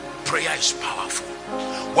 Prayer is powerful.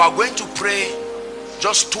 We are going to pray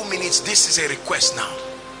just 2 minutes. This is a request now.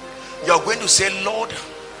 You are going to say, Lord,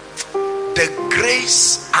 the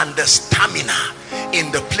grace and the stamina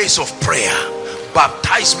in the place of prayer,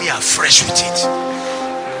 baptize me afresh with it.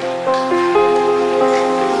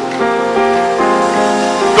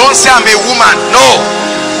 Don't say I'm a woman. No.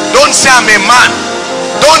 Don't say I'm a man.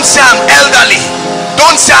 Don't say I'm elderly.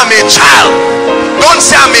 Don't say I'm a child. Don't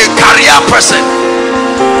say I'm a career person.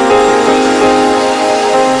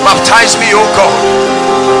 Baptize me, oh God.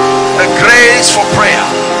 The grace for prayer,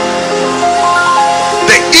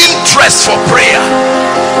 the interest for prayer,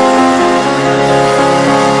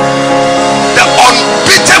 the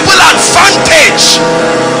unbeatable advantage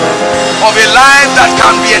of a life that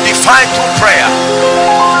can be edified through prayer.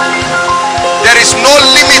 There is no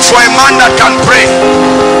limit for a man that can pray.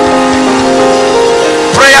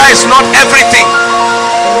 Prayer is not everything,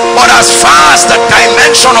 but as far as the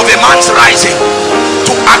dimension of a man's rising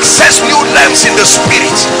to access new realms in the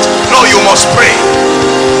spirit, no, you must pray.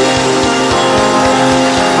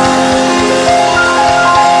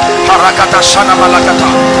 Harakata shana malakata,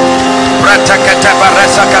 pratakata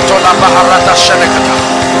baresa katola baharata shenekata.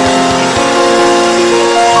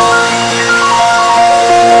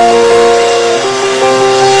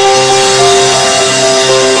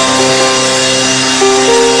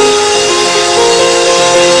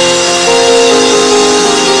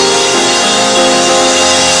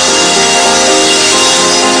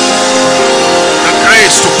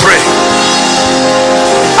 To pray,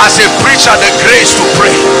 As a preacher, the grace to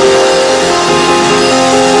pray.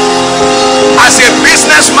 As a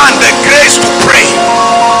businessman, the grace to pray.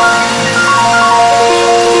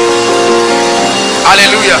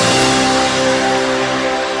 Hallelujah.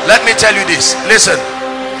 Let me tell you this. Listen.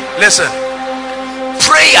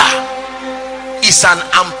 Prayer is an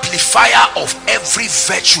amplifier of every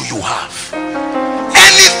virtue you have.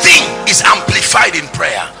 Anything is amplified in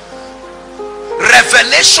prayer.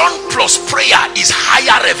 Revelation plus prayer is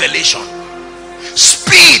higher revelation.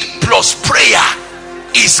 Speed plus prayer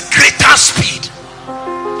is greater speed.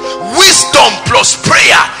 Wisdom plus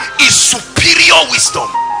prayer is superior wisdom.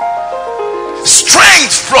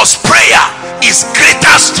 Strength plus prayer is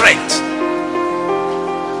greater strength.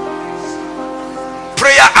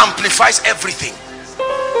 Prayer amplifies everything.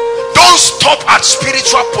 Don't stop at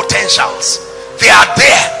spiritual potentials. They are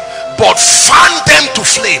there, but fan them to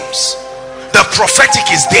flames. The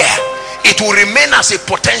prophetic is there. It will remain as a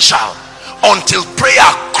potential until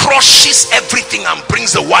prayer crushes everything and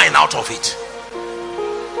brings the wine out of it.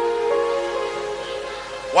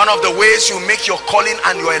 One of the ways you make your calling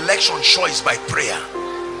and your election sure is by prayer.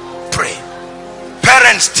 Pray.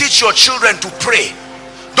 Parents, teach your children to pray.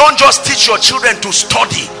 Don't just teach your children to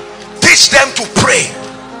study. Teach them to pray.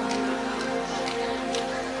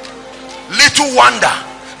 Little wonder,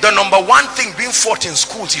 the number one thing being fought in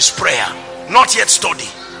schools is prayer. Not yet study.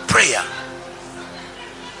 Prayer.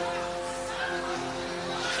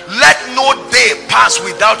 Let no day pass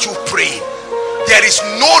without you praying. There is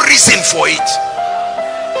no reason for it.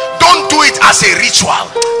 Don't do it as a ritual,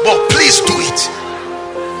 but please do it.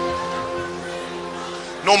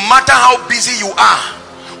 No matter how busy you are,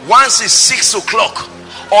 once it's 6 o'clock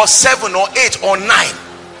or 7 or 8 or 9,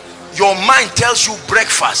 your mind tells you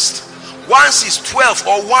breakfast. Once it's 12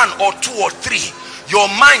 or 1 or 2 or 3, your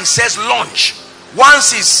mind says lunch.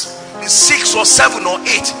 Once it's 6 or 7 or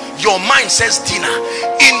 8, your mind says dinner.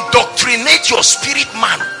 Indoctrinate your spirit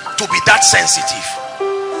man to be that sensitive.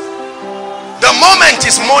 The moment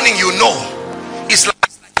is morning, you know, it's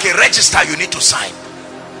like a register you need to sign.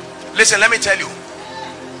 Listen, let me tell you,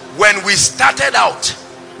 when we started out,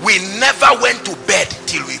 we never went to bed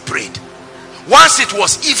till we prayed. Once it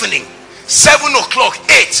was evening, 7 o'clock,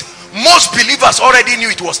 8, most believers already knew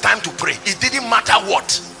it was time to pray. It didn't matter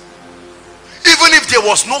what. Even if there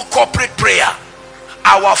was no corporate prayer,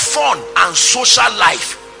 our fun and social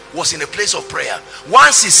life was in a place of prayer.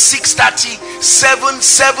 Once it's 6:30,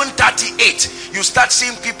 7:38, you start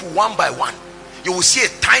seeing people one by one. You will see a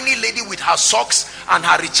tiny lady with her socks and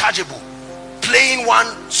her rechargeable playing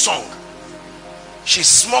one song. She's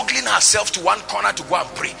smuggling herself to one corner to go and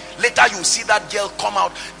pray. Later you see that girl come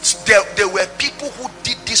out. There were people who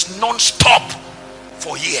did this non-stop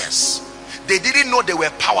for years. They didn't know they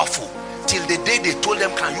were powerful till the day they told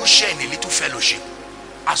them, can you share in a little fellowship?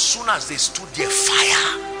 As soon as they stood there,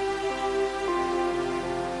 fire.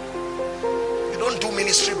 You don't do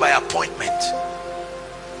ministry by appointment.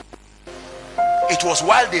 It was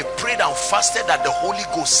while they prayed and fasted that the Holy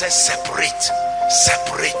Ghost says separate.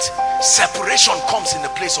 Separation comes in the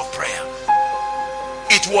place of prayer.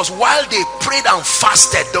 It was while they prayed and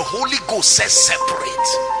fasted, the Holy Ghost says separate.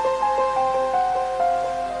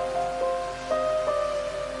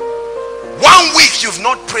 One week you've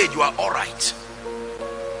not prayed, you are all right.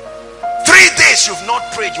 3 days you've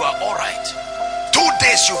not prayed, you are all right. 2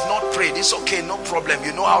 days you've not prayed, it's okay, no problem.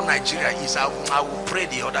 You know how Nigeria is. I will pray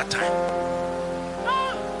the other time.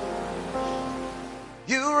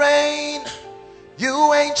 You reign,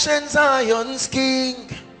 you ancient Zion's King.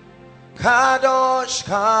 Kadosh,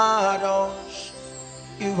 Kadosh,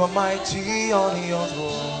 you are mighty on your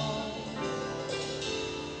throne.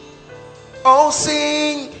 Oh,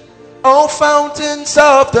 sing, oh fountains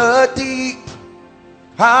of the deep.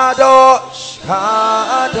 Kadosh,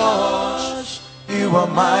 Kadosh, you are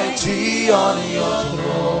mighty on your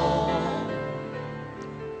throne.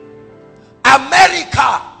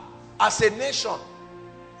 America as a nation.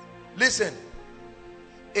 Listen,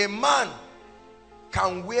 a man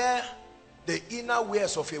can wear the inner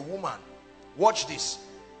wears of a woman, watch this,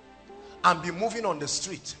 and be moving on the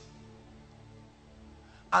street,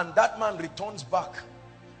 and that man returns back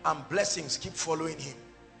and blessings keep following him.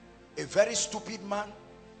 A very stupid man,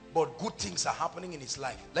 but good things are happening in his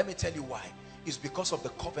life. Let me tell you why. It's because of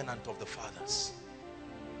the covenant of the fathers.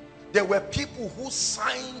 There were people who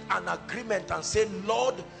signed an agreement and said,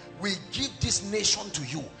 Lord, we give this nation to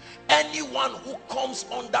you. Anyone who comes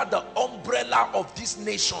under the umbrella of this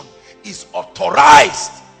nation is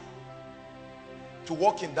authorized to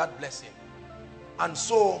walk in that blessing. And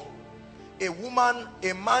so a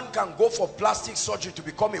man can go for plastic surgery to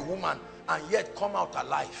become a woman and yet come out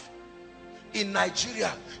alive. In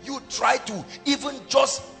Nigeria, you try to even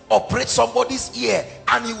just operate somebody's ear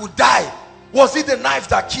and he would die. Was it the knife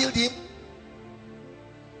that killed him?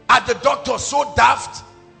 Are the doctors so daft?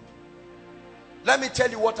 Let me tell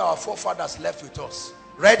you what our forefathers left with us.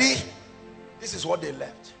 Ready? This is what they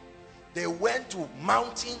left. They went to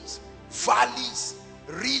mountains, valleys,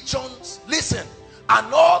 regions, listen,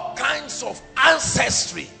 and all kinds of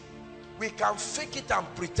ancestry. We can fake it and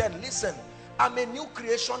pretend. Listen, I'm a new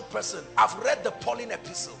creation person. I've read the Pauline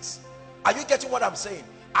epistles. Are you getting what I'm saying?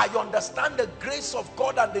 I understand the grace of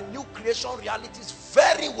God and the new creation realities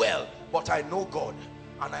very well, but I know God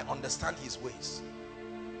and I understand his ways.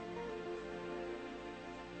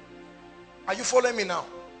 Are you following me now?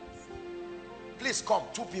 Please come,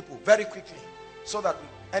 2 people, very quickly, so that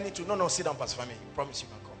I need to, no, sit down, Pastor Femi. Promise you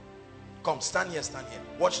can come. Come, stand here, stand here.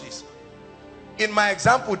 Watch this. In my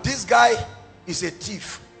example, this guy is a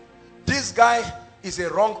thief. This guy is a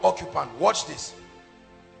wrong occupant. Watch this.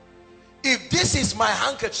 If this is my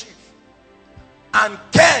handkerchief and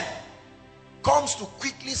Ken comes to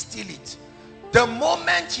quickly steal it, the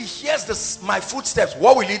moment he hears my footsteps,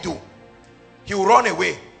 what will he do? He will run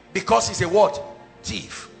away because he's a what?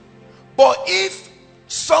 Thief. But if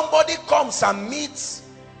somebody comes and meets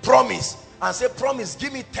Promise and say, Promise,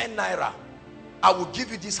 give me 10 naira, I will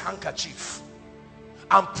give you this handkerchief.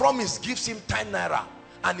 And Promise gives him 10 naira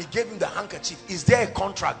and he gave him the handkerchief. Is there a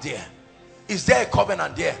contract there? Is there a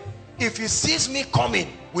covenant there? If he sees me coming,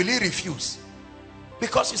 will he refuse?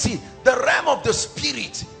 Because you see, the realm of the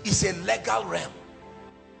spirit is a legal realm.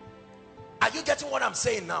 Are you getting what I'm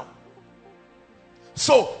saying now?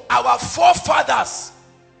 So our forefathers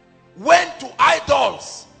went to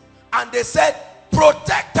idols and they said,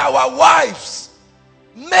 protect our wives,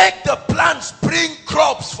 make the plants bring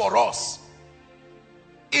crops for us.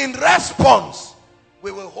 In response,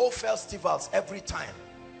 we will hold festivals every time.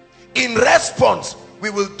 In response, we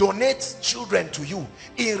will donate children to you.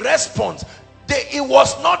 In response, it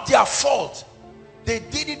was not their fault. They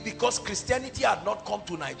did it because Christianity had not come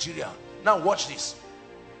to Nigeria. Now watch this.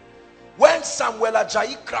 When Samuel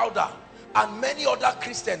Ajayi Crowther and many other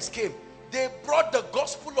Christians came, they brought the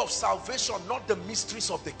gospel of salvation, not the mysteries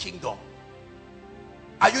of the kingdom.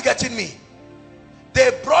 Are you getting me?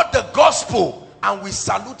 They brought the gospel and we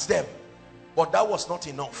salute them. But that was not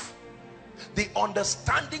enough. The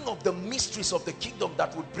understanding of the mysteries of the kingdom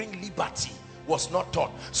that would bring liberty was not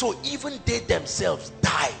taught. So even they themselves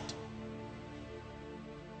died.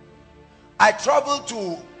 I traveled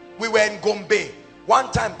to, we were in Gombe,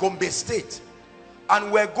 one time, Gombe State,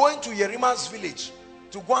 and we're going to Yeriman's village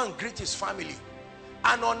to go and greet his family.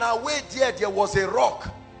 And on our way there was a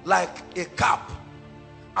rock like a cap.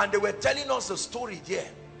 And they were telling us a story there,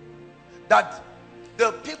 that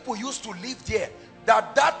the people used to live there,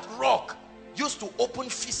 that rock used to open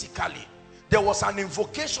physically. There was an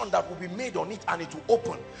invocation that would be made on it and it will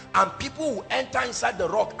open. And people will enter inside the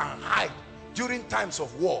rock and hide during times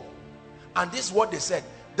of war. And this is what they said.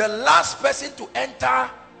 The last person to enter,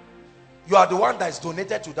 you are the one that is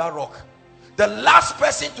donated to that rock. The last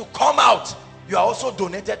person to come out, you are also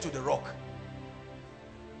donated to the rock.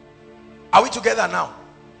 Are we together now?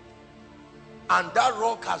 And that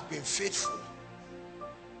rock has been faithful.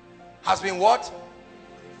 Has been what?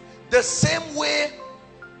 The same way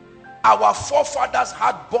our forefathers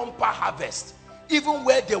had bumper harvest. Even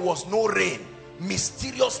where there was no rain,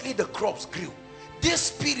 mysteriously the crops grew. These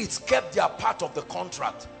spirits kept their part of the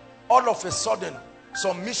contract. All of a sudden,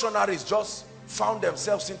 some missionaries just found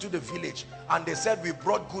themselves into the village and they said, we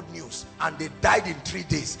brought good news, and they died in 3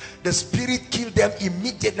 days. The spirit killed them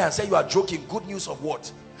immediately and said, you are joking. Good news of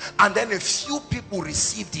what? And then a few people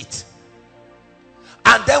received it.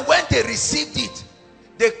 And then when they received it,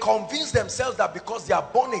 they convinced themselves that because they are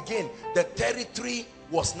born again, the territory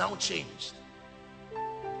was now changed.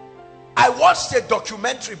 I watched a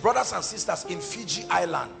documentary, brothers and sisters, in Fiji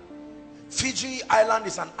Island. Fiji Island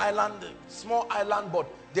is an island, small island, but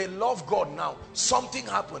they love God now. Something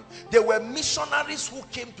happened. There were missionaries who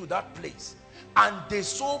came to that place, and they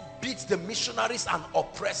so beat the missionaries and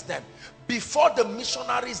oppressed them. Before the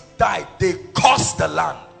missionaries died, they cursed the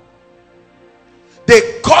land.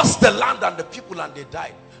 They cursed the land and the people, and they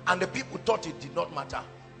died. And the people thought it did not matter.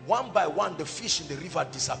 One by one, the fish in the river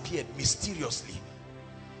disappeared mysteriously.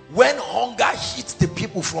 When hunger hit the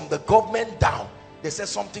people from the government down, they said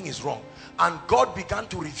something is wrong. And God began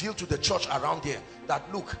to reveal to the church around here that,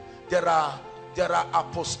 look, there are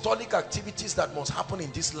apostolic activities that must happen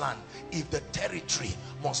in this land if the territory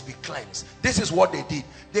must be cleansed. This is what they did.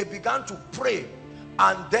 They began to pray,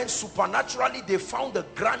 and then supernaturally they found the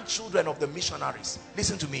grandchildren of the missionaries.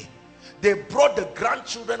 Listen to me. They brought the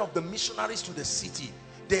grandchildren of the missionaries to the city.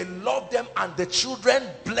 they love them, and the children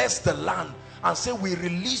bless the land and say, we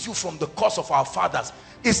release you from the curse of our fathers.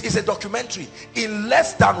 It's a documentary. In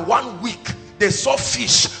less than 1 week, they saw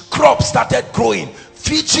fish, crops started growing.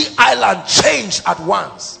 Fiji Island changed at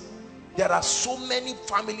once. There are so many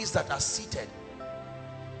families that are seated.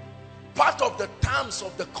 Part of the terms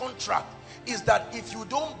of the contract is that if you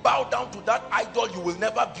don't bow down to that idol, you will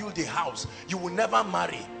never build a house, you will never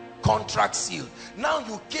marry. Contract sealed. Now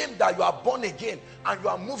you came that you are born again and you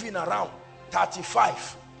are moving around.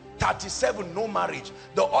 35, 37, no marriage.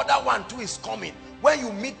 The other one too is coming. When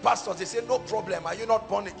you meet pastors, they say, no problem, are you not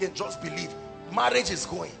born again? Just believe. Marriage is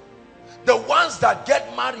going. The ones that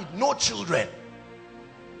get married, no children,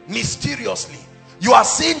 mysteriously, you are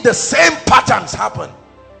seeing the same patterns happen.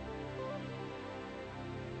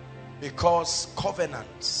 Because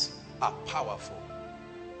covenants are powerful.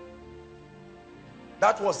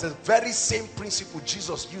 That was the very same principle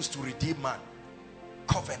Jesus used to redeem man.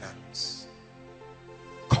 Covenants.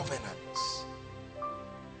 Covenants.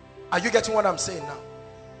 Are you getting what I'm saying now?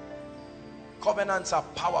 Covenants are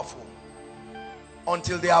powerful.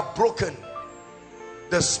 Until they are broken,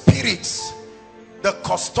 the spirits, the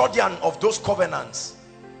custodian of those covenants,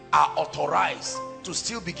 are authorized to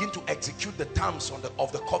still begin to execute the terms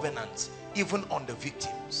of the covenants, even on the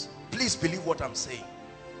victims. Please believe what I'm saying.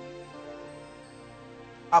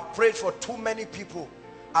 I've prayed for too many people.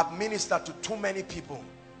 I've ministered to too many people.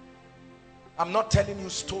 I'm not telling you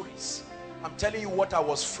stories. I'm telling you what I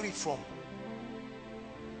was free from.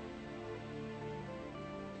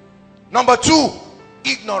 Number 2,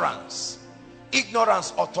 ignorance.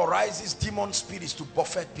 Ignorance authorizes demon spirits to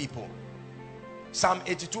buffet people. Psalm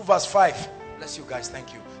 82 verse 5. Bless you guys,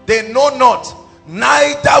 thank you. They know not,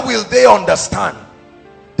 neither will they understand.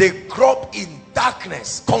 They grope in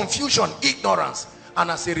darkness, confusion, ignorance, and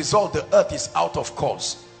as a result the earth is out of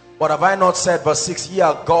course. But have I not said, verse 6, ye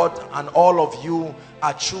are God and all of you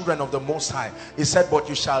are children of the Most High. He said, but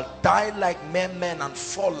you shall die like men and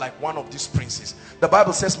fall like one of these princes. The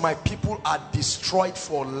Bible says, my people are destroyed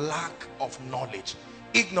for lack of knowledge.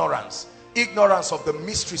 Ignorance. Ignorance of the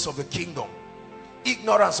mysteries of the kingdom.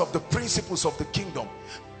 Ignorance of the principles of the kingdom.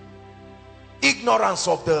 Ignorance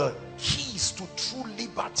of the keys to true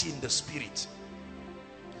liberty in the spirit.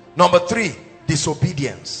 Number 3,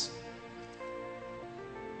 disobedience.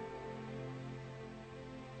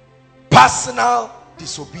 Personal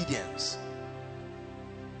disobedience.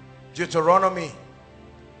 Deuteronomy,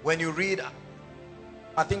 when you read,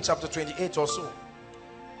 I think chapter 28 or so,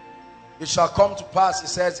 it shall come to pass, it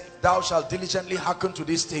says, if thou shalt diligently hearken to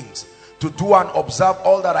these things, to do and observe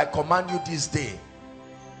all that I command you this day,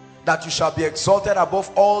 that you shall be exalted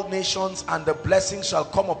above all nations, and the blessing shall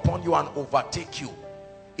come upon you and overtake you,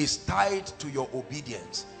 is tied to your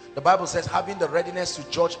obedience. The Bible says, having the readiness to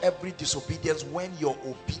judge every disobedience when your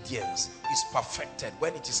obedience is perfected,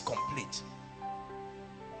 when it is complete.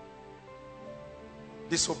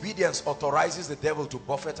 Disobedience authorizes the devil to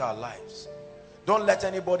buffet our lives. Don't let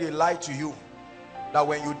anybody lie to you that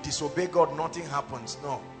when you disobey God, nothing happens.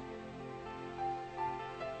 No.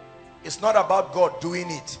 It's not about God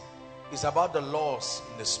doing it. It's about the laws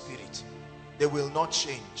in the spirit. They will not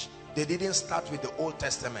change. They didn't start with the Old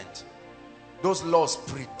Testament. Those laws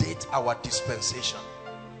predate our dispensation.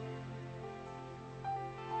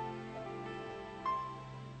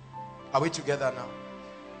 Are we together now?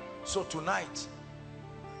 So tonight,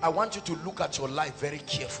 I want you to look at your life very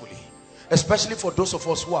carefully, especially for those of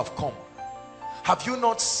us who have come. Have you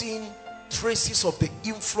not seen traces of the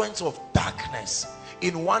influence of darkness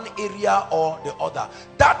in one area or the other?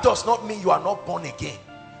 That does not mean you are not born again.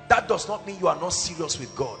 That does not mean you are not serious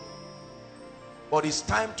with God. But it's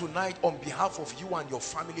time tonight, on behalf of you and your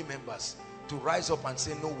family members, to rise up and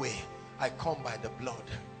say, no way, I come by the blood.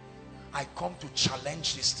 I come to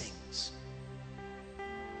challenge these things.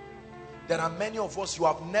 There are many of us, you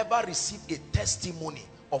have never received a testimony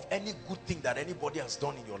of any good thing that anybody has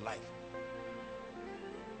done in your life.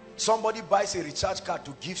 Somebody buys a recharge card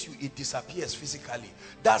to give you, it disappears physically.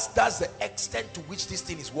 That's the extent to which this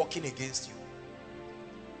thing is working against you.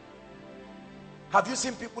 Have you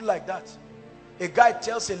seen people like that? A guy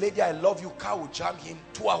tells a lady, I love you, car will jam him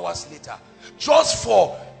 2 hours later, just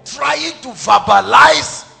for trying to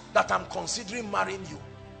verbalize that I'm considering marrying you.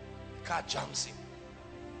 The car jams him.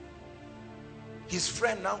 His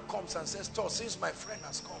friend now comes and says, since my friend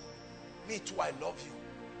has come, me too, I love you.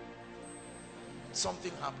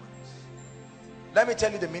 Something happens. Let me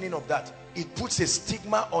tell you the meaning of that. It puts a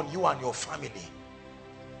stigma on you and your family.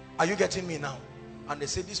 Are you getting me now? And they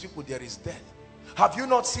say, these people, there is death. Have you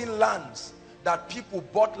not seen lands that people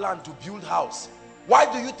bought land to build house?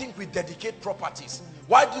 Why do you think we dedicate properties?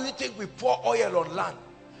 Why do you think we pour oil on land?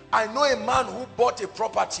 I know a man who bought a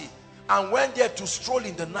property and went there to stroll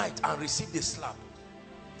in the night and received a slap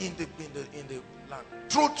in the land.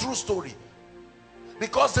 True story.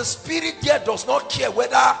 Because the spirit there does not care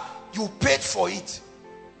whether you paid for it.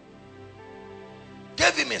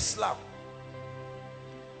 Gave him a slap.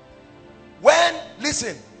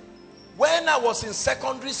 Listen, when I was in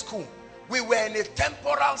secondary school, we were in a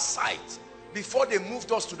temporal site before they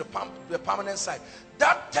moved us to the permanent site.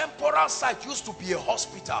 That temporal site used to be a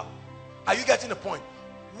hospital. Are you getting the point?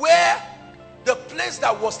 Where the place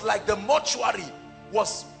that was like the mortuary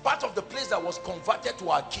was part of the place that was converted to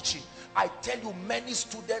our kitchen. I tell you, many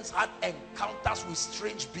students had encounters with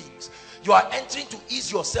strange beings. You are entering to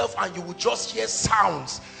ease yourself and you will just hear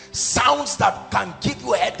sounds that can give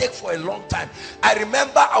you a headache for a long time. I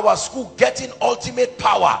remember our school getting ultimate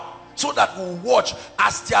power so that we'll watch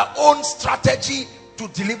as their own strategy to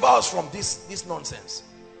deliver us from this nonsense.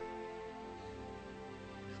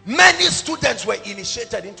 Many students were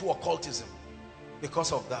initiated into occultism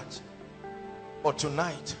because of that. But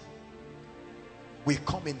tonight, we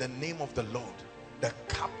come in the name of the Lord, the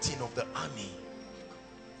captain of the army,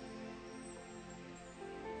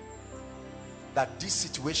 that this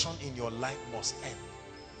situation in your life must end.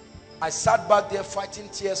 I sat back there fighting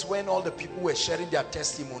tears when all the people were sharing their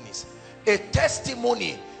testimonies. A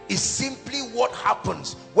testimony is simply what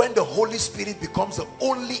happens when the Holy Spirit becomes the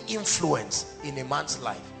only influence in a man's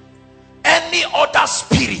life. Any other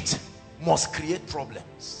spirit must create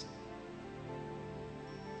problems.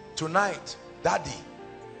 Tonight, daddy,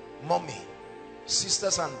 mommy,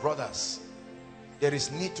 sisters and brothers, there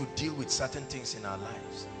is need to deal with certain things in our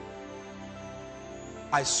lives.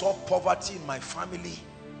 I saw poverty in my family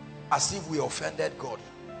as if we offended God.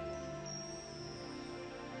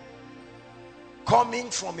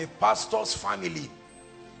 Coming from a pastor's family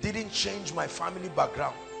didn't change my family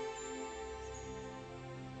background.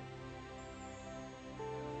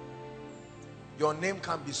 Your name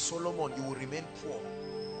can be Solomon, you will remain poor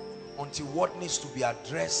until what needs to be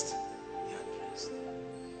addressed be addressed.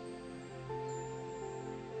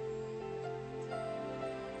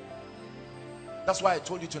 That's why I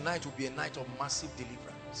told you tonight will be a night of massive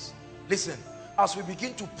deliverance. Listen, as we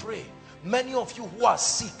begin to pray, many of you who are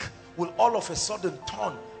sick will all of a sudden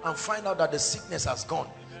turn and find out that the sickness has gone.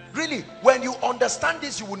 Really, when you understand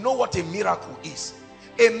this, you will know what a miracle is.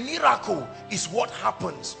 A miracle is what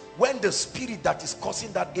happens when the spirit that is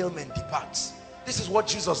causing that ailment departs. This is what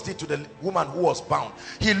Jesus did to the woman who was bound.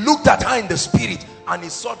 He looked at her in the spirit and he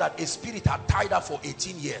saw that a spirit had tied her for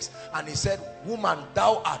 18 years. And he said, woman,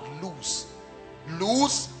 thou art loose.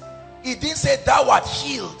 Loose? He didn't say thou art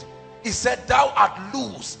healed. He said thou art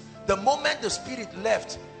loose. The moment the spirit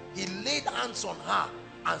left, he laid hands on her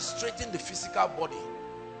and straightened the physical body.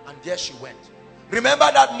 And there she went. Remember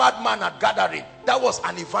that madman at gathering? That was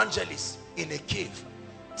an evangelist in a cave,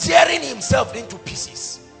 tearing himself into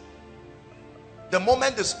pieces. The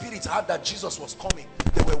moment the spirits heard that Jesus was coming,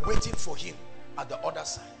 they were waiting for him at the other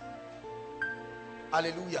side.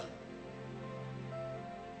 Hallelujah.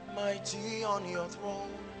 Mighty on your throne,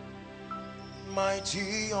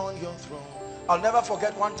 mighty on your throne. I'll never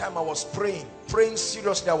forget one time I was praying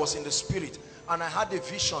seriously. I was in the spirit and I had a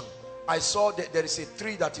vision. I saw that there is a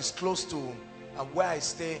tree that is close to where I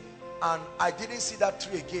stay, and I didn't see that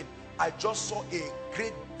tree again. I just saw a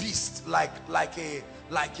great beast like a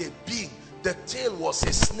being. The tail was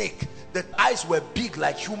a snake. The eyes were big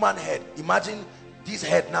like human head. Imagine this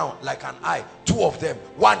head now like an eye. Two of them,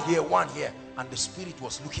 one here, one here. And the spirit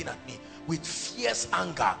was looking at me with fierce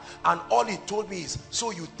anger. And all he told me is, so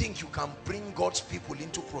you think you can bring God's people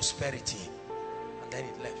into prosperity? And then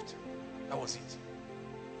it left. That was it.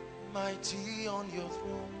 Mighty on your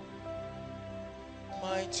throne,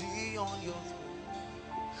 mighty on your throne.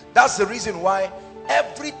 That's the reason why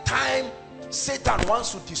every time Satan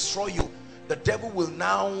wants to destroy you, the devil will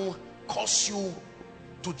now cause you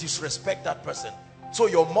to disrespect that person. So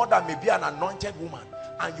your mother may be an anointed woman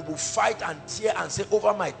and you will fight and tear and say,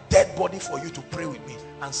 over my dead body for you to pray with me.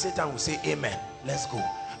 And Satan will say, amen, let's go.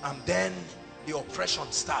 And then the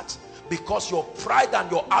oppression starts, because your pride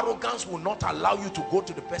and your arrogance will not allow you to go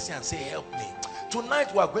to the person and say, help me.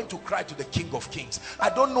 Tonight we are going to cry to the King of Kings. I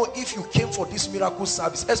don't know if you came for this miracle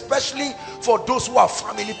service, especially for those who are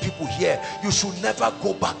family people here. You should never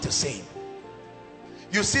go back the same.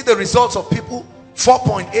 You see the results of people,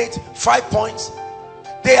 4.8, 5 points.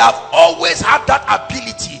 They have always had that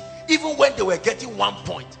ability, even when they were getting 1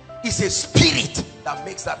 point. It's a spirit that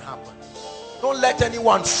makes that happen. Don't let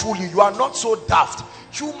anyone fool you. You are not so daft.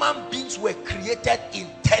 Human beings were created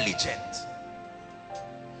intelligent.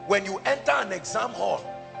 When you enter an exam hall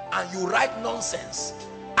and you write nonsense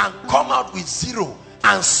and come out with 0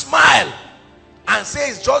 and smile and say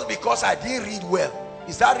it's just because I didn't read well.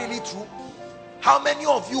 Is that really true? How many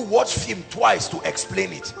of you watch film twice to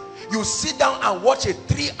explain it? You sit down and watch a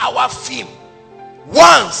 3-hour film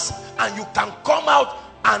once and you can come out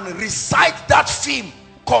and recite that film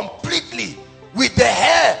completely with the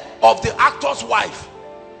hair of the actor's wife,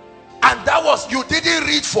 and that was, you didn't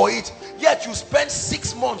read for it, yet you spent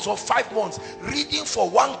 6 months or 5 months reading for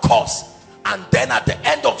one course, and then at the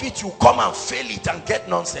end of it you come and fail it and get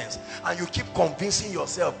nonsense, and you keep convincing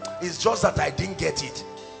yourself it's just that I didn't get it.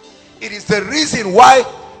 It is the reason why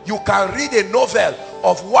you can read a novel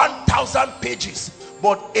of 1,000 pages,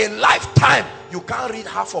 but a lifetime you can't read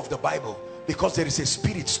half of the Bible, because there is a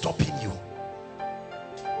spirit stopping you.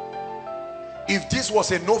 If this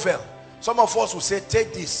was a novel, some of us would say,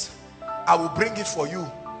 take this, I will bring it for you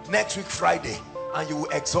next week Friday, and you will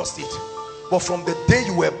exhaust it. But from the day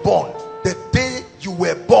you were born, the day you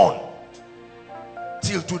were born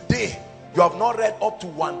till today, you have not read up to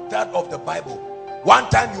 1/3 of the Bible. One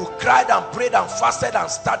time you cried and prayed and fasted and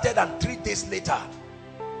started, and 3 days later,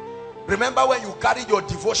 remember when you carried your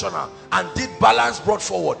devotional and did balance brought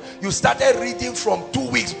forward, you started reading from 2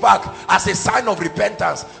 weeks back as a sign of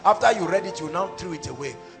repentance. After you read it, you now threw it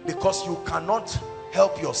away, because you cannot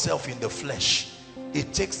help yourself in the flesh.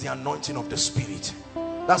 It takes the anointing of the Spirit.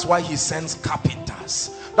 That's why he sends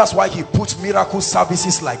carpenters. That's why he puts miracle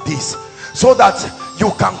services like this, so that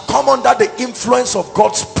you can come under the influence of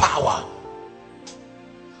God's power.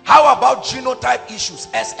 How about genotype issues?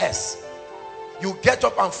 SS. You get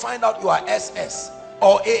up and find out you are SS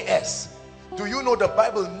or AS. Do you know the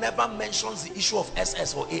Bible never mentions the issue of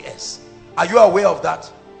SS or AS? Are you aware of that?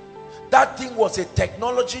 That thing was a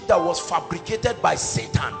technology that was fabricated by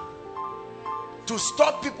Satan to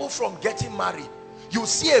stop people from getting married. You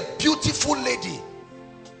see a beautiful lady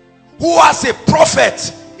who has a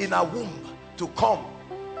prophet in her womb to come,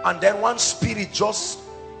 and then one spirit just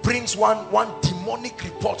brings one demonic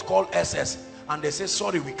report called SS, and they say,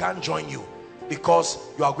 sorry, we can't join you because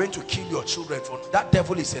you are going to kill your children. That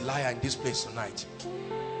devil is a liar in this place tonight.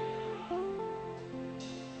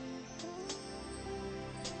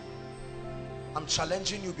 I'm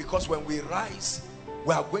challenging you, because when we rise,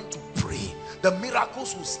 we are going to pray. The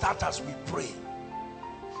miracles will start as we pray.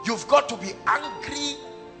 You've got to be angry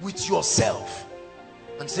with yourself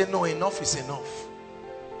and say, no, enough is enough.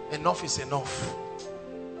 Enough is enough.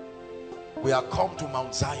 We are come to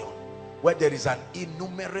Mount Zion, where there is an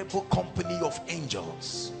innumerable company of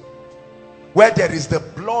angels, where there is the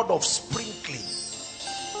blood of sprinkling,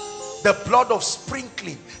 the blood of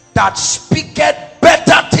sprinkling that speaketh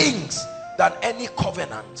better things than any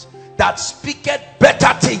covenant, that speaketh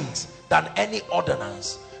better things than any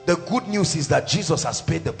ordinance. The good news is that Jesus has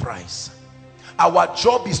paid the price. Our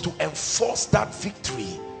job is to enforce that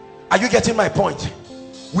victory. Are you getting my point?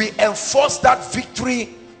 We enforce that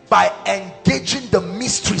victory by engaging the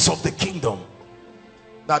mysteries of the kingdom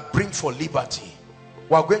that bring for liberty.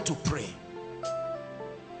 We are going to pray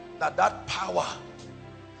that that power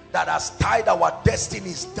that has tied our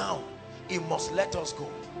destinies down, it must let us go.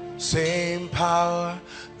 Same power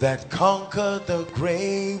that conquered the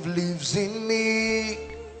grave lives in me,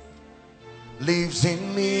 lives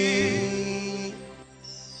in me.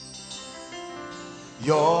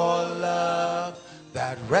 Your love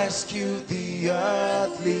that rescued the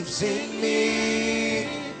earth lives in me,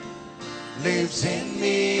 lives in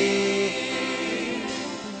me.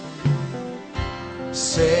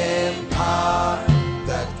 Same power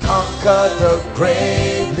that conquered the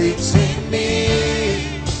grave lives in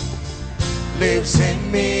me, lives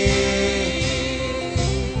in me.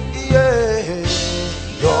 Yeah.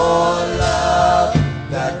 Your love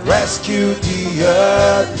that rescued the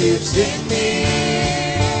earth lives in me,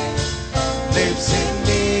 lives in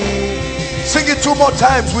me. Sing it 2 more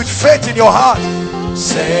times with faith in your heart.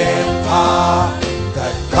 Same power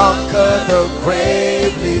that conquered the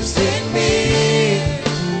grave lives in me,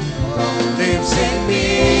 lives in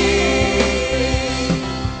me.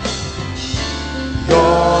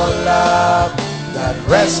 Your love that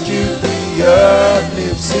rescued the earth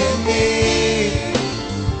lives in me,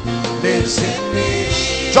 lives in me.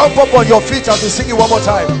 Jump up on your feet as we sing it one more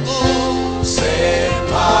time. Same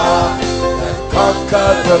power that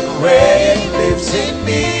conquered the grave lives in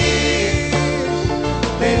me,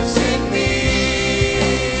 lives in me.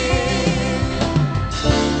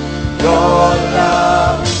 Your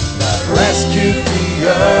love that rescued the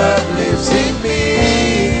earth lives in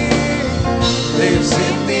me, lives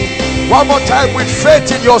in me. One more time with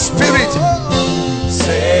faith in your spirit.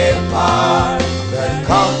 Same power that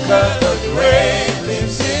conquered the grave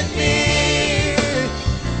lives in me,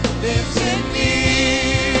 lives in me.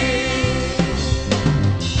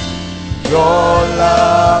 Your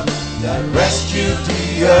love that rescued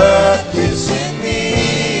the earth lives in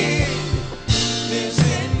me. Lives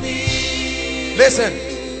in me. Listen,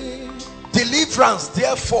 deliverance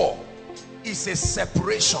therefore is a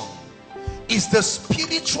separation. Is the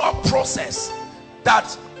spiritual process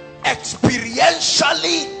that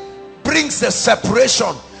experientially brings the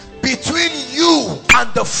separation between you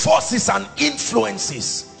and the forces and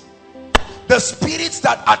influences, the spirits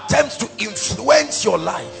that attempt to influence your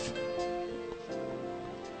life.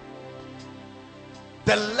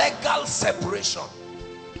 The legal separation.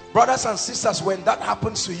 Brothers and sisters, when that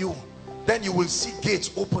happens to you, then you will see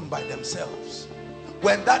gates open by themselves.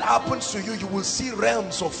 When that happens to you, you will see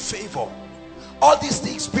realms of favor. All these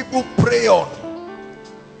things people pray on.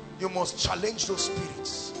 You must challenge those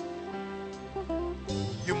spirits.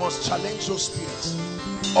 You must challenge those spirits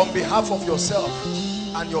on behalf of yourself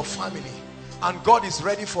and your family. And God is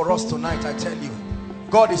ready for us tonight, I tell you.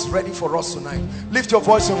 God is ready for us tonight. Lift your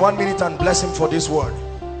voice in 1 minute and bless him for this word.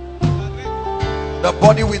 The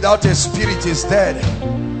body without a spirit is dead.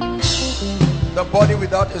 The body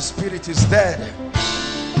without a spirit is dead.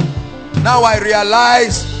 Now I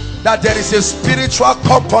realize that there is a spiritual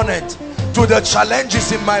component to the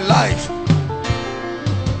challenges in my life.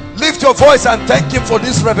 Lift your voice and thank him for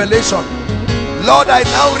this revelation. Lord, I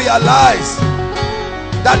now realize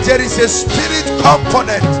that there is a spirit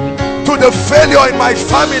component to the failure in my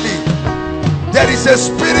family. There is a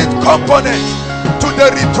spirit component to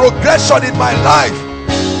the retrogression in my life.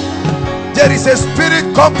 There is a spirit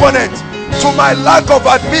component to my lack of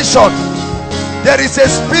admission. There is a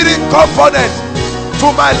spirit component to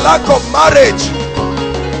my lack of marriage.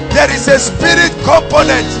 There is a spirit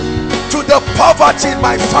component to the poverty in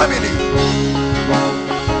my family.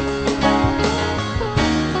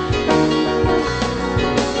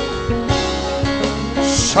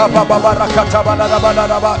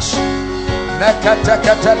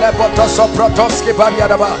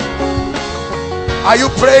 Are you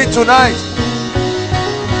praying tonight?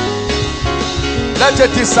 Let a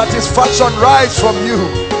dissatisfaction rise from you.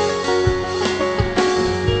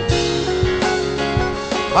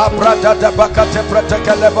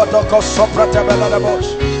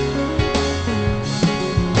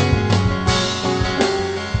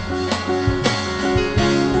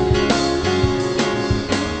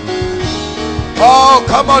 Oh,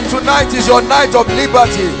 come on, tonight is your night of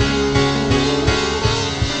liberty.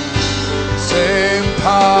 Same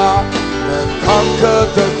power that conquered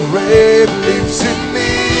the grave lives in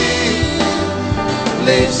me,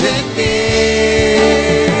 lives in me.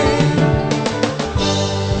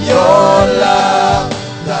 Your love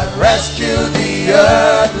that rescued the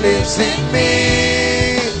earth lives in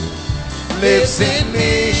me, lives in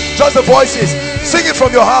me. Just the voices, sing it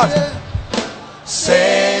from your heart.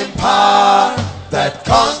 Same power that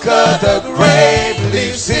conquered the grave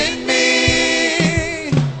lives in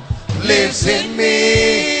me, lives in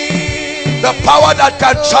me. The power that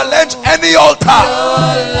can challenge any altar,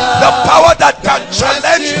 the power that can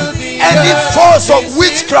challenge any force of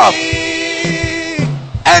witchcraft,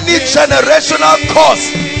 any generational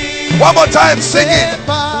curse. One more time, sing it.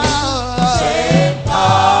 Same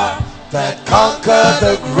power that conquered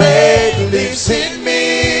the grave lives in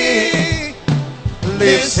me,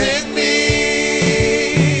 lives in me.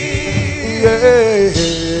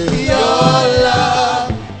 Your love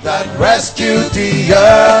that rescued the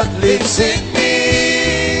earth lives in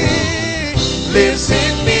me, lives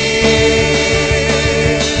in me.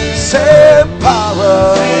 Same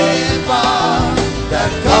power that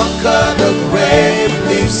conquered the grave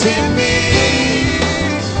lives in me,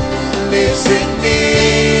 lives in me.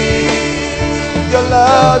 Your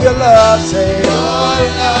love, say your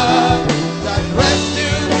love that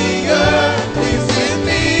rescued the earth lives in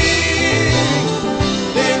me,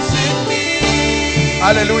 lives in me.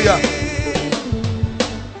 Hallelujah.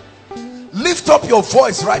 Lift up your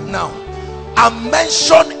voice right now and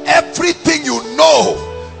mention everything you know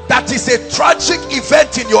that is a tragic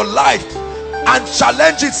event in your life and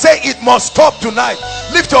challenge it. Say it must stop tonight.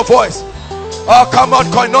 Lift your voice. Oh, come on,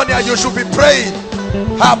 Koinonia, you should be praying.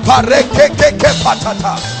 Challenge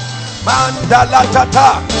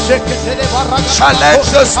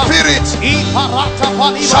the spirit.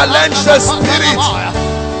 Challenge the spirit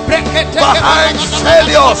behind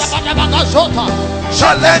failures.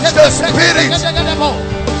 Challenge the spirit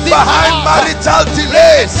behind marital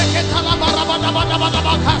delays.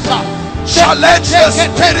 Challenge the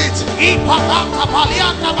spirit.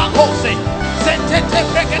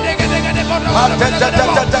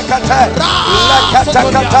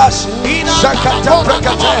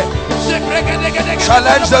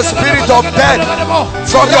 Challenge the spirit of death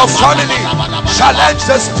from your family. Challenge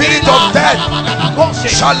the spirit of death.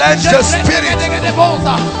 Challenge the spirit.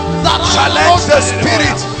 Challenge the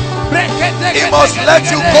spirit. He must let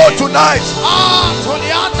you go tonight.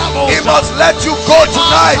 He must let you go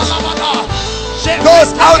tonight.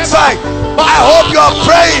 Those outside, I hope you are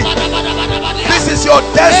praying. This is your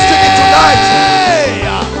destiny tonight.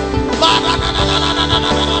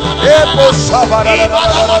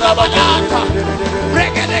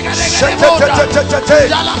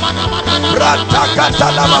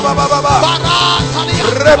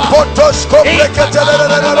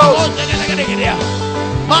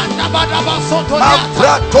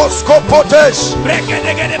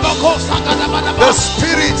 The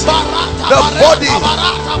spirit, the body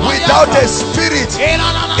without a spirit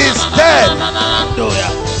is dead.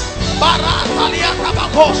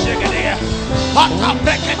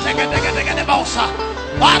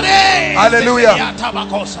 Hallelujah.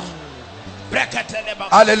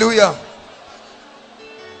 Hallelujah.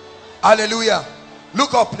 Hallelujah.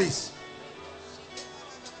 Look up, please.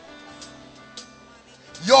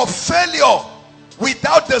 Your failure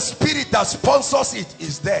without the spirit that sponsors it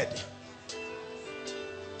is dead.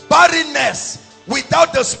 Barrenness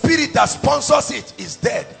without the spirit that sponsors it is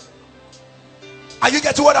dead. Are you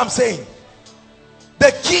getting what I'm saying?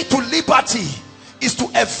 The key to liberty is to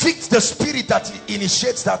evict the spirit that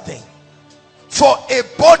initiates that thing. For a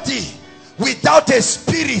body without a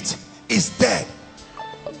spirit is dead.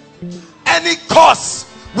 Any cause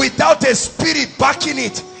without a spirit backing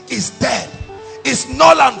it is dead. Is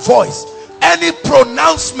null and void. Any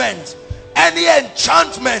pronouncement, any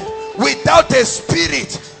enchantment without a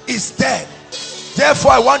spirit is dead.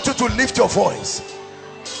 Therefore, I want you to lift your voice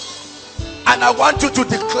and I want you to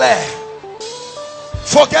declare.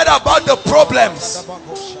 Forget about the problems.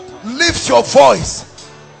 Lift your voice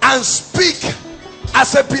and speak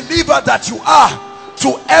as a believer that you are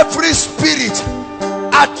to every spirit.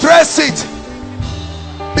 Address it.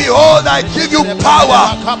 Behold, I give you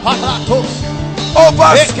power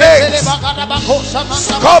over snakes,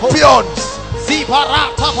 scorpions.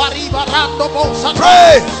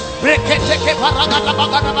 Pray.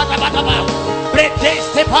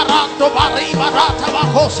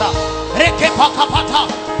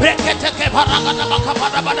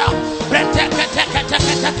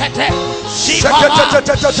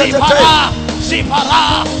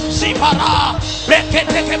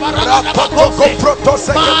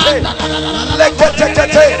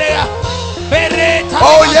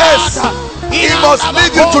 Oh yes, he must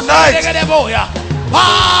leave you tonight.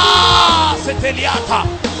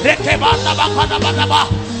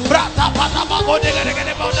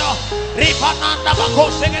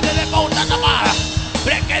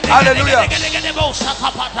 Hallelujah.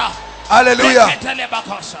 Hallelujah.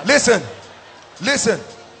 Listen, listen.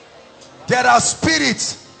 There are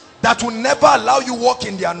spirits that will never allow you walk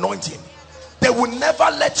in the anointing. They will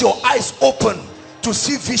never let your eyes open to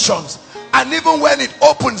see visions. And even when it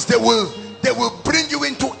opens, they will bring you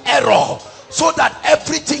into error, so that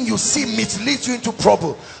everything you see misleads you into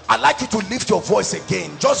trouble. I'd like you to lift your voice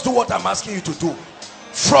again. Just do what I'm asking you to do.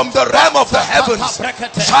 From the realm of the heavens,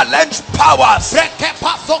 challenge powers,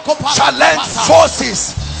 challenge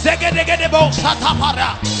forces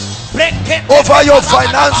over your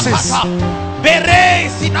finances.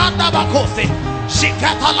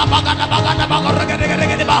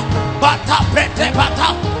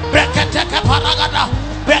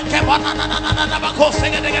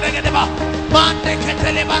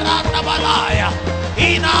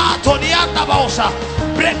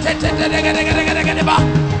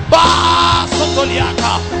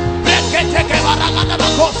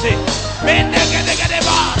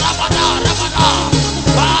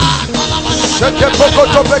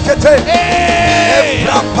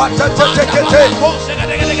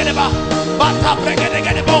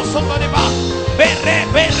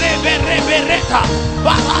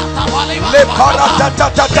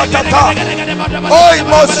 Oh, it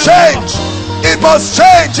must change. It must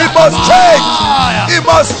change. It must change. It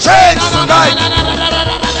must change tonight.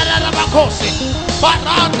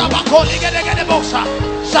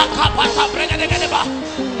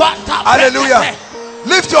 Hallelujah.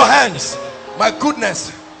 Lift your hands. My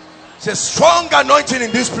goodness, it's a strong anointing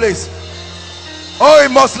in this place. Oh,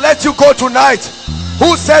 it must let you go tonight.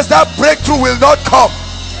 Who says that breakthrough will not come?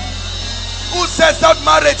 Who says that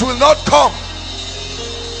marriage will not come?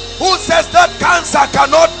 Who says that cancer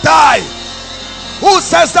cannot die? Who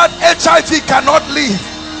says that HIV cannot live?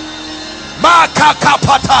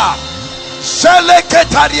 Makakapata.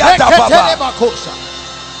 Sheleketariata baba.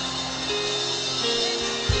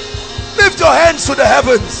 Lift your hands to the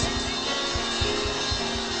heavens.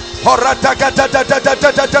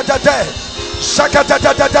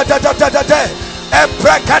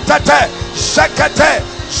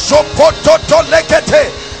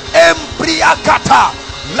 embriakata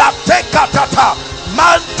latekatata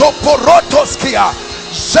manto porotoskia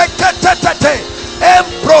seketete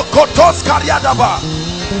embrokotoskariadaba.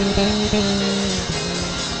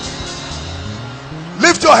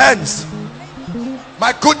 Lift your hands.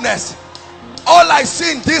 My goodness, all I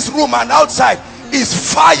see in this room and outside is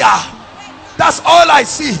fire. That's all I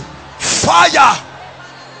see. Fire.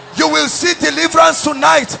 You will see deliverance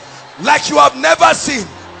tonight like you have never seen.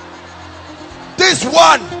 This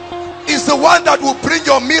one is the one that will bring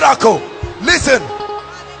your miracle. Listen,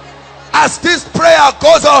 as this prayer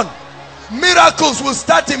goes on, miracles will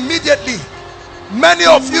start immediately. Many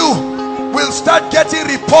of you will start getting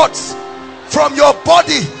reports from your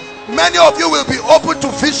body. Many of you will be open to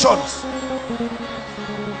visions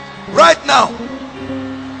right now.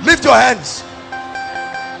 Lift your hands.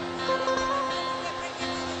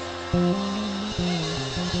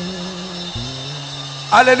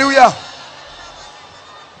 Hallelujah.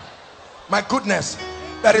 My goodness,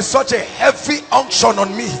 there is such a heavy unction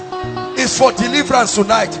on me. It's for deliverance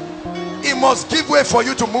tonight. It must give way for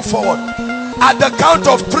you to move forward. At the count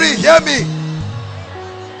of 3, hear me.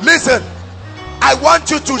 Listen, I want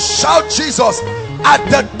you to shout Jesus at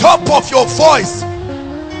the top of your voice.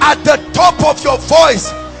 At the top of your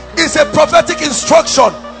voice is a prophetic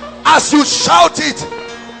instruction. As you shout it,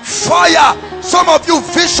 fire. Some of you,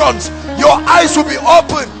 visions, your eyes will be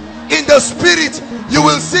open in the spirit. You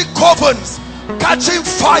will see covens catching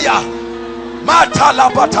fire.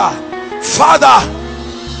 Matalabata. Father,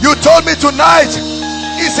 you told me tonight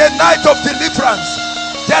is a night of deliverance.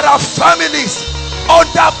 There are families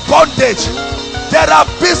under bondage. There are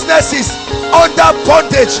businesses under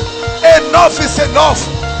bondage. Enough is enough.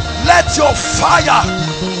 Let your fire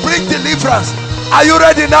bring deliverance. Are you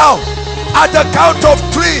ready now? At the count of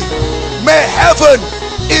 3, may heaven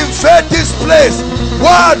invade this place.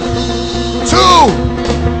 1, 2,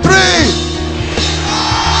 3.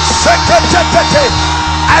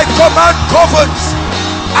 I command covens,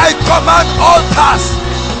 I command altars,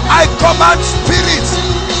 I command spirits.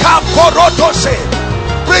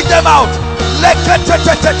 Bring them out.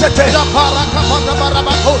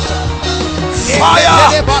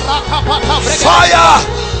 Fire, fire,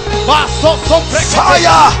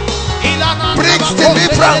 fire brings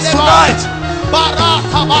deliverance tonight.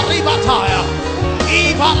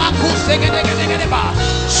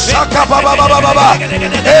 Shaka baba baba baba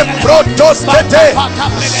embrotos tete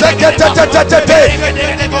sekete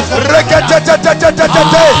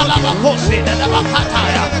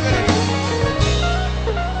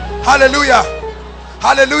hallelujah,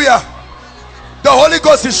 hallelujah. The Holy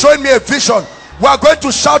Ghost is showing me a vision. We are going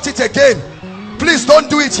to shout it again. Please don't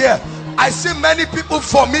do it here. I see many people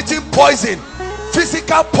vomiting poison,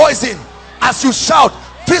 physical poison. As you shout,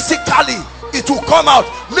 physically it will come out.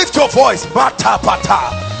 Lift your voice.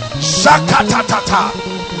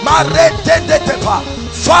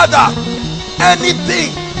 Father,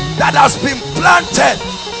 anything that has been planted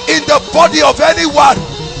in the body of anyone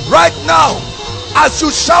right now, as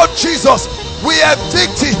you shout Jesus, we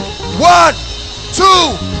evict it. 1, 2,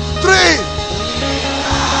 3.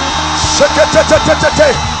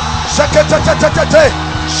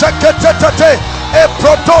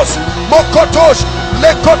 Eprotos, mokotos,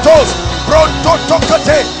 lekotos,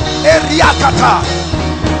 brontotokate, eriakata.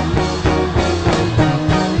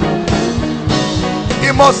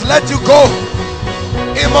 He must let you go.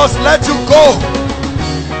 He must let you go.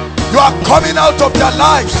 You are coming out of their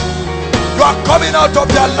lives. You are coming out of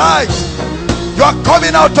their lives. You are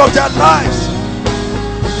coming out of their lives.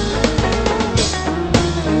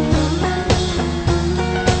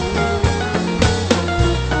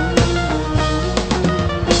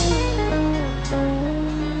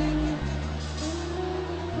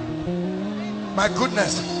 My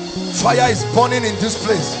goodness, fire is burning in this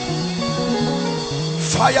place.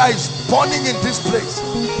 Fire is burning in this place.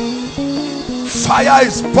 Fire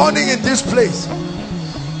is burning in this place.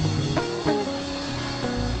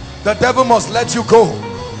 The devil must let you go.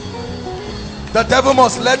 The devil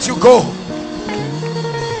must let you go.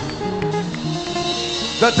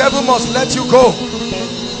 The devil must let you go.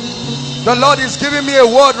 The Lord is giving me a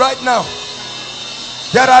word right now.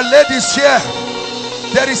 There are ladies here.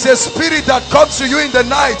 There is a spirit that comes to you in the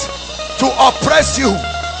night to oppress you,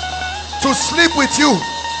 to sleep with you.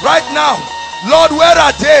 Right now, Lord, where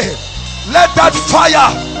are they? Let that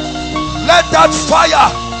fire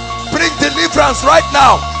bring deliverance right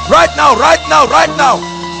now. Right now, right now, right now.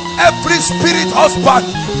 Every spirit husband,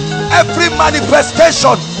 every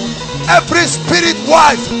manifestation Every spirit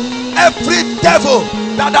wife, every devil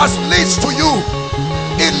that has leads to you,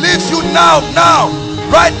 it leaves you now,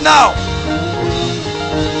 right now.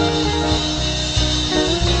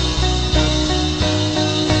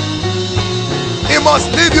 It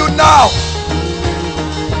must leave you now.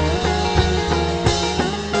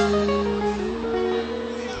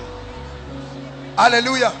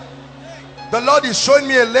 Hallelujah. The Lord is showing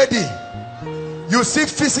me a lady. You see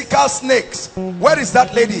physical snakes. Where is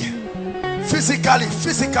that lady? Physically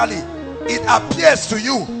it appears to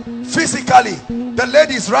you. Physically, the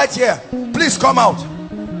lady is right here. Please come out.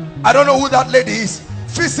 I don't know who that lady is.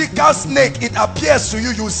 Physical snake, it appears to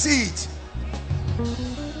you. You see it.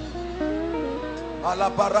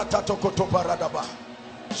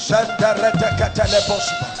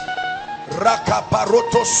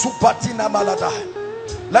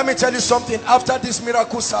 Let me tell you something. After this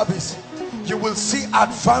miracle service, you will see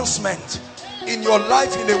advancement in your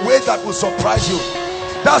life in a way that will surprise you.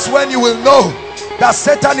 That's when you will know that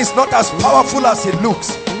Satan is not as powerful as it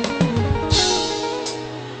looks.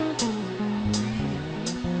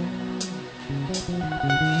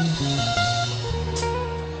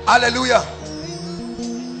 Hallelujah.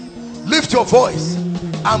 Lift your voice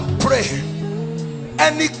and pray.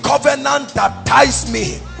 Any covenant that ties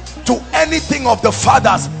me to anything of the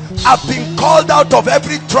fathers, I've been called out of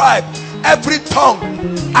every tribe, every tongue.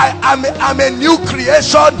 I'm a new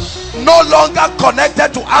creation, no longer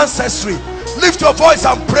connected to ancestry. Lift your voice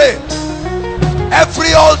and pray.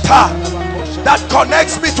 Every altar that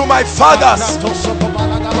connects me to my fathers,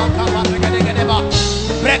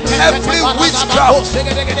 every witchcraft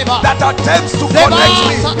that attempts to connect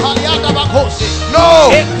me,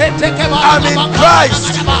 no, I'm in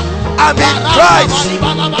Christ. I'm in Christ.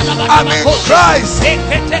 I'm in Christ.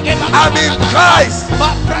 I'm in Christ.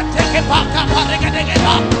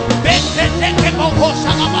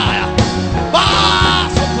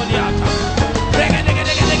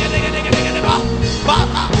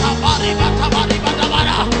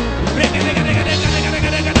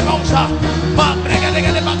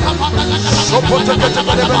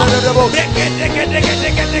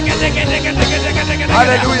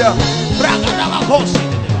 Hallelujah.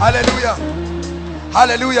 Hallelujah.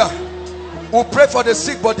 Hallelujah. We'll pray for the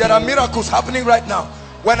sick, but there are miracles happening right now.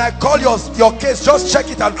 When I call your case, just check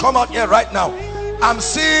it and come out here right now. I'm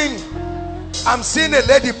seeing a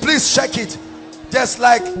lady. Please check it. There's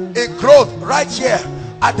like a growth right here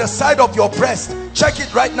at the side of your breast. Check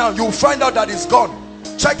it right now. You'll find out that it's gone.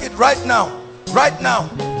 Check it right now. Right now.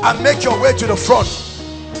 And make your way to the front.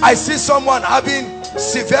 I see someone having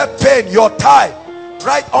severe pain. Your thigh.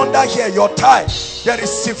 Right under here, your thigh. There is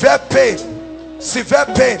severe pain. Severe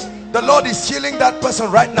pain. The Lord is healing that person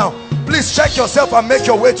right now. Please check yourself and make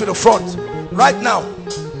your way to the front. Right now.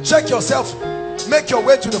 Check yourself. Make your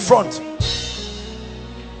way to the front.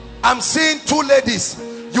 I'm seeing two ladies.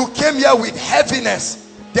 You came here with heaviness.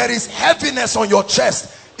 There is heaviness on your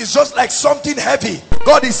chest. It's just like something heavy.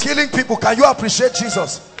 God is healing people. Can you appreciate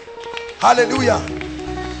Jesus? Hallelujah.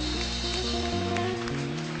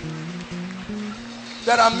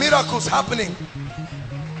 There are miracles happening.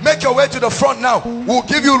 Make your way to the front now. We'll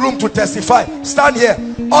give you room to testify. Stand here.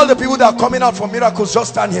 All the people that are coming out for miracles,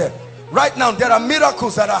 just stand here. Right now, there are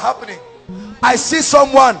miracles that are happening. I see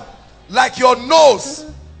someone like your nose.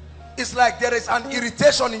 It's like there is an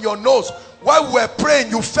irritation in your nose. While we were praying,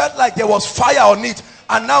 you felt like there was fire on it.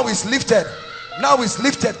 And now it's lifted. Now it's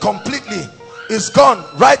lifted completely. It's gone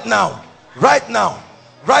right now. Right now.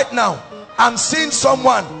 Right now. I'm seeing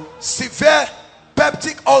someone severe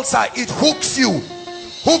peptic ulcer. It hooks you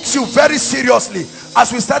very seriously.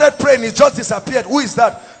 As we started praying, it just disappeared. Who is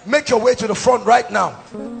that? Make your way to the front right now.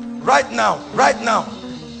 Right now. Right now.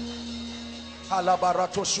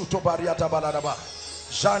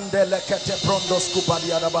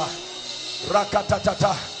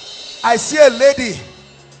 I see a lady.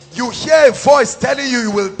 You hear a voice telling you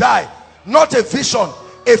you will die. Not a vision,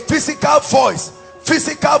 a physical voice.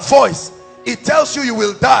 Physical voice. It tells you you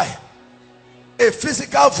will die. A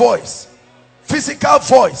physical voice. Physical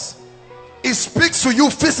voice. It speaks to you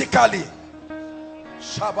physically.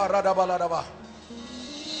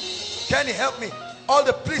 Can you help me? All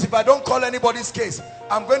the, please, if I don't call anybody's case,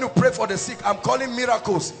 I'm going to pray for the sick. I'm calling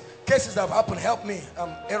miracles. Cases that have happened. Help me.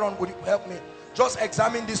 Aaron, would you help me? Just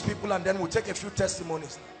examine these people and then we'll take a few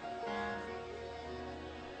testimonies.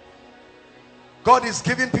 God is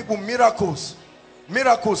giving people miracles.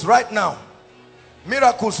 Miracles right now.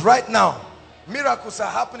 Miracles right now. Miracles are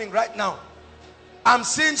happening right now. I'm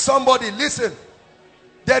seeing somebody, listen.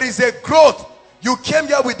 There is a growth. You came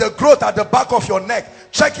here with the growth at the back of your neck.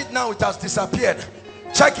 Check it now, it has disappeared.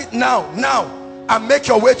 Check it now. Now, and make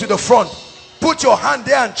your way to the front. Put your hand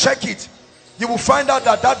there and check it. You will find out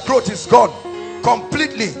that that growth is gone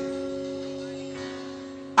completely.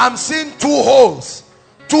 I'm seeing two holes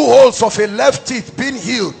of a left teeth being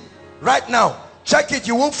healed right now. Check it,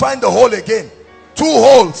 you won't find the hole again. Two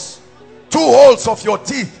holes of your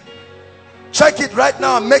teeth. Check it right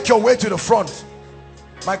now and make your way to the front.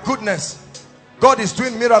 My goodness, God is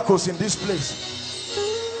doing miracles in this place.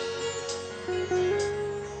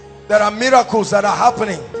 There are miracles that are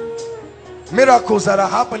happening. Miracles that are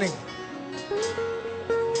happening.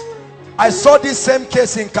 I saw this same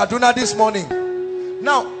case in Kaduna this morning.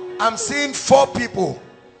 Now I'm seeing four people.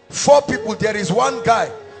 There is one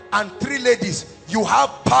guy and three ladies. You have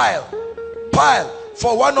pile.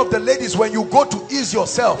 For one of the ladies, when you go to ease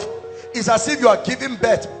yourself, it's as if you are giving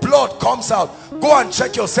birth. Blood comes out. Go and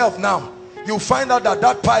check yourself now. You'll find out that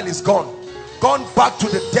that pile is gone back to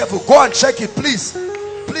the devil. Go and check it, please.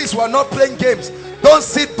 Please, we're not playing games. Don't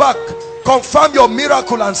sit back. Confirm your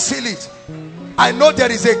miracle and seal it. I know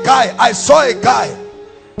there is a guy. I saw a guy.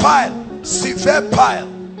 Pile. Severe pile.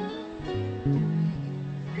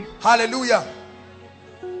 Hallelujah.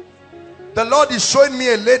 The Lord is showing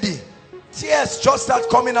me a lady. Tears just start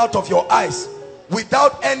coming out of your eyes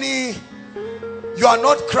without any, you are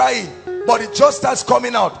not crying, but it just starts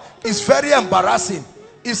coming out. It's very embarrassing.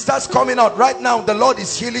 It starts coming out right now. The Lord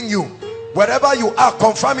is healing you. Wherever you are,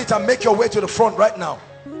 confirm it and make your way to the front right now.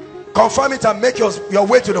 Confirm it and make your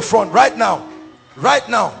way to the front right now. Right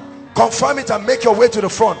now. Confirm it and make your way to the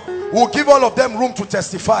front. We'll give all of them room to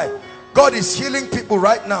testify. God is healing people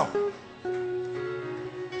right now.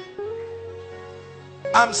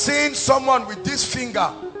 I'm seeing someone with this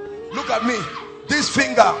finger. Look at me. This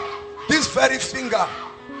finger. This very finger.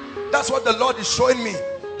 That's what the Lord is showing me.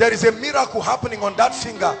 There is a miracle happening on that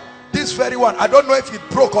finger. This very one. I don't know if it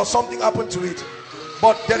broke or something happened to it.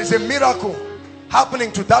 But there is a miracle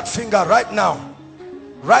happening to that finger right now.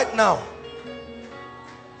 Right now.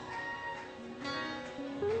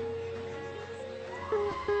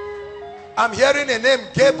 I'm hearing a name,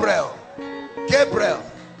 Gabriel. Gabriel.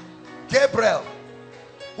 Gabriel.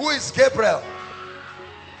 Who is Gabriel?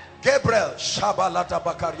 Gabriel.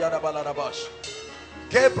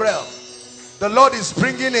 Gabriel. The Lord is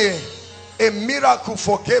bringing a miracle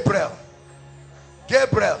for Gabriel.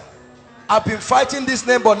 Gabriel. I've been fighting this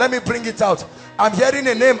name, but let me bring it out. I'm hearing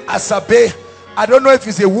a name, Asabe. I don't know if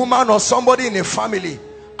it's a woman or somebody in a family.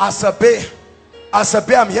 Asabe.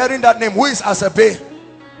 Asabe, I'm hearing that name. Who is Asabe?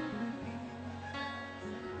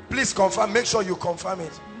 Please confirm. Make sure you confirm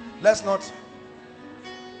it. Let's not.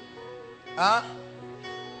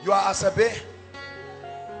 You are Asabe.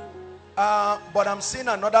 But I'm seeing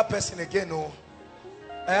another person again. Oh.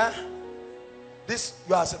 This,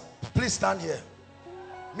 you are Asabe. Please stand here.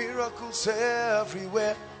 Miracles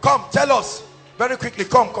everywhere. Come, tell us very quickly.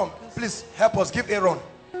 Come. Please help us. Give Aaron.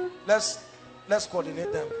 Let's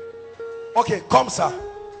coordinate them. Okay, come, sir.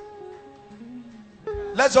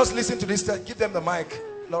 Let's just listen to this. Give them the mic,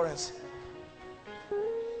 Lawrence.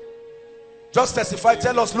 Just testify.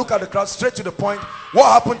 Tell us. Look at the crowd. Straight to the point. What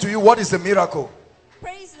happened to you? What is the miracle?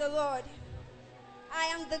 Praise the Lord. I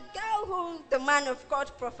am the girl who the man of God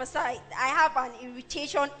prophesied. I have an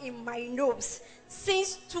irritation in my nose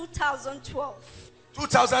since 2012.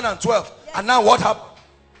 2012. Yes. And now what happened?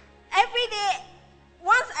 Every day,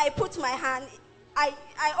 once I put my hand, I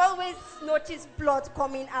always notice blood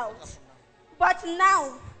coming out. But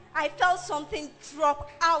now, I felt something drop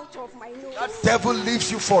out of my nose. That devil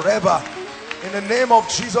leaves you forever. In the name of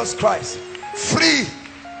Jesus Christ. Free.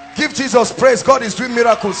 Give Jesus praise. God is doing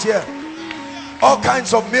miracles here. All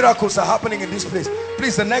kinds of miracles are happening in this place.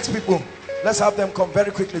 Please, the next people, let's have them come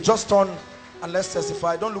very quickly. Just turn and let's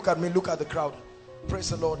testify. Don't look at me, look at the crowd. Praise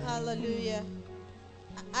the Lord. Hallelujah.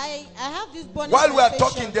 I have this burning While we are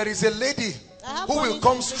sensation. talking, there is a lady who will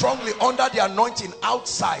come strongly under the anointing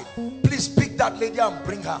outside. Please pick that lady and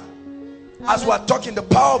bring her. As we are talking, the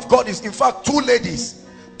power of God is, in fact, two ladies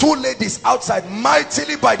outside,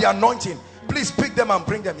 mightily by the anointing. Please pick them and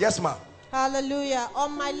bring them. Yes, ma'am. Hallelujah.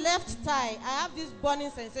 On my left thigh, I have this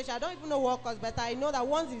burning sensation. I don't even know what cause, but I know that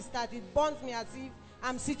once it starts, it burns me as if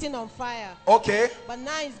I'm sitting on fire. Okay. But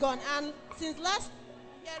now it's gone. And since last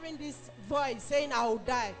hearing this voice saying I will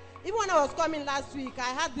die, even when I was coming last week,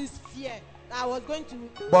 I had this fear that I was going to.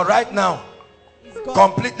 But right now, it's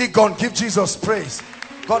gone. Completely gone. Give Jesus praise.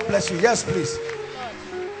 God bless you. Yes, please.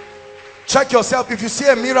 Check yourself. If you see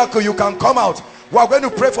a miracle, you can come out. We are going to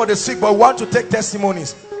pray for the sick, but we want to take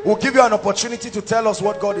testimonies. We'll give you an opportunity to tell us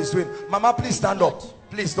what God is doing. Mama, please stand up.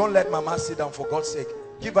 Please don't let Mama sit down, for God's sake.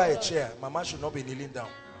 Give her a chair. Mama should not be kneeling down.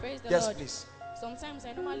 Praise the Yes, Lord. please. Sometimes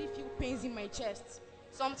I normally feel pains in my chest.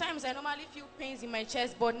 Sometimes I normally feel pains in my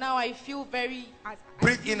chest, but now I feel very...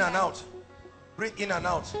 Breathe in and out. Breathe in and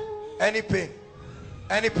out. Any pain?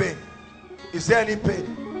 Any pain? Is there any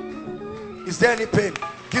pain? Is there any pain?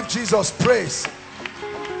 Give Jesus praise.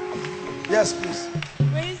 Yes, please.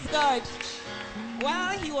 Praise God.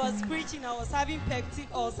 While he was preaching, I was having peptic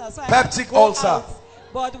ulcer. So Peptic ulcer. Out.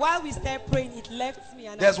 But while we started praying, it left me.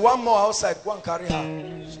 And there's one more outside. Go and carry her.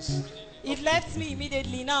 It left me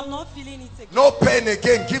immediately. Now I'm not feeling it again. No pain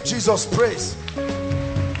again. Give Jesus praise.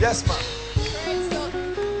 Yes, ma'am.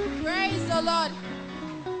 Praise the Lord.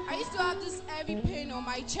 I used to have this heavy pain on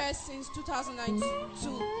my chest since 2002.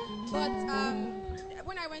 But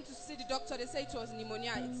when I went to see the doctor, they said it was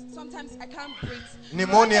pneumonia. Sometimes I can't breathe.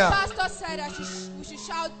 Pneumonia. The pastor said that we should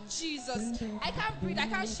shout Jesus. I can't breathe. I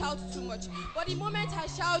can't shout too much. But the moment I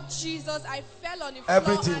shout Jesus, I fell on the floor.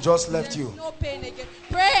 Everything just left you. No pain again.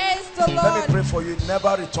 Praise the Lord. Let me pray for you. It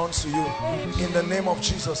never returns to you. In the name of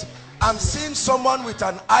Jesus. I'm seeing someone with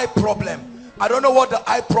an eye problem. I don't know what the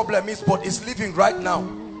eye problem is, but it's living right now.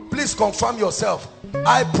 Please confirm yourself.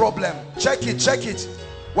 Eye problem. Check it. Check it.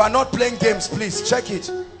 We're not playing games, please. Check it.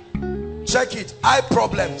 Check it. Eye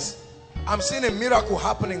problems. I'm seeing a miracle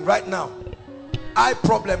happening right now. Eye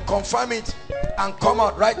problem. Confirm it and come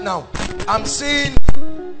out right now. I'm seeing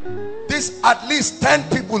this, at least 10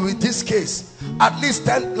 people with this case. At least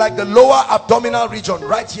 10, like the lower abdominal region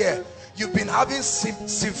right here. You've been having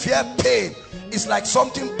severe pain. It's like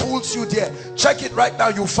something pulls you there. Check it right now.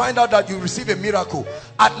 You'll find out that you receive a miracle.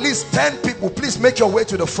 At least 10 people. Please make your way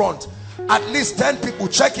to the front. At least 10 people.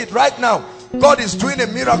 Check it right now. God is doing a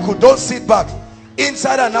miracle. Don't sit back.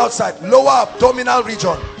 Inside and outside. Lower abdominal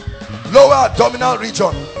region. Lower abdominal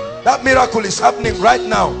region. That miracle is happening right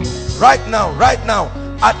now. Right now. Right now.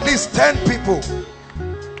 At least 10 people.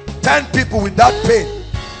 10 people with that pain.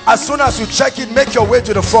 As soon as you check it, make your way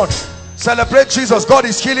to the front. Celebrate Jesus. God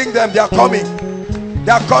is healing them. They are coming.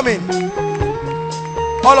 They are coming.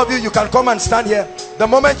 All of you, you can come and stand here. The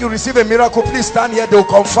moment you receive a miracle, please stand here. They will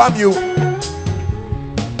confirm you.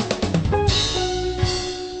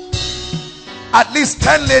 At least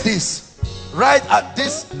 10 ladies right at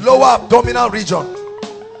this lower abdominal region.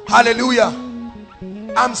 Hallelujah.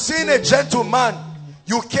 I'm seeing a gentleman.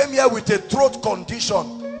 You came here with a throat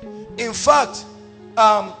condition. In fact,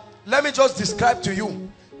 let me just describe to you.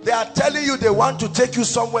 They are telling you they want to take you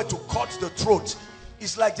somewhere to cut the throat.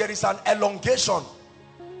 It's like there is an elongation.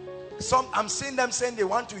 I'm seeing them saying they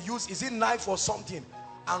want to use, is it knife or something,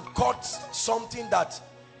 and cut something that,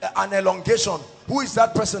 an elongation. Who is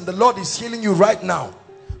that person? The Lord is healing you right now.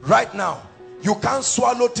 Right now. You can't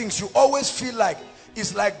swallow things. You always feel like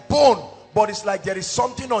it's like bone, but it's like there is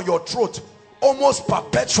something on your throat almost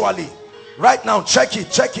perpetually. Right now, check it,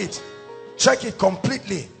 check it. Check it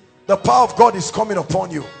completely. The power of God is coming upon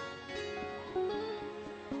you.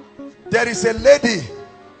 There is a lady.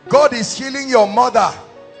 God is healing your mother.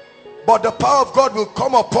 But the power of God will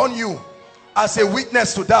come upon you as a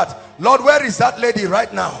witness to that. Lord, where is that lady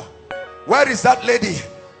right now? Where is that lady?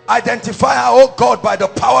 Identify her, oh God, by the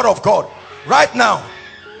power of God. Right now.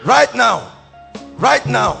 Right now. Right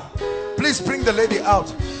now. Please bring the lady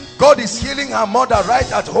out. God is healing her mother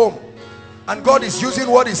right at home. And God is using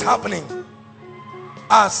what is happening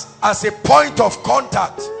as a point of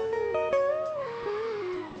contact.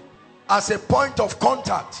 As a point of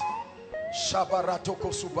contact.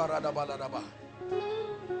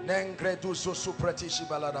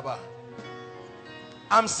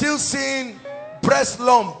 I'm still seeing breast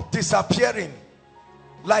lump disappearing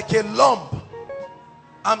like a lump.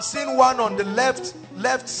 I'm seeing one on the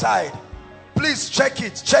left side. Please check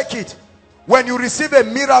it, check it. When you receive a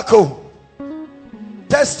miracle,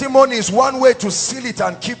 testimony is one way to seal it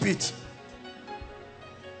and keep it.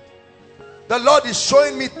 The Lord is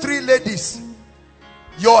showing me 3 ladies.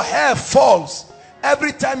 Your hair falls.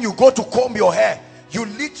 Every time you go to comb your hair, you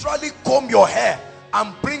literally comb your hair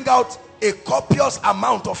and bring out a copious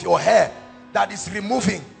amount of your hair that is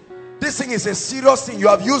removing. This thing is a serious thing. You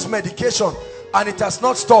have used medication and it has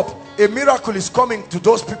not stopped. A miracle is coming to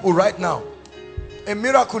those people right now. A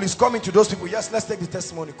miracle is coming to those people. Yes, let's take the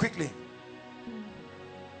testimony quickly.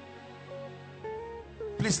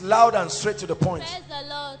 Please, loud and straight to the point. Praise the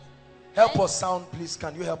Lord. Help us sound, please.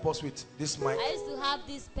 Can you help us with this mic? I used to have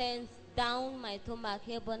these pains down my stomach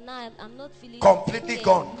here, but now I'm not feeling completely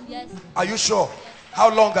gone. Yes. Are you sure? Yes.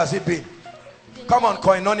 How long has it been? Come on,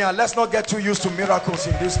 Koinonia. Let's not get too used to miracles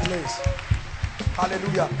in this place.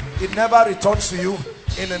 Hallelujah. It never returns to you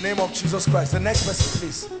in the name of Jesus Christ. The next person,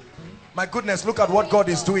 please. My goodness, look at what God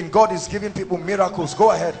is doing. God is giving people miracles.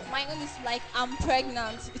 Go ahead. My own is like I'm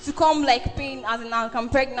pregnant. It will come like pain as in like I'm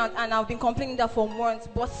pregnant, and I've been complaining that for months.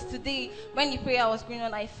 But today, when the prayer was going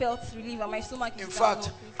on, I felt relief and my stomach is In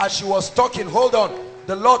fact, as she was talking, hold on,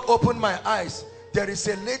 the Lord opened my eyes. There is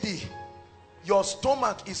a lady, your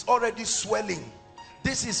stomach is already swelling.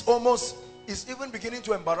 This is almost, it's even beginning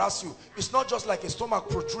to embarrass you. It's not just like a stomach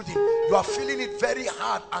protruding. You are feeling it very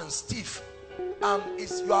hard and stiff.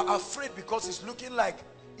 You are afraid because it's looking like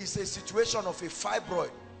it's a situation of a fibroid.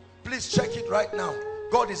 Please check it right now.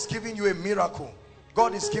 God is giving you a miracle.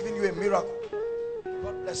 God is giving you a miracle.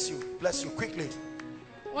 God bless you. Bless you. Quickly.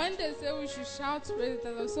 When they say we should shout praise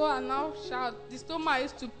the Lord, so I now shout. The stomach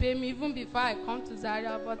used to pain me even before I come to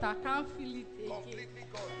Zaria, but I can't feel it again. Completely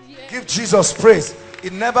gone. Yeah. Give Jesus praise.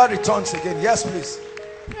 It never returns again. Yes, please.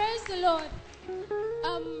 Praise the Lord.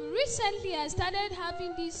 Recently I started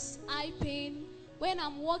having this eye pain. When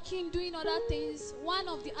I'm walking, doing other things, one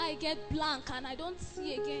of the eye get blank and I don't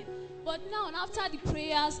see again. But now, after the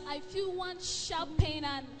prayers, I feel one sharp pain,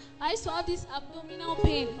 and I used to have this abdominal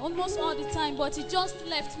pain almost all the time, but it just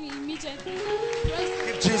left me immediately.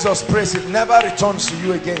 Give Jesus praise. It never returns to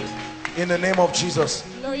you again. In the name of Jesus.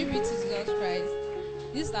 Glory be to Jesus Christ.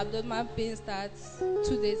 This abdominal pain starts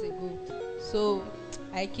 2 days ago. So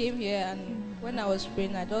I came here, and when I was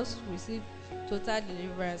praying, I just received total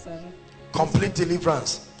deliverance and complete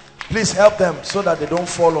deliverance. Please help them so that they don't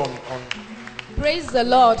fall on. Praise the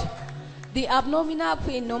Lord. The abdominal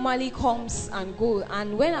pain normally comes and goes,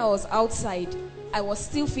 and when I was outside, I was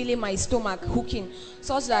still feeling my stomach hooking,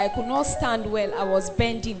 such that I could not stand well. I was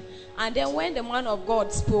bending, and then when the man of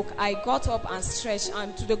God spoke, I got up and stretched,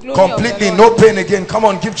 and to the glory completely of the Lord, no pain again. Come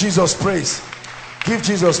on, give Jesus praise. Give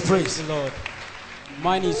Jesus praise. Lord,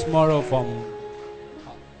 mine is more of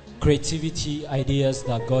creativity ideas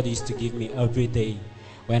that God is to give me every day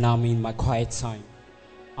when I'm in my quiet time,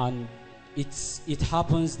 and it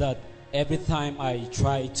happens that every time I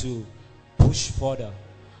try to push further,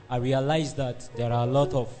 I realize that there are a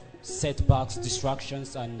lot of setbacks,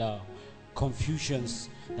 distractions, and confusions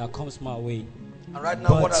that comes my way. And right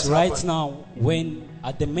now, what has happened? Now, when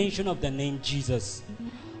at the mention of the name Jesus,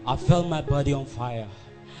 I felt my body on fire.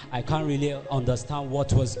 I can't really understand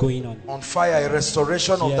what was going on. On fire, a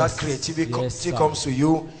restoration of that creativity comes to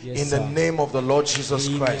you in the name of the Lord Jesus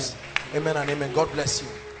Christ. Amen and amen. God bless you.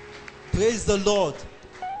 Praise the Lord.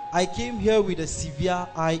 I came here with a severe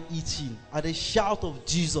eye itching. At the shout of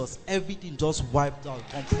Jesus, everything just wiped out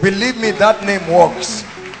completely. Believe me, that name works.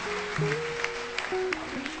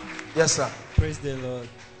 Yes, sir. Praise the Lord.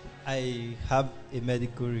 I have a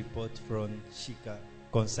medical report from Shika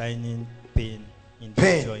concerning pain in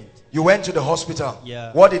the joint. You went to the hospital?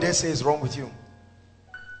 Yeah. What did they say is wrong with you?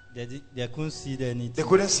 They couldn't see anything. They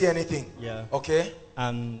couldn't see anything? Yeah. Okay.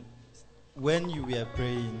 And when you were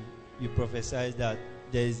praying, you prophesied that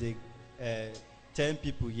there is 10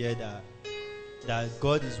 people here that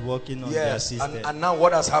God is working on their system. And now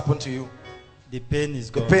what has happened to you? The pain is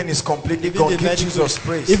gone. The pain is completely gone. Give Jesus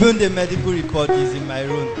praise. Even the medical report is in my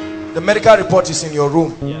room. The medical report is in your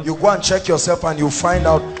room. Yeah. You go and check yourself and you find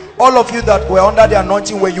out. All of you that were under the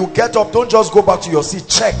anointing, when you get up, don't just go back to your seat.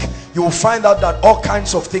 Check. You will find out that all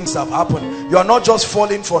kinds of things have happened. You are not just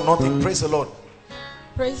falling for nothing. Praise the Lord.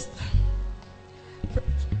 Praise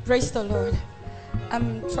the Lord.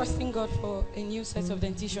 I'm trusting God for a new set of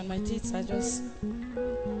dentition. My teeth are just...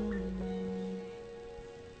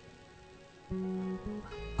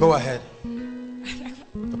 Go ahead.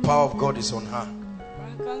 The power of God is on her.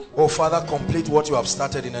 Oh Father, complete what you have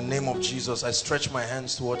started in the name of Jesus. I stretch my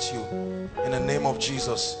hands towards you in the name of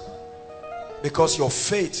Jesus. Because your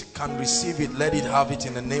faith can receive it, let it have it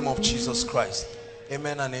in the name of Jesus Christ.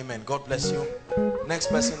 Amen and amen. God bless you. Next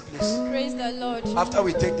person, please. Praise the Lord. After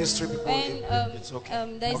we take these three people, it's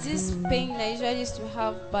okay. There's this pain that I usually used to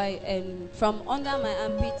have from under my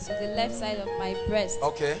armpit to the left side of my breast.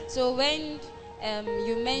 Okay. So when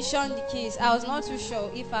you mentioned the keys, I was not too sure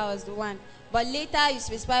if I was the one. But later you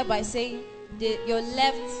specified by saying your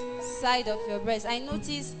left side of your breast. I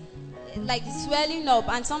noticed like swelling up,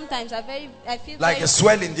 and sometimes I feel like a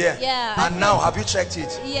swelling there. Yeah. And now have you checked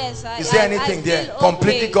it? Yes. Is there anything there?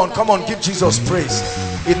 Completely gone. Come on, give Jesus praise.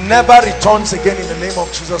 It never returns again in the name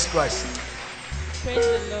of Jesus Christ. Praise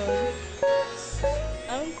the Lord.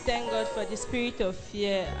 I want to thank God for the spirit of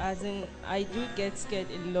fear, as in I do get scared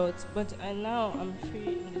a lot, but now I'm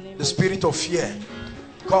free in the name of the spirit of fear.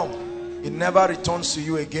 Come. It never returns to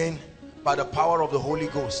you again. By the power of the Holy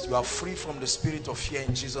Ghost, you are free from the spirit of fear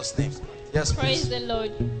in Jesus' name. Yes, praise please. the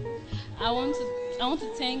Lord. I want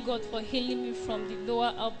to thank God for healing me from the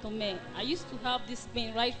lower abdomen. I used to have this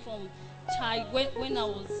pain right from child, when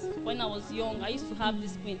I was young, I used to have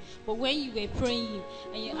this pain. But when you were praying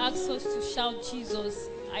and you asked us to shout Jesus,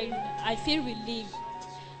 I feel relieved.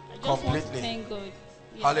 I just want to thank God.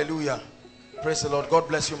 Yeah. Hallelujah. Praise the Lord. God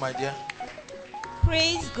bless you, my dear.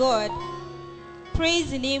 Praise God.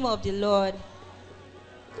 Praise the name of the Lord.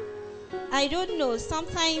 I don't know,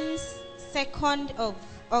 sometimes 2nd of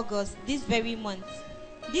August, this very month,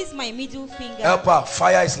 this is my middle finger. Help her.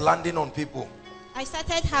 Fire is landing on people. I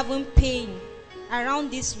started having pain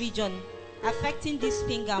around this region, affecting this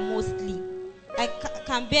finger mostly. I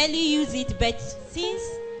can barely use it, but since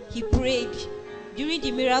he prayed during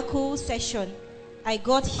the miracle session, I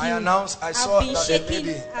got healed. I announced, I saw that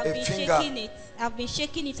lady, a finger. I've been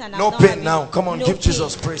shaking it and no I'm pain now. Come on, no give pain.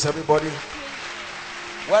 Jesus praise, everybody.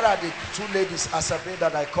 Where are the 2 ladies, Asabe,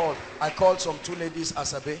 that I called? I called some 2 ladies,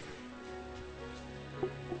 Asabe.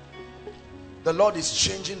 The Lord is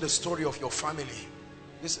changing the story of your family.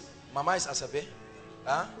 This Mama is Asabe.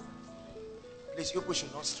 Huh? Please, you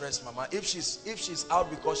should not stress Mama. If she's out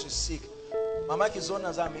because she's sick, Mama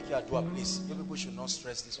Kizonaza make her do it, please. You people should not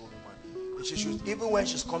stress this old woman. She should, even when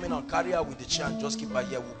she's coming out, carry her with the chair and just keep her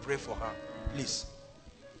here. We'll pray for her. Please.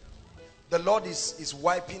 The Lord is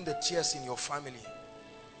wiping the tears in your family.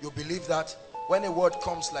 You believe that? When a word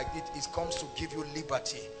comes like this, it comes to give you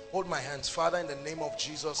liberty. Hold my hands. Father, in the name of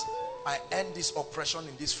Jesus, I end this oppression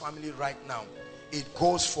in this family right now. It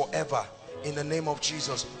goes forever in the name of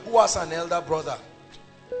Jesus. Who has an elder brother?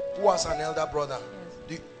 Who has an elder brother?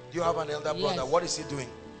 Do you have an elder brother? Yes. What is he doing?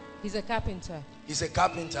 He's a carpenter. He's a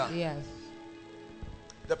carpenter. Yes.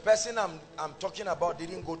 The person I'm talking about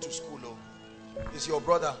didn't go to school. Oh. Is your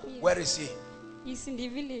brother? Yes. Where is he? He's in the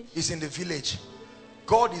village. He's in the village.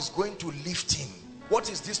 God is going to lift him. What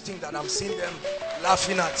is this thing that I'm seeing them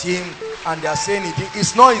laughing at him and they are saying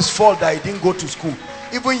it's not his fault that he didn't go to school.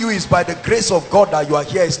 Even you, is by the grace of God that you are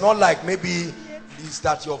here. It's not like maybe it's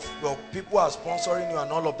that your people are sponsoring you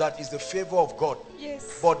and all of that. It's the favor of God.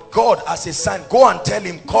 Yes. But God, as a sign, go and tell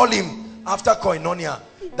him, call him after Koinonia,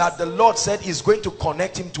 that the Lord said he's going to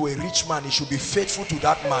connect him to a rich man. He should be faithful to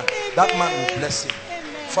that man. That man will bless him.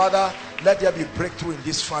 Father, let there be breakthrough in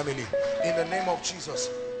this family. In the name of Jesus.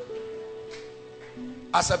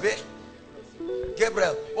 Asabe,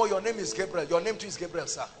 Gabriel. Oh, your name is Gabriel. Your name too is Gabriel,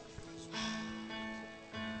 sir.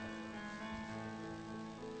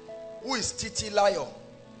 Who is Titi Layo?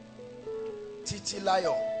 Titi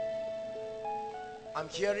Layo. I'm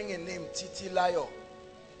hearing a name, Titi Layo.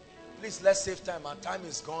 Please, let's save time. Our time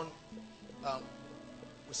is gone.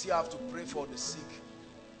 We still have to pray for the sick.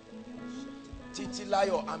 Titi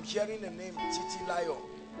Layo. I'm hearing a name, Titi Layo.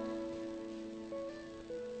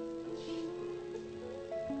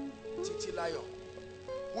 Titi Layo.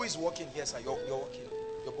 Who is working here, sir? You're working.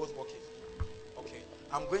 You're both working. Okay.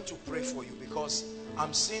 I'm going to pray for you because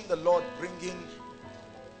I'm seeing the Lord bringing.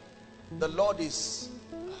 The Lord is.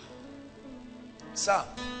 Sir,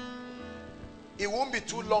 it won't be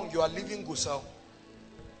too long. You are leaving Gusau.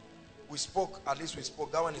 We spoke, at least we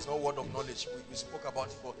spoke. That one is not word of knowledge. We spoke about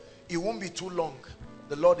it, but it won't be too long.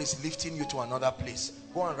 The Lord is lifting you to another place.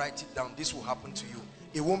 Go and write it down. This will happen to you.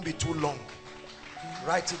 It won't be too long.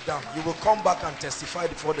 Write it down. You will come back and testify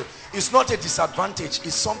before them. It's not a disadvantage.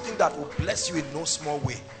 It's something that will bless you in no small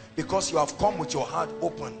way, because you have come with your heart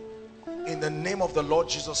open. In the name of the Lord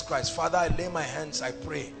Jesus Christ, Father, I lay my hands, I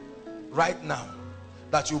pray right now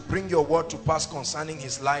that you bring your word to pass concerning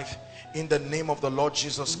his life in the name of the Lord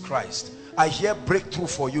Jesus Christ. I hear breakthrough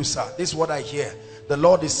for you, sir. This is what I hear. The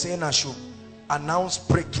Lord is saying I should announce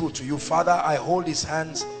breakthrough to you. Father, I hold his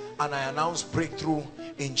hands and I announce breakthrough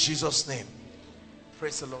in Jesus' name.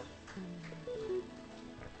 Praise the Lord.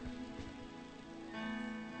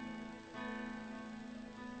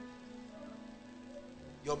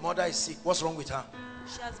 Your mother is sick. What's wrong with her?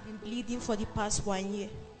 She has been bleeding for the past 1 year.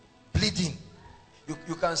 Bleeding.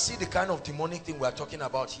 You can see the kind of demonic thing we are talking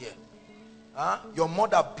about here. Huh? Your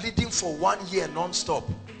mother bleeding for 1 year non-stop.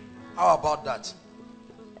 How about that?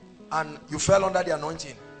 And you fell under the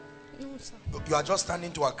anointing? No, sir. You are just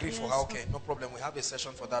standing to agree for her. Okay, no problem. We have a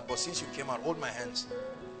session for that. But since you came out, hold my hands.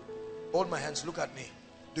 Hold my hands. Look at me.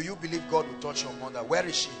 Do you believe God will touch your mother? Where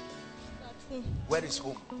is she? Where is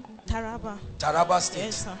home? Taraba. Taraba State.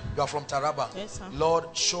 Yes, sir. You are from Taraba. Yes, sir. Lord,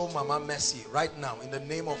 show Mama mercy right now in the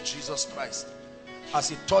name of Jesus Christ. As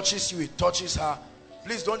it touches you, it touches her.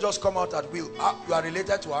 Please don't just come out at will. You are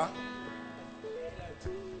related to her?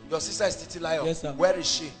 Your sister is Titi Layo. Yes, sir. Where is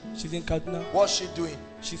she? She's in Kaduna. What's she doing?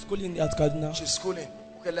 She's schooling at Kaduna. She's schooling.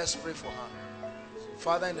 Okay, let's pray for her.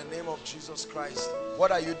 Father, in the name of Jesus Christ,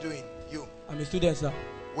 what are you doing? You? I'm a student, sir.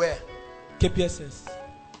 Where? KPSS.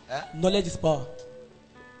 Eh? Knowledge is power.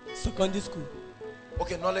 Secondary school.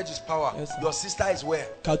 Okay, knowledge is power. Yes, sir. Your sister is where?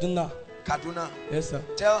 Kaduna. Kaduna. Yes, sir.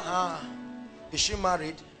 Tell her, is she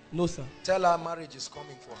married? No, sir. Tell her marriage is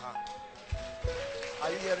coming for her.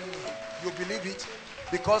 Are you hearing me? You believe it?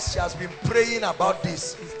 Because she has been praying about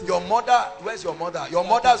this. Your mother, where's your mother? Your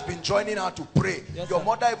mother has been joining her to pray. Yes, your sir.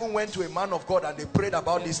 mother even went to a man of God and they prayed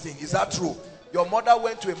about this thing. Is that true? Your mother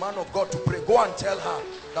went to a man of God to pray. Go and tell her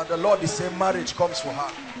that the Lord is saying marriage comes for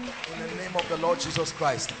her. In the name of the Lord Jesus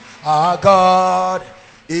Christ. Our God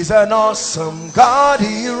is an awesome God.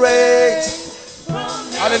 He reigns.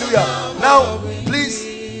 Hallelujah. Now, please,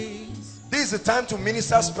 this is the time to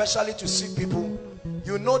minister especially to sick people.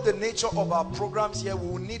 You know the nature of our programs here. We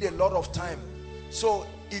will need a lot of time. So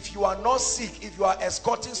if you are not sick, if you are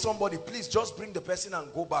escorting somebody, please just bring the person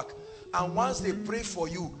and go back. And once they pray for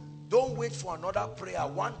you, don't wait for another prayer.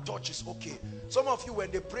 One touch is okay. Some of you, when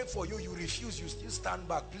they pray for you, you refuse, you still stand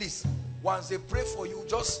back. Please, once they pray for you,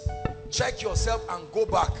 just check yourself and go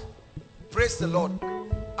back. Praise the Lord.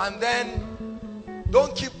 And then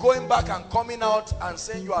don't keep going back and coming out and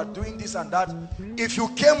saying you are doing this and that. If you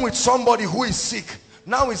came with somebody who is sick,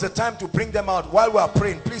 now is the time to bring them out. While we are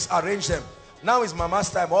praying, please arrange them. Now is Mama's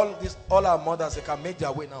time. All our mothers, they can make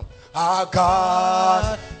their way now. Our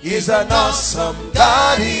God is an awesome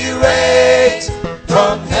God. He reigns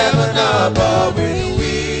from heaven above with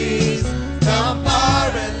wisdom,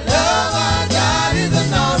 power, and love. Our God is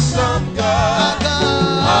an awesome God.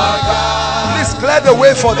 Our God. Please clear the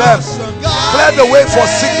way for them. Clear the way for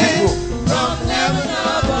sick people. From heaven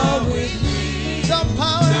above with wisdom,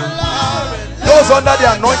 power, and love. Those under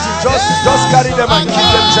the anointing, just carry them and keep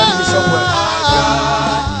them gently somewhere.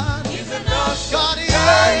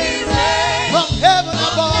 From heaven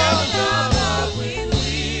above,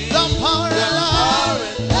 some power and love.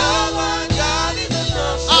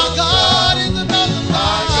 Our God is an awesome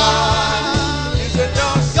God.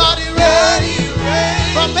 God is ready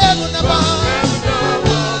from heaven above.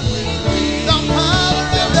 Some power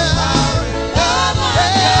and love. Our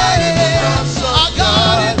God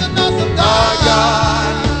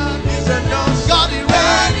is an awesome God. God is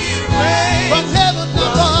ready from heaven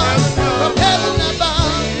above. From heaven above.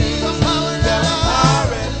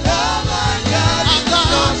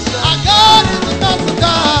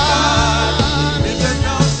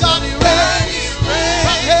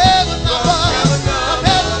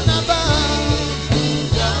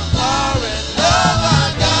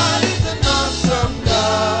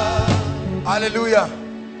 Hallelujah.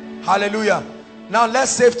 Hallelujah. Now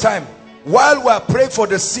let's save time. While we are praying for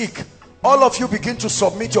the sick, all of you begin to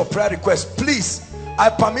submit your prayer requests. Please, I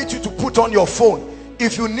permit you to put on your phone.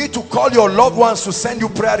 If you need to call your loved ones to send you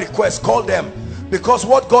prayer requests, call them. Because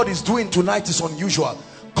what God is doing tonight is unusual.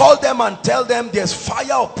 Call them and tell them there's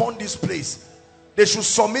fire upon this place. They should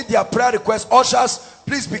submit their prayer requests. Ushers,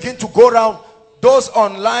 please begin to go around. Those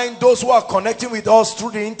online, those who are connecting with us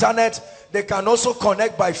through the internet, they can also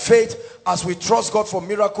connect by faith as we trust God for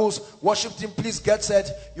miracles. Worship team, please get set.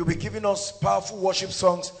 You'll be giving us powerful worship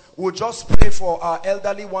songs. We'll just pray for our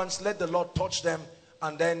elderly ones. Let the Lord touch them,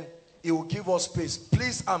 and then He will give us peace.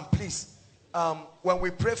 Please and please, when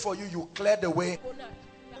we pray for you, you clear the way.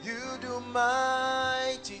 You do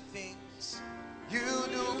mighty things. You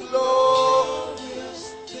do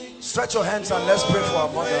glorious things. Stretch your hands and let's pray for our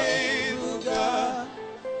mother.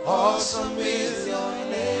 Awesome is your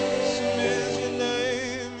name.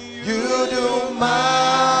 You do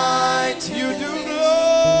mighty. You do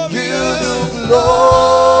glorious. You do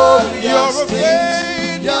glorious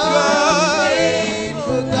things. You're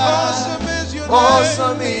faithful God.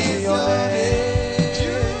 Awesome is your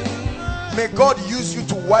name. May God use you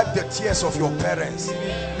to wipe the tears of your parents.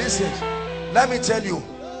 Listen, let me tell you,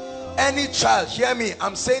 any child, hear me,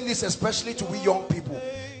 I'm saying this especially to we young people.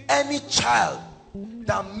 Any child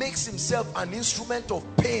that makes himself an instrument of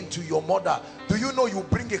pain to your mother, do you know you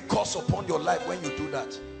bring a curse upon your life when you do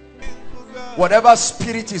that? Whatever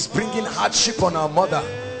spirit is bringing hardship on our mother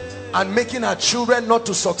and making her children not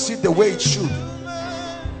to succeed the way it should,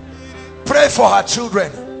 pray for her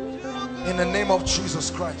children in the name of Jesus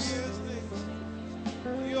Christ.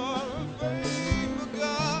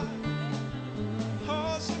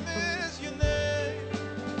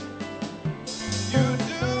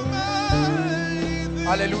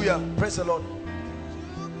 Hallelujah. Praise the Lord.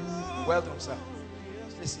 Welcome, sir.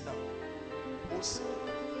 Please sit down. Who's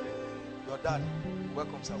your dad?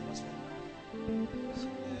 Welcome, sir.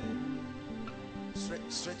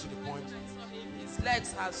 Who's straight to the point. His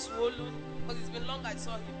legs are swollen because it's been long I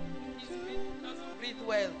saw him. He doesn't breathe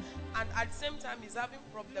well. And at the same time, he's having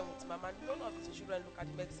problem with Mama. None of his children look at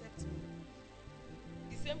him except me.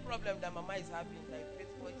 The same problem that Mama is having, like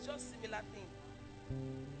faithful. It's just similar thing.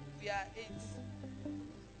 We are 8.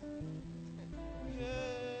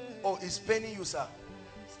 Oh, it's paining you, sir.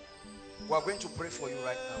 We are going to pray for you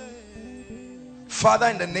right now. Father,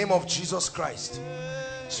 in the name of Jesus Christ,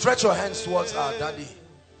 stretch your hands towards our daddy.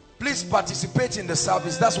 Please participate in the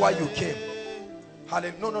service. That's why you came.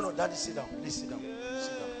 Hallelujah. No, daddy, sit down. Please sit down.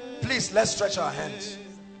 Sit down. Please, let's stretch our hands.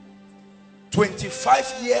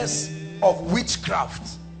 25 years of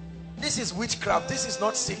witchcraft. This is witchcraft. This is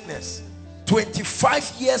not sickness.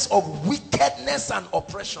 25 years of wickedness and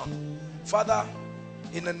oppression. Father,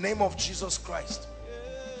 in the name of Jesus Christ,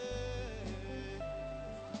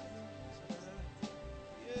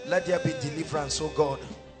 let there be deliverance, oh God.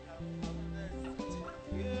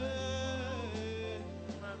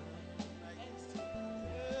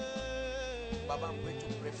 Baba, I'm going to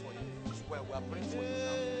pray for you. We are praying for you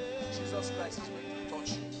now. Jesus Christ is going to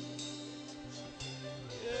touch you.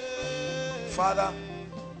 Father,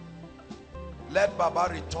 let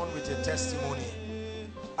Baba return with a testimony.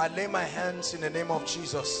 I lay my hands in the name of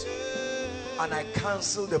Jesus and I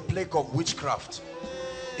cancel the plague of witchcraft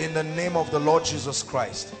in the name of the Lord Jesus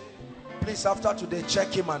Christ. Please, after today,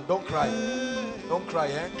 check him and don't cry. Don't cry,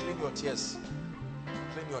 eh? Clean your tears.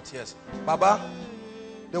 Clean your tears. Baba,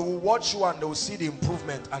 they will watch you and they will see the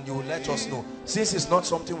improvement and you will let us know. Since it's not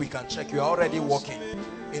something we can check, you are already walking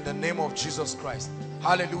in the name of Jesus Christ.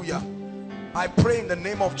 Hallelujah. I pray in the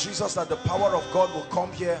name of Jesus that the power of God will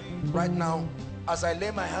come here right now. As I lay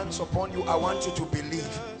my hands upon you, I want you to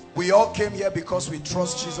believe. We all came here because we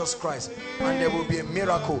trust Jesus Christ and there will be a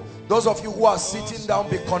miracle. Those of you who are sitting down,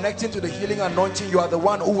 be connecting to the healing anointing. You are the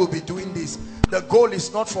one who will be doing this. The goal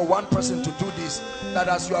is not for one person to do this, that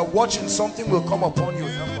as you are watching, something will come upon you.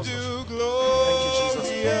 Thank you, Jesus.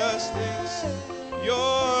 You're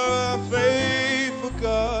a faithful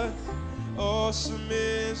God. Awesome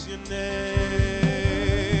is your name.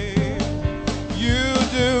 You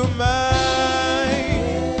do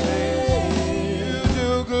mighty things. You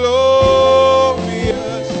do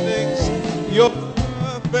glorious things. You're a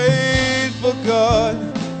faithful God.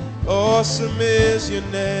 Awesome is your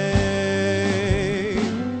name.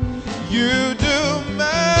 You do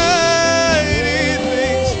mighty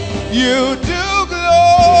things. You do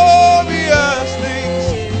glorious things.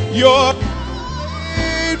 You're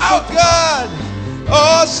faithful God.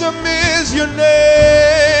 Awesome is your name.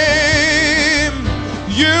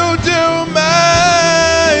 You do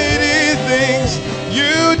mighty things.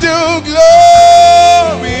 You do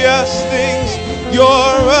glorious things. You're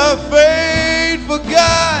a faithful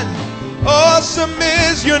God. Awesome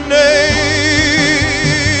is your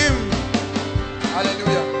name.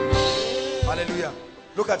 Hallelujah. Hallelujah.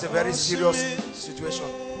 Look at a very serious situation.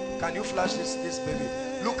 Can you flash this baby?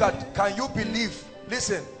 Look at, can you believe?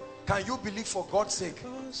 Listen, can you believe, for God's sake,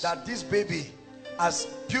 that this baby, as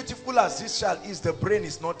beautiful as this child is, the brain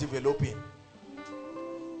is not developing?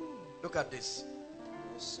 Look at this.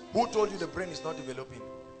 Who told you the brain is not developing?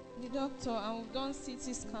 The doctor, and we've done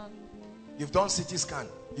CT scan. You've done CT scan.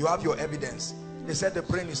 You have your evidence. They said the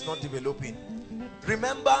brain is not developing.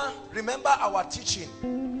 Remember our teaching.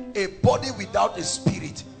 A body without a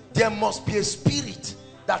spirit. There must be a spirit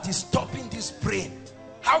that is stopping this brain.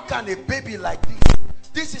 How can a baby like this?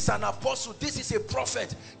 This is an apostle. This is a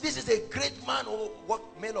prophet. This is a great man. Or what,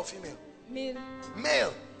 male or female? Male.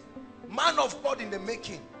 Male. Man of God in the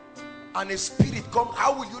making. And a spirit come.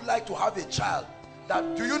 How will you like to have a child?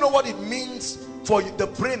 That, do you know what it means for the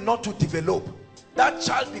brain not to develop? That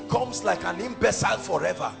child becomes like an imbecile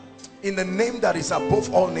forever. In the name that is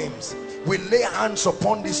above all names, we lay hands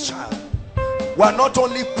upon this child. We are not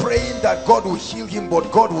only praying that God will heal him,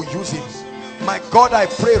 but God will use him. My God, I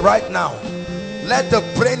pray right now, let the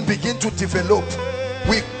brain begin to develop.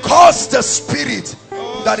 We curse the spirit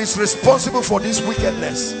that is responsible for this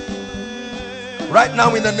wickedness right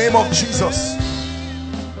now in the name of Jesus.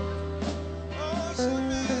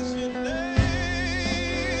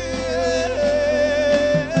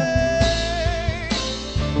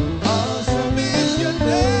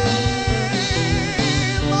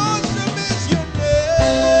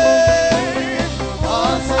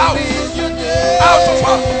 Out of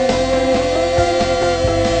her.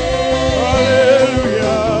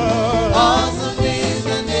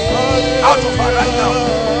 Out of her right now.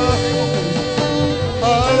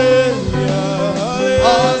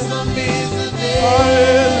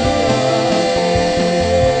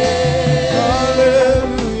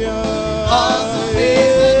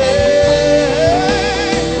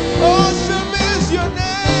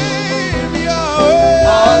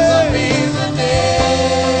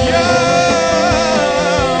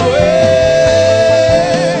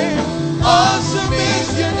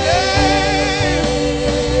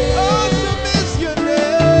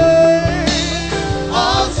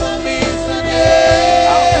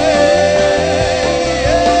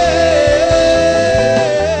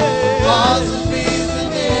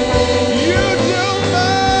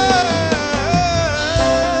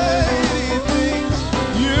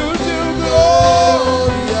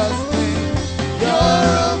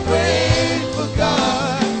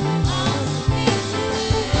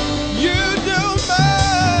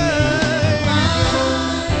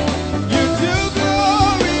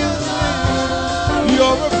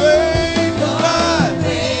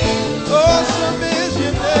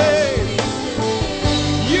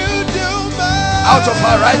 Out of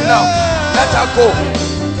her right now. Let her go.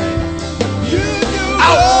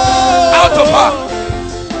 Out. Out of her.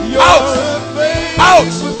 Out. Out.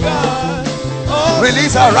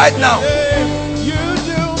 Release her right now.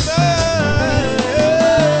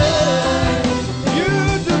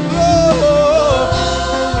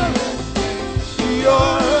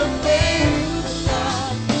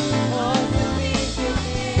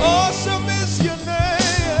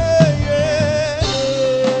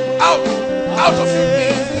 Out of you.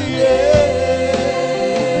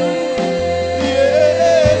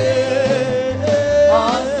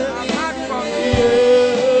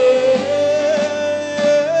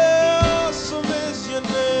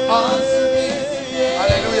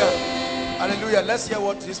 Hallelujah. Hallelujah. Let's hear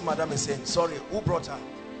what this madam is saying. Sorry, who brought her?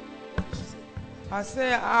 I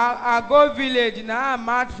say I go village. Now I'm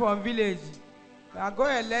mad from village. I go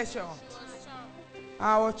election.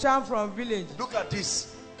 I was charmed from village. Look at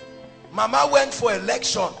this. Mama went for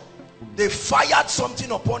election. They fired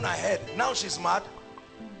something upon her head. Now she's mad.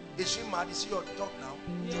 Is she mad? Is she your talk now?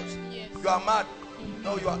 Yes. You are mad.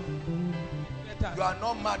 No, you are. You are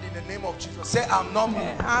not mad in the name of Jesus. Say, I'm not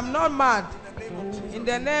mad. I'm not mad. In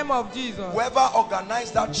the name of Jesus. Whoever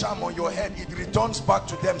organized that charm on your head, it returns back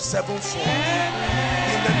to them sevenfold.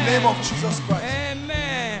 In the name of Jesus Christ.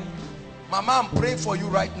 Amen. Mama, I'm praying for you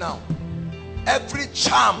right now. Every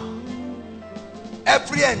charm,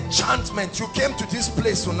 every enchantment, you came to this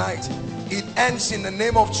place tonight, it ends in the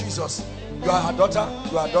name of Jesus. You are her daughter.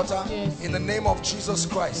 You are a daughter. In the name of Jesus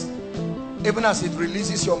Christ. Even as it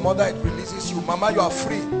releases your mother, it releases you. Mama, you are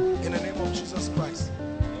free in the name of Jesus Christ.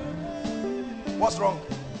 What's wrong?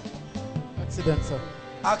 Accident, sir.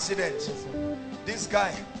 Accident. Yes, sir. This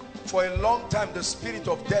guy, for a long time, the spirit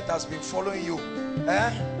of death has been following you.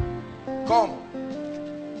 Come.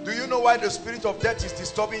 Do you know why the spirit of death is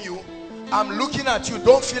disturbing you? I'm looking at you.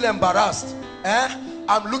 Don't feel embarrassed.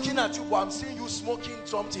 I'm looking at you, but I'm seeing you smoking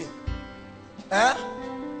something.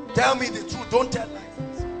 Tell me the truth. Don't tell lies.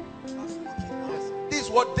 This is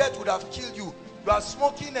what death would have killed you. You are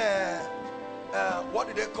smoking what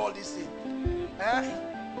do they call this thing?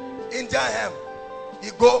 Indian hemp.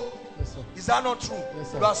 You go. Yes, sir. Is that not true?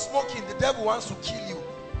 Yes, sir. You are smoking. The devil wants to kill you.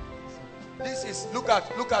 This is, look at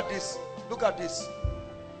this. Look at this.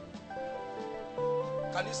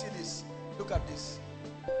 Can you see this? Look at this.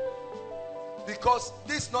 Because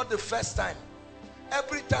this is not the first time.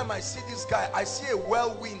 Every time I see this guy, I see a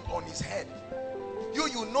whirlwind on his head.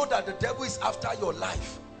 You know that the devil is after your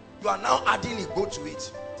life. You are now adding a go to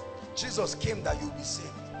it. Jesus came that you'll be saved.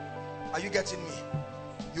 Are you getting me?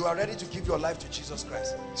 You are ready to give your life to Jesus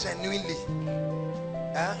Christ genuinely.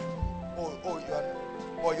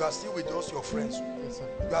 You are still with those your friends. Yes, sir.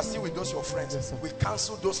 You are still with those your friends. Yes, sir. We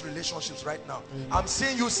cancel those relationships right now. Amen. I'm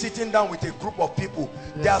seeing you sitting down with a group of people.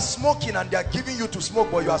 Yes. They are smoking and they are giving you to smoke,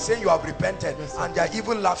 but you are saying you have repented. Yes, and they are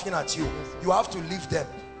even laughing at you. Yes, you have to leave them.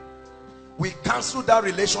 We cancel that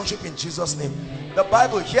relationship in Jesus' name. The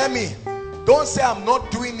Bible, hear me. Don't say I'm not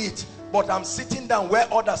doing it, but I'm sitting down where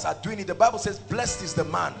others are doing it. The Bible says, blessed is the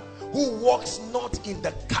man who walks not in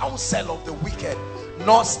the counsel of the wicked,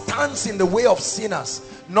 nor stands in the way of sinners,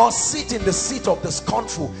 nor sit in the seat of the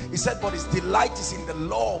scornful. He said, but his delight is in the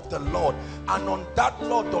law of the Lord, and on that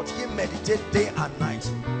law doth he meditate day and night.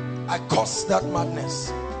 I curse that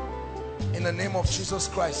madness in the name of Jesus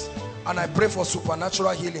Christ, and I pray for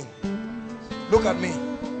supernatural healing. Look at me.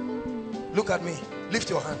 Look at me. Lift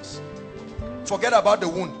your hands. Forget about the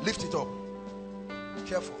wound. Lift it up.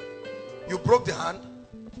 Careful. You broke the hand.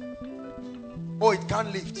 Oh, it can't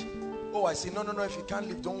lift. Oh, I see. No. If you can't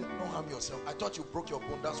lift, don't harm yourself. I thought you broke your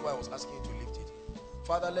bone. That's why I was asking you to lift it.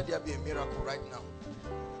 Father, let there be a miracle right now.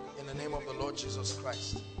 In the name of the Lord Jesus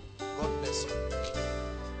Christ. God bless you.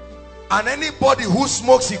 And anybody who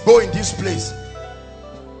smokes, go in this place.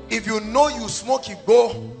 If you know you smoke,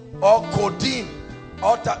 go, or codeine,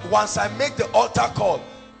 altar. Once I make the altar call,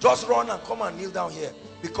 just run and come and kneel down here,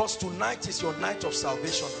 because tonight is your night of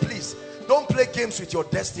salvation. Please don't play games with your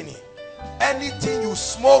destiny. Anything you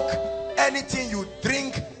smoke, anything you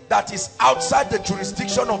drink that is outside the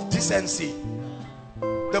jurisdiction of decency,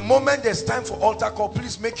 the moment there's time for altar call,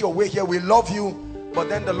 please make your way here. We love you, but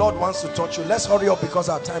then the Lord wants to touch you. Let's hurry up because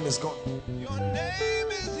our time is gone. Your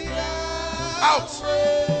name is out.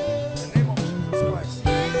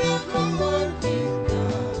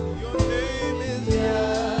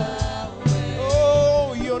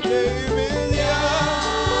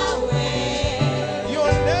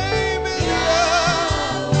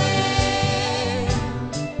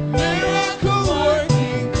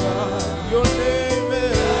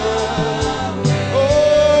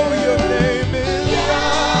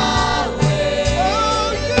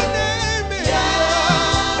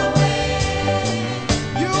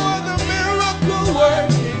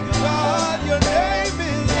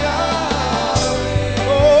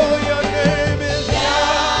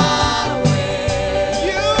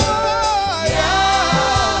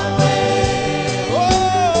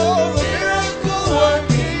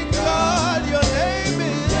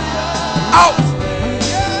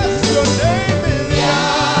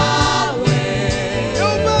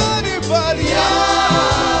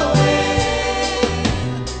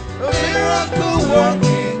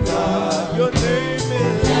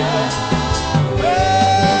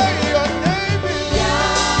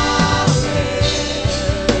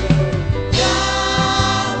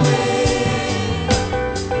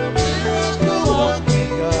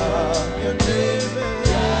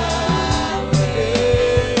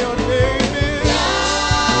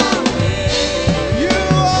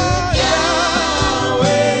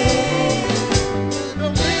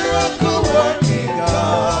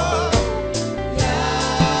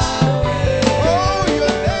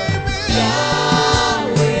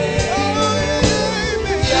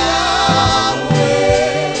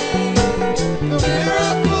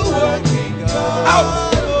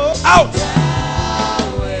 Out.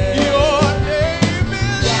 Your name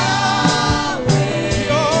is Yahweh.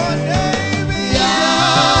 Your name is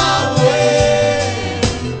Yahweh.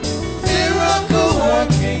 Miracle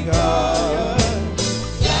working God.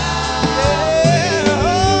 Yeah,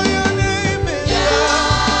 oh, your name is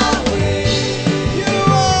Yahweh. You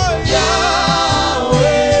are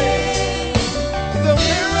Yahweh. The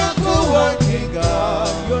miracle working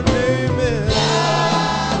God. Your name is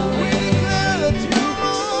Yahweh. We declare that you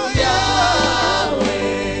are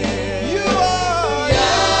Yahweh. You are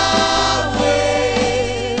Yahweh.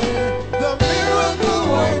 The miracle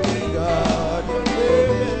working God. Your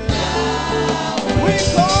name is Yahweh. We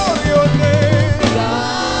call your name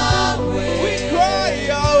Yahweh. We cry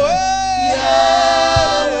Yahweh.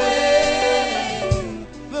 Yahweh.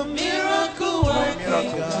 The miracle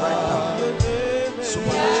working God. Your name is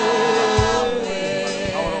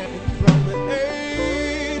From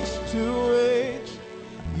age to age,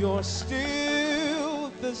 you're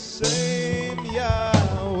still the same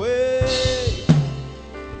Yahweh.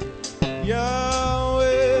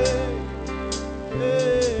 Yahweh.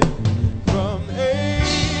 Hey. From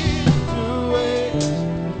age to age,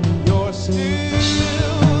 you're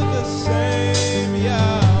still the same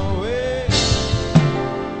Yahweh.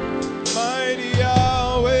 Mighty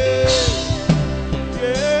Yahweh.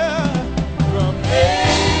 Yeah, from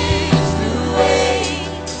age to age,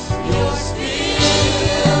 you're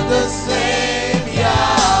still the same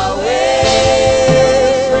Yahweh.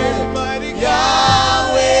 Mighty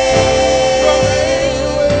Yahweh.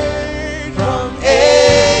 From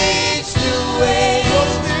age to age,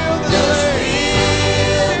 you're still the same.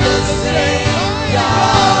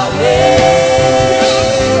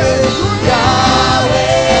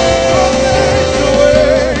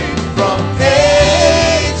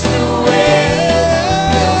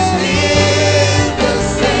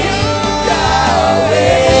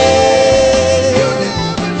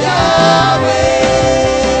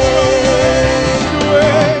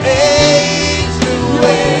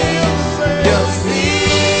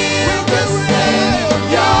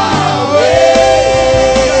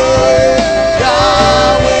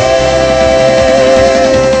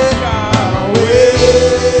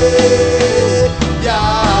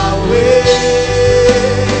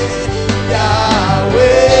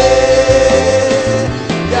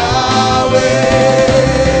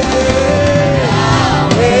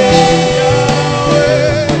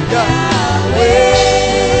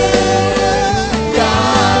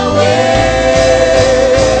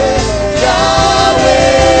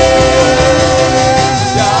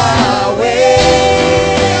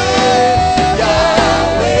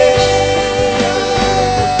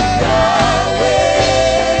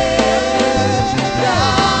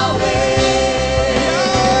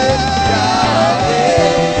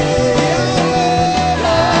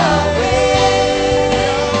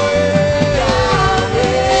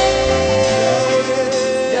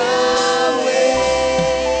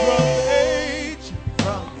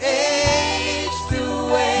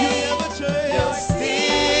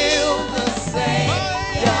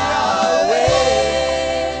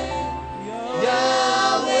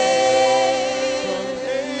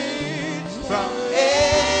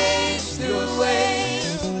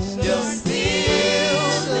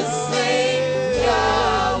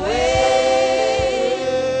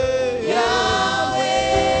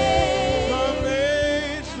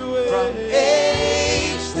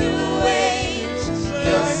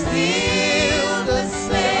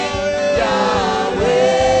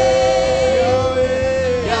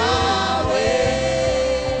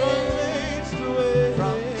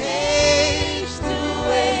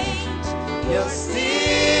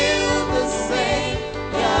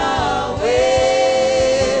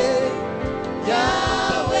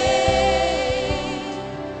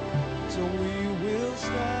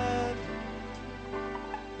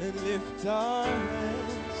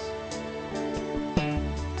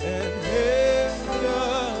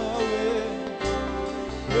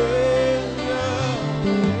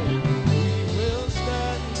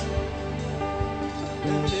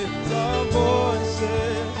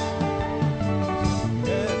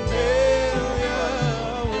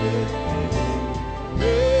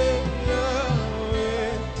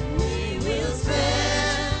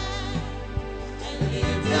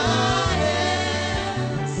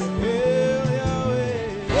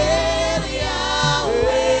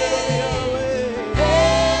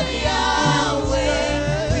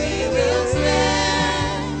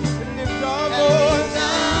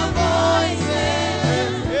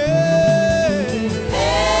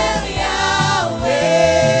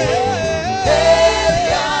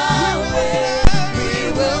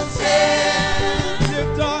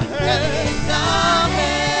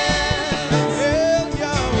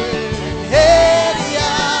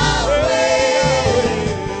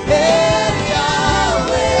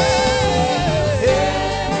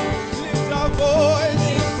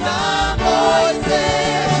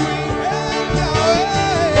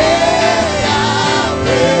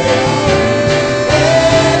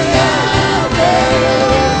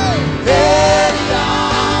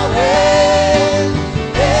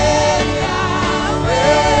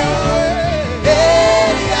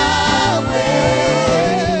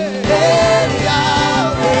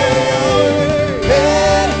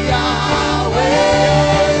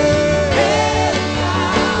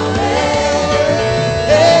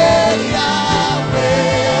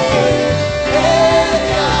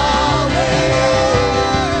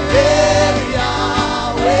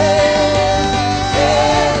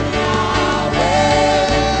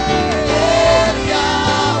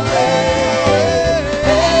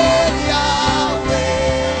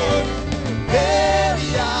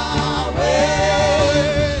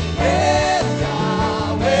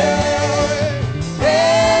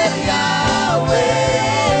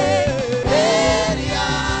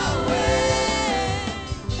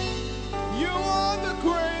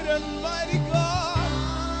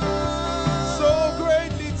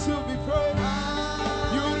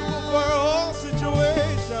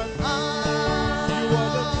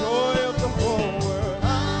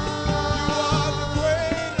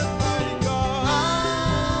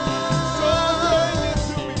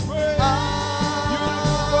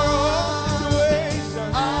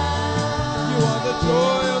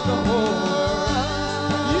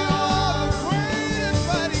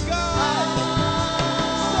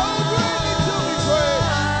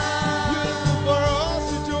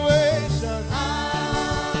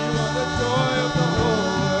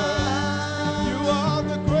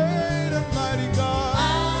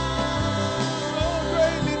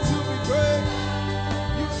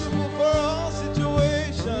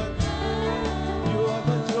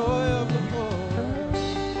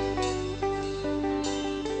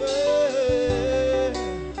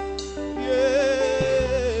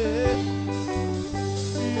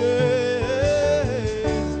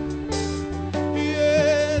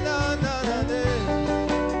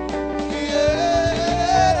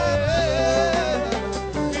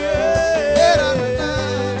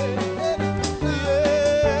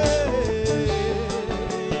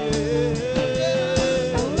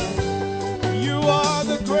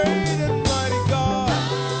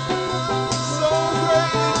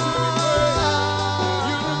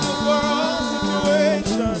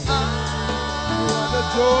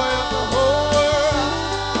 joy of the whole world.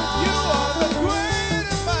 You are the great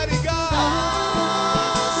and mighty God.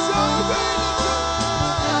 So great and true.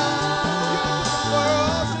 You're the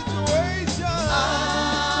world situation.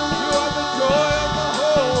 You are the joy of the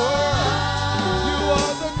whole world. You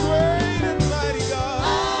are the great and mighty God.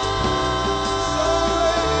 So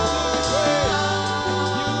great and true.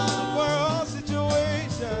 You're the world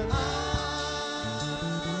situation.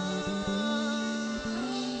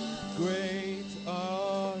 Great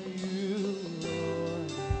are you,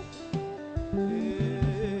 Lord. Great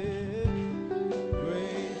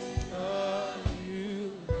are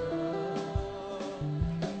you, Lord.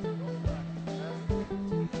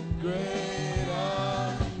 Great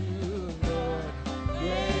are you, Lord.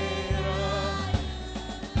 Great are you.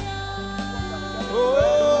 Oh,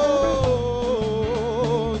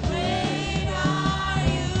 great are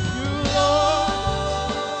you, Lord.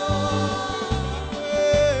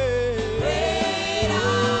 Great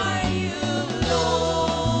are you,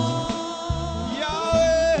 Lord.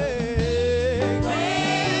 Yahweh.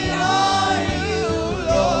 Great are you,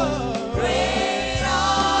 Lord. Great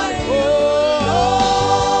are you, Lord.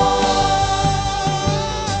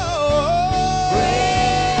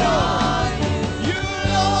 Great are you,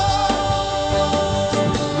 Lord. Great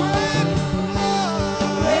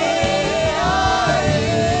are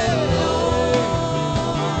you,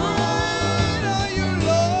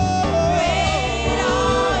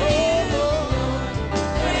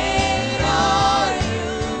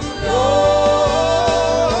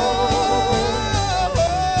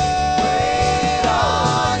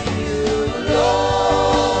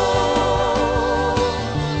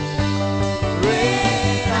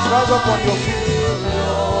 Rise up on your feet.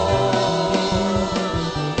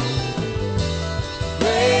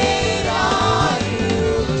 Great are you,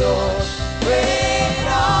 Lord. Great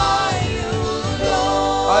are you,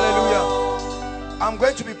 Lord. Hallelujah. I'm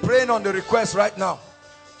going to be praying on the request right now.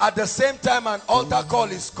 At the same time, an altar call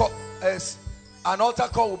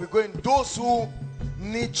will be going. Those who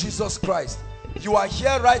need Jesus Christ, you are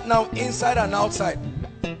here right now, inside and outside.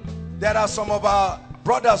 There are some of our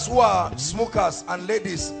brothers who are smokers and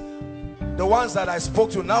ladies, the ones that I spoke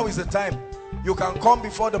to. Now is the time. You can come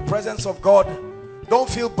before the presence of God. Don't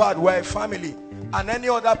feel bad. We're a family. And any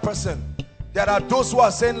other person, there are those who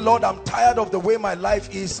are saying, Lord, I'm tired of the way my life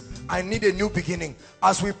is. I need a new beginning.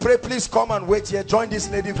 As we pray, please come and wait here. Join this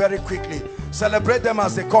lady very quickly. Celebrate them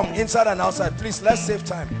as they come, inside and outside. Please, let's save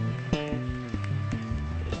time.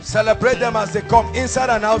 Celebrate them as they come, inside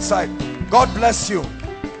and outside. God bless you.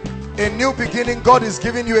 A new beginning. God is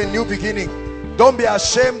giving you a new beginning. Don't be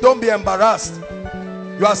ashamed. Don't be embarrassed.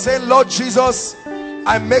 You are saying, Lord Jesus,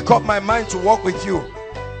 I make up my mind to walk with you.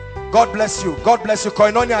 God bless you. God bless you.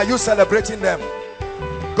 Koinonia, are you celebrating them?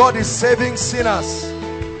 God is saving sinners.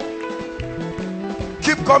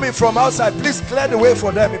 Keep coming from outside. Please clear the way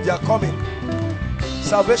for them if they are coming.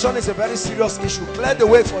 Salvation is a very serious issue. Clear the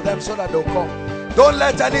way for them so that they'll come. Don't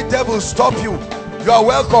let any devil stop you. You are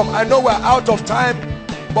welcome. I know we're out of time,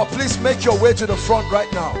 but please make your way to the front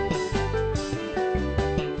right now.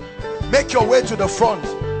 Make your way to the front.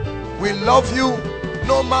 We love you.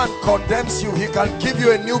 No man condemns you. He can give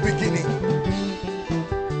you a new beginning.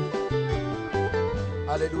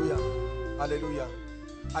 Hallelujah. Hallelujah.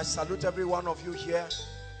 I salute every one of you here.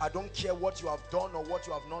 I don't care what you have done or what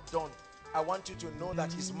you have not done. I want you to know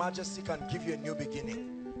that His Majesty can give you a new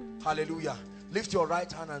beginning. Hallelujah. Lift your right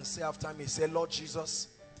hand and say after me, say, Lord Jesus,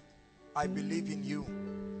 I believe in you.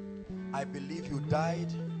 I believe you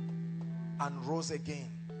died and rose again.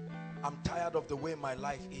 I'm tired of the way my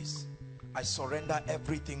life is. I surrender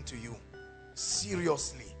everything to you,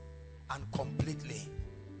 seriously and completely.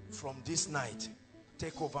 From this night,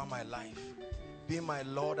 take over my life. Be my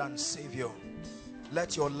Lord and Savior.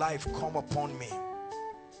 Let your life come upon me.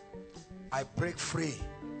 I break free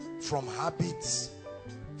from habits,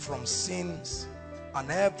 from sins, and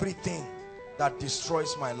everything that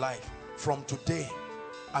destroys my life. From today,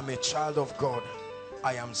 I'm a child of God.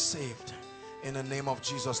 I am saved. In the name of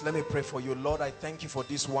Jesus, let me pray for you. Lord, I thank you for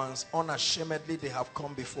these ones. Unashamedly, they have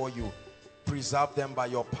come before you. Preserve them by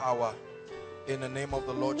your power. In the name of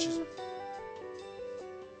the Lord Jesus,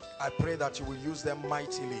 I pray that you will use them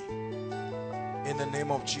mightily. In the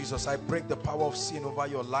name of Jesus, I break the power of sin over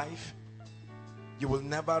your life. You will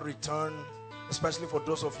never return, especially for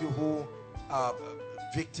those of you who are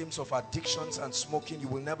victims of addictions and smoking. You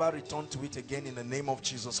will never return to it again in the name of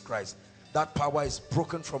Jesus Christ. That power is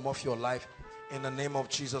broken from off your life in the name of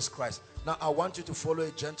Jesus Christ. Now I want you to follow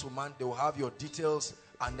a gentleman. They will have your details,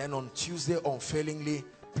 and then on Tuesday, unfailingly,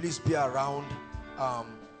 please be around.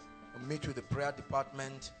 Meet with the prayer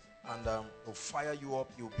department. and will fire you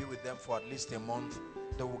up. You'll be with them for at least a month.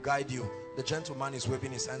 They will guide you. The gentleman is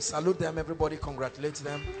waving his hand. Salute them, everybody. Congratulate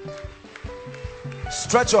them.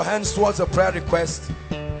 Stretch your hands towards a prayer request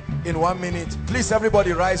in 1 minute. Please,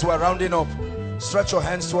 everybody rise. We're rounding up. Stretch your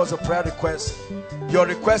hands towards a prayer request. Your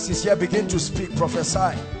request is here. Begin to speak.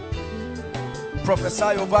 Prophesy. Prophesy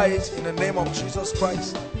over it in the name of Jesus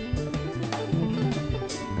Christ.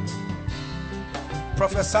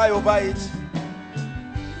 Prophesy over it.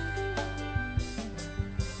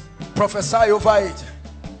 Prophesy over it.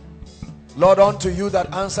 Lord, unto you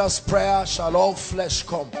that answers prayer shall all flesh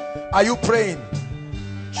come. Are you praying?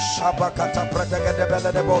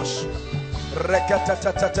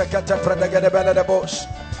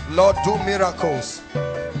 Lord, do miracles.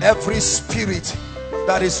 Every spirit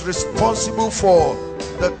that is responsible for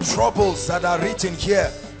the troubles that are written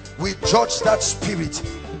here, we judge that spirit.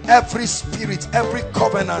 Every spirit, every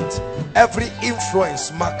covenant, every influence,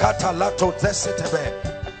 makata lato desetebe.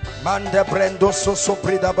 Mande brendo so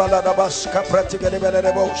soprida baladabash kapratika de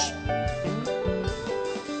beledebosh.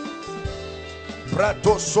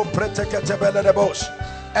 Brato so pretekete beledebosh.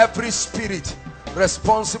 Every spirit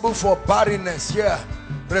responsible for barrenness here,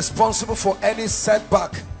 responsible for any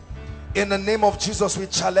setback, in the name of Jesus we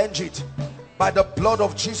challenge it. By the blood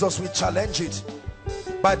of Jesus we challenge it.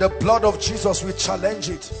 By the blood of Jesus we challenge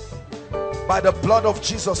it. By the blood of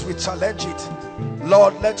Jesus we challenge it.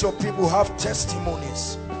 Lord, let your people have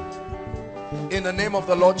testimonies. In the name of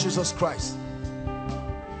the Lord Jesus Christ.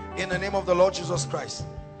 In the name of the Lord Jesus Christ.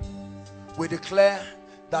 We declare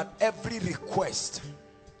that every request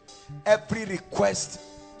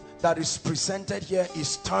that is presented here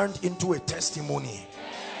is turned into a testimony.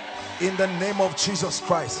 In the name of Jesus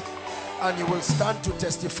Christ. And you will stand to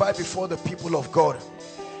testify before the people of God.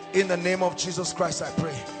 In the name of Jesus Christ I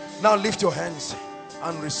pray. Now lift your hands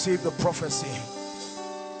and receive the prophecy.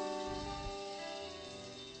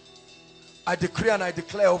 I decree and I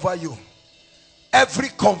declare over you, every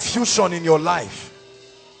confusion in your life,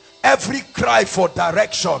 every cry for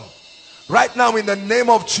direction, right now in the name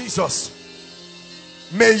of Jesus,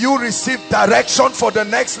 may you receive direction for the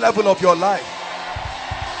next level of your life.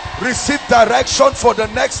 Receive direction for the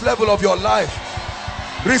next level of your life.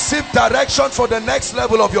 Receive direction for the next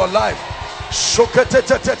level of your life.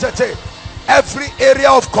 Every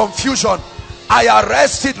area of confusion, I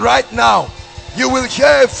arrest it right now. You will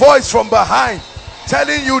hear a voice from behind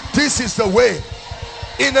telling you this is the way.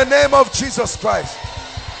 In the name of Jesus Christ.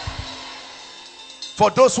 For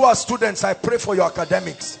those who are students, I pray for your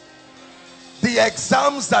academics. The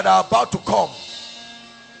exams that are about to come,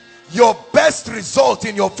 your best result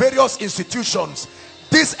in your various institutions,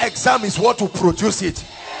 this exam is what will produce it.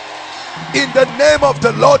 In the name of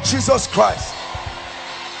the Lord Jesus Christ,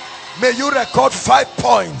 may you record 5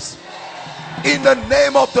 points. In the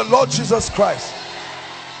name of the Lord Jesus Christ.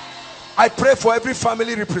 I pray for every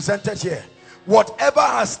family represented here. Whatever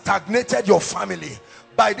has stagnated your family,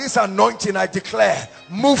 by this anointing I declare,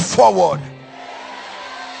 move forward.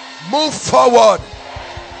 Move forward.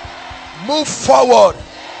 Move forward.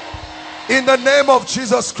 In the name of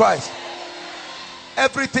Jesus Christ.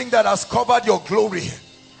 Everything that has covered your glory,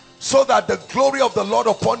 so that the glory of the Lord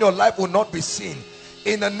upon your life will not be seen,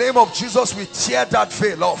 in the name of Jesus we tear that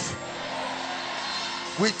veil off.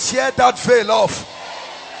 We tear that veil off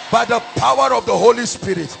by the power of the Holy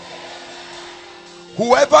Spirit.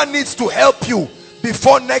 Whoever needs to help you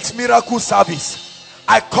before next miracle service,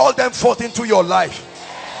 I call them forth into your life.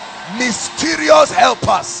 Mysterious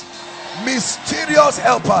helpers. Mysterious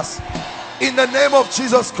helpers. In the name of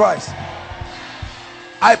Jesus Christ.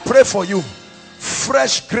 I pray for you.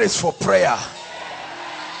 Fresh grace for prayer.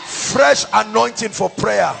 Fresh anointing for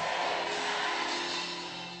prayer.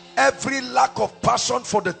 Every lack of passion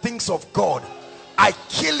for the things of God, I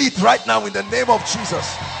kill it right now in the name of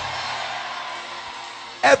Jesus.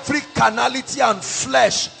 Every carnality and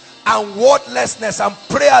flesh and wordlessness and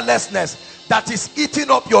prayerlessness that is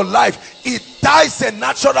eating up your life, it dies a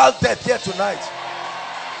natural death here tonight.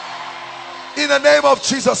 In the name of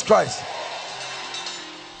Jesus Christ.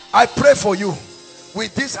 I pray for you.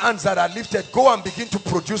 With these hands that are lifted, go and begin to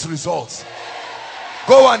produce results.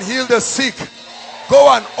 Go and heal the sick. Go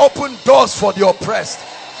and open doors for the oppressed.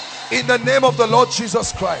 In the name of the Lord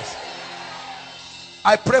Jesus Christ.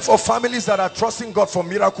 I pray for families that are trusting God for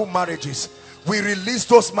miracle marriages. We release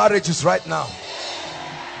those marriages right now.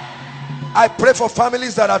 I pray for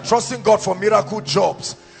families that are trusting God for miracle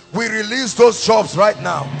jobs. We release those jobs right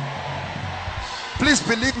now. Please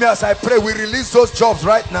believe me as I pray. We release those jobs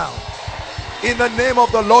right now. In the name of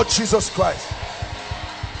the Lord Jesus Christ.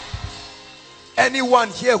 Anyone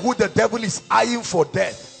here who the devil is eyeing for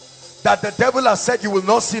death, that the devil has said you will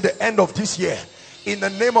not see the end of this year, in the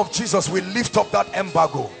name of Jesus, we lift up that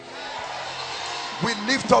embargo. We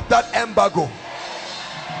lift up that embargo.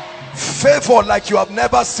 Favor like you have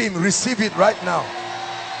never seen, receive it right now.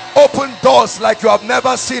 Open doors like you have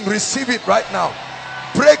never seen, receive it right now.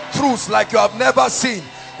 Breakthroughs like you have never seen,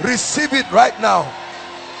 receive it right now.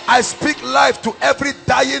 I speak life to every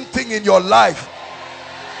dying thing in your life,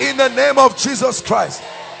 in the name of Jesus Christ.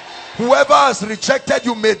 Whoever has rejected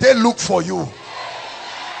you, may they look for you,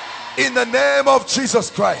 in the name of Jesus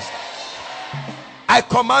Christ. I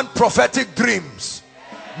command prophetic dreams,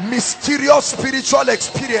 mysterious spiritual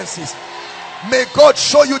experiences. May God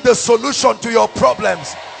show you the solution to your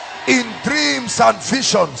problems in dreams and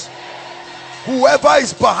visions. Whoever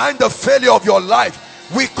is behind the failure of your life,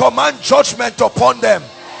 we command judgment upon them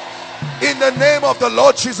in the name of the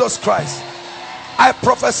Lord Jesus Christ. I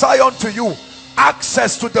prophesy unto you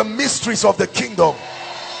access to the mysteries of the kingdom,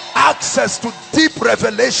 access to deep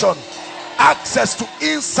revelation, access to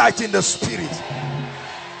insight in the spirit.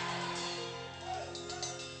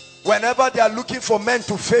 Whenever they are looking for men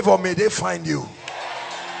to favor, may they find you.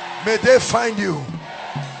 May they find you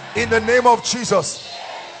in the name of Jesus.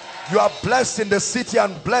 You are blessed in the city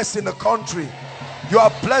and blessed in the country. You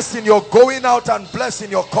are blessed in your going out and blessed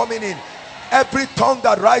in your coming in. Every tongue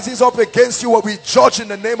that rises up against you will be judged in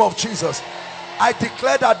the name of Jesus. I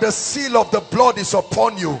declare that the seal of the blood is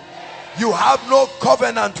upon you. You have no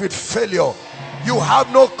covenant with failure. You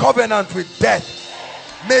have no covenant with death.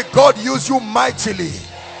 May God use you mightily.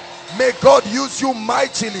 May God use you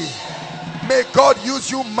mightily. May God use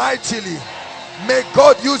you mightily. May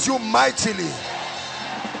God use you mightily.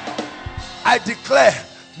 I declare,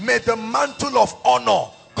 may the mantle of honor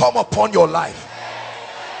come upon your life.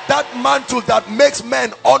 That mantle that makes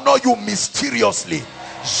men honor you mysteriously,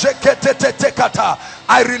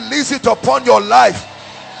 I release it upon your life.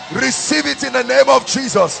 Receive it in the name of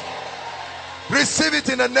Jesus. Receive it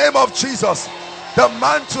in the name of Jesus. The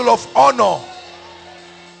mantle of honor.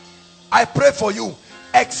 I pray for you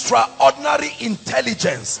extraordinary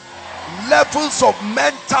intelligence, levels of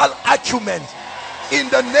mental acumen in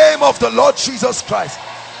the name of the Lord Jesus Christ.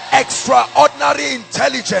 Extraordinary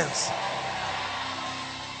intelligence.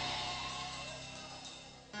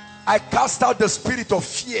 I cast out the spirit of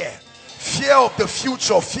fear, fear of the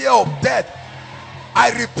future, fear of death.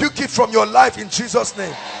 I rebuke it from your life in Jesus'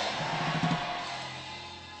 name.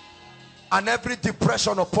 And every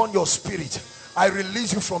depression upon your spirit, I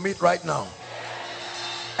release you from it right now.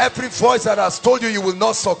 Every voice that has told you you will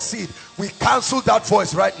not succeed, we cancel that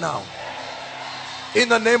voice right now in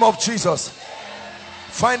the name of Jesus.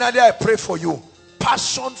 Finally, I pray for you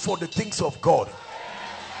passion for the things of God,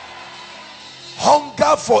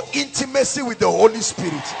 hunger for intimacy with the Holy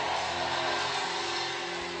Spirit,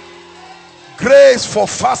 grace for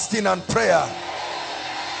fasting and prayer,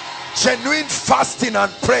 genuine fasting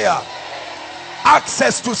and prayer,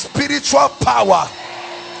 access to spiritual power,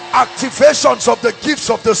 activations of the gifts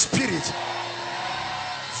of the Spirit,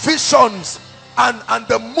 visions and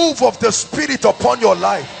the move of the Spirit upon your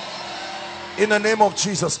life in the name of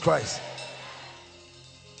Jesus Christ.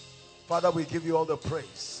 Father, we give you all the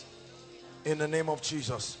praise in the name of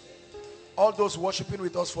Jesus. All those worshiping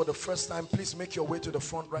with us for the first time, please make your way to the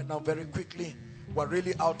front right now very quickly. We're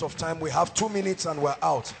really out of time. We have 2 minutes and we're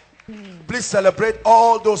out. Please celebrate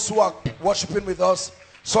all those who are worshiping with us.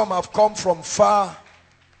 Some have come from far,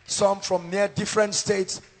 some from near different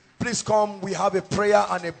states. Please come. We have a prayer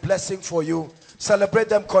and a blessing for you. Celebrate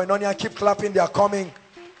them, Koinonia. Keep clapping. They are coming.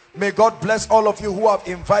 May God bless all of you who have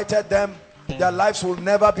invited them. Their lives will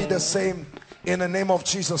never be the same in the name of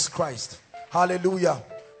Jesus Christ. Hallelujah.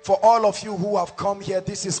 For all of you who have come here,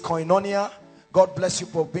 this is Koinonia. God bless you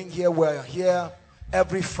for being here. We're here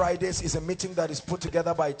every Fridays. Is a meeting that is put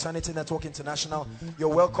together by Eternity Network International.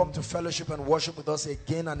 You're welcome to fellowship and worship with us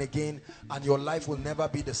again and again, and your life will never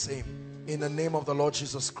be the same in the name of the Lord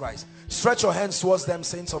Jesus Christ. Stretch your hands towards them,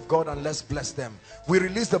 saints of God, and let's bless them. We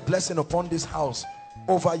release the blessing upon this house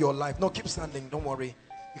over your life. No, keep standing, don't worry,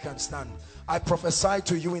 you can stand. I prophesy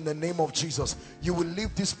to you in the name of Jesus, you will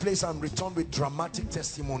leave this place and return with dramatic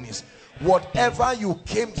testimonies. Whatever you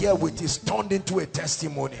came here with is turned into a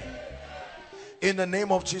testimony in the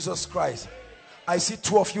name of Jesus Christ. I see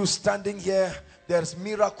 2 of you standing here. There's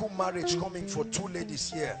miracle marriage coming for 2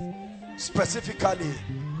 ladies here. Specifically,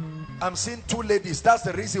 I'm seeing 2 ladies. That's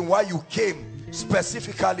the reason why you came.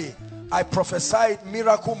 Specifically, I prophesied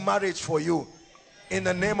miracle marriage for you in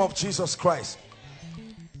the name of Jesus Christ.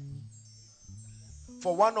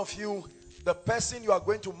 For one of you, the person you are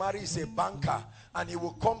going to marry is a banker, and he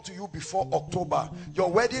will come to you before October. Your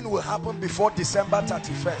wedding will happen before December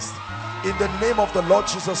 31st. In the name of the Lord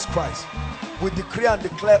Jesus Christ, we decree and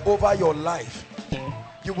declare over your life,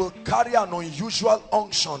 you will carry an unusual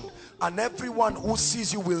unction, and everyone who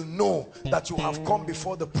sees you will know that you have come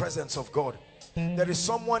before the presence of God. There is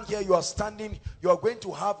someone here, you are standing, you are going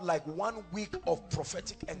to have like 1 week of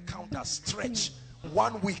prophetic encounter stretch.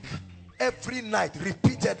 1 week, every night,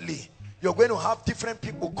 repeatedly. You're going to have different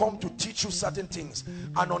people come to teach you certain things,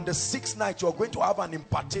 and on the 6th night you're going to have an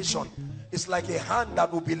impartation. It's like a hand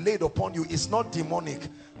that will be laid upon you. It's not demonic.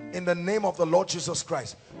 In the name of the Lord Jesus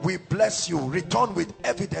Christ, we bless you. Return with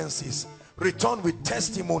evidences, return with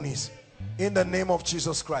testimonies, in the name of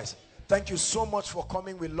Jesus Christ. Thank you so much for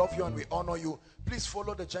coming. We love you and we honor you. Please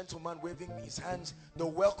follow the gentleman waving his hands.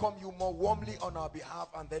 They'll welcome you more warmly on our behalf,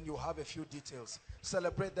 and then you'll have a few details.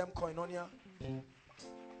 Celebrate them, Koinonia.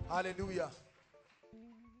 Hallelujah.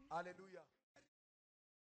 Hallelujah.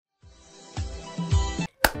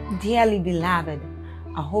 Dearly beloved,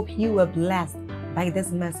 I hope you were blessed by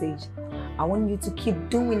this message. I want you to keep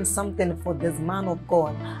doing something for this man of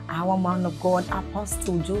God, our man of God,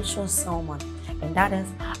 Apostle Joshua Selman. And that is,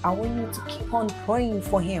 I want you to keep on praying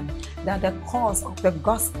for him, that the cause of the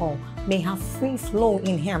gospel may have free flow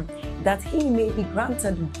in him, that he may be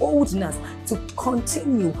granted boldness to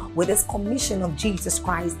continue with this commission of Jesus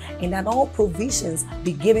Christ, and that all provisions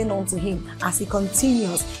be given unto him as he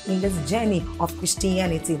continues in this journey of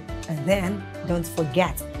Christianity. And then don't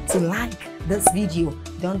forget to like this video.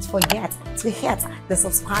 Don't forget to hit the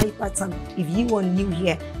subscribe button if you are new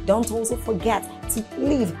here. Don't also forget to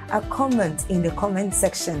leave a comment in the comment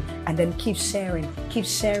section, and then keep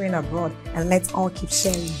sharing abroad, and let's all keep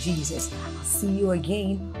sharing Jesus. I'll see you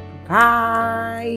again. Bye.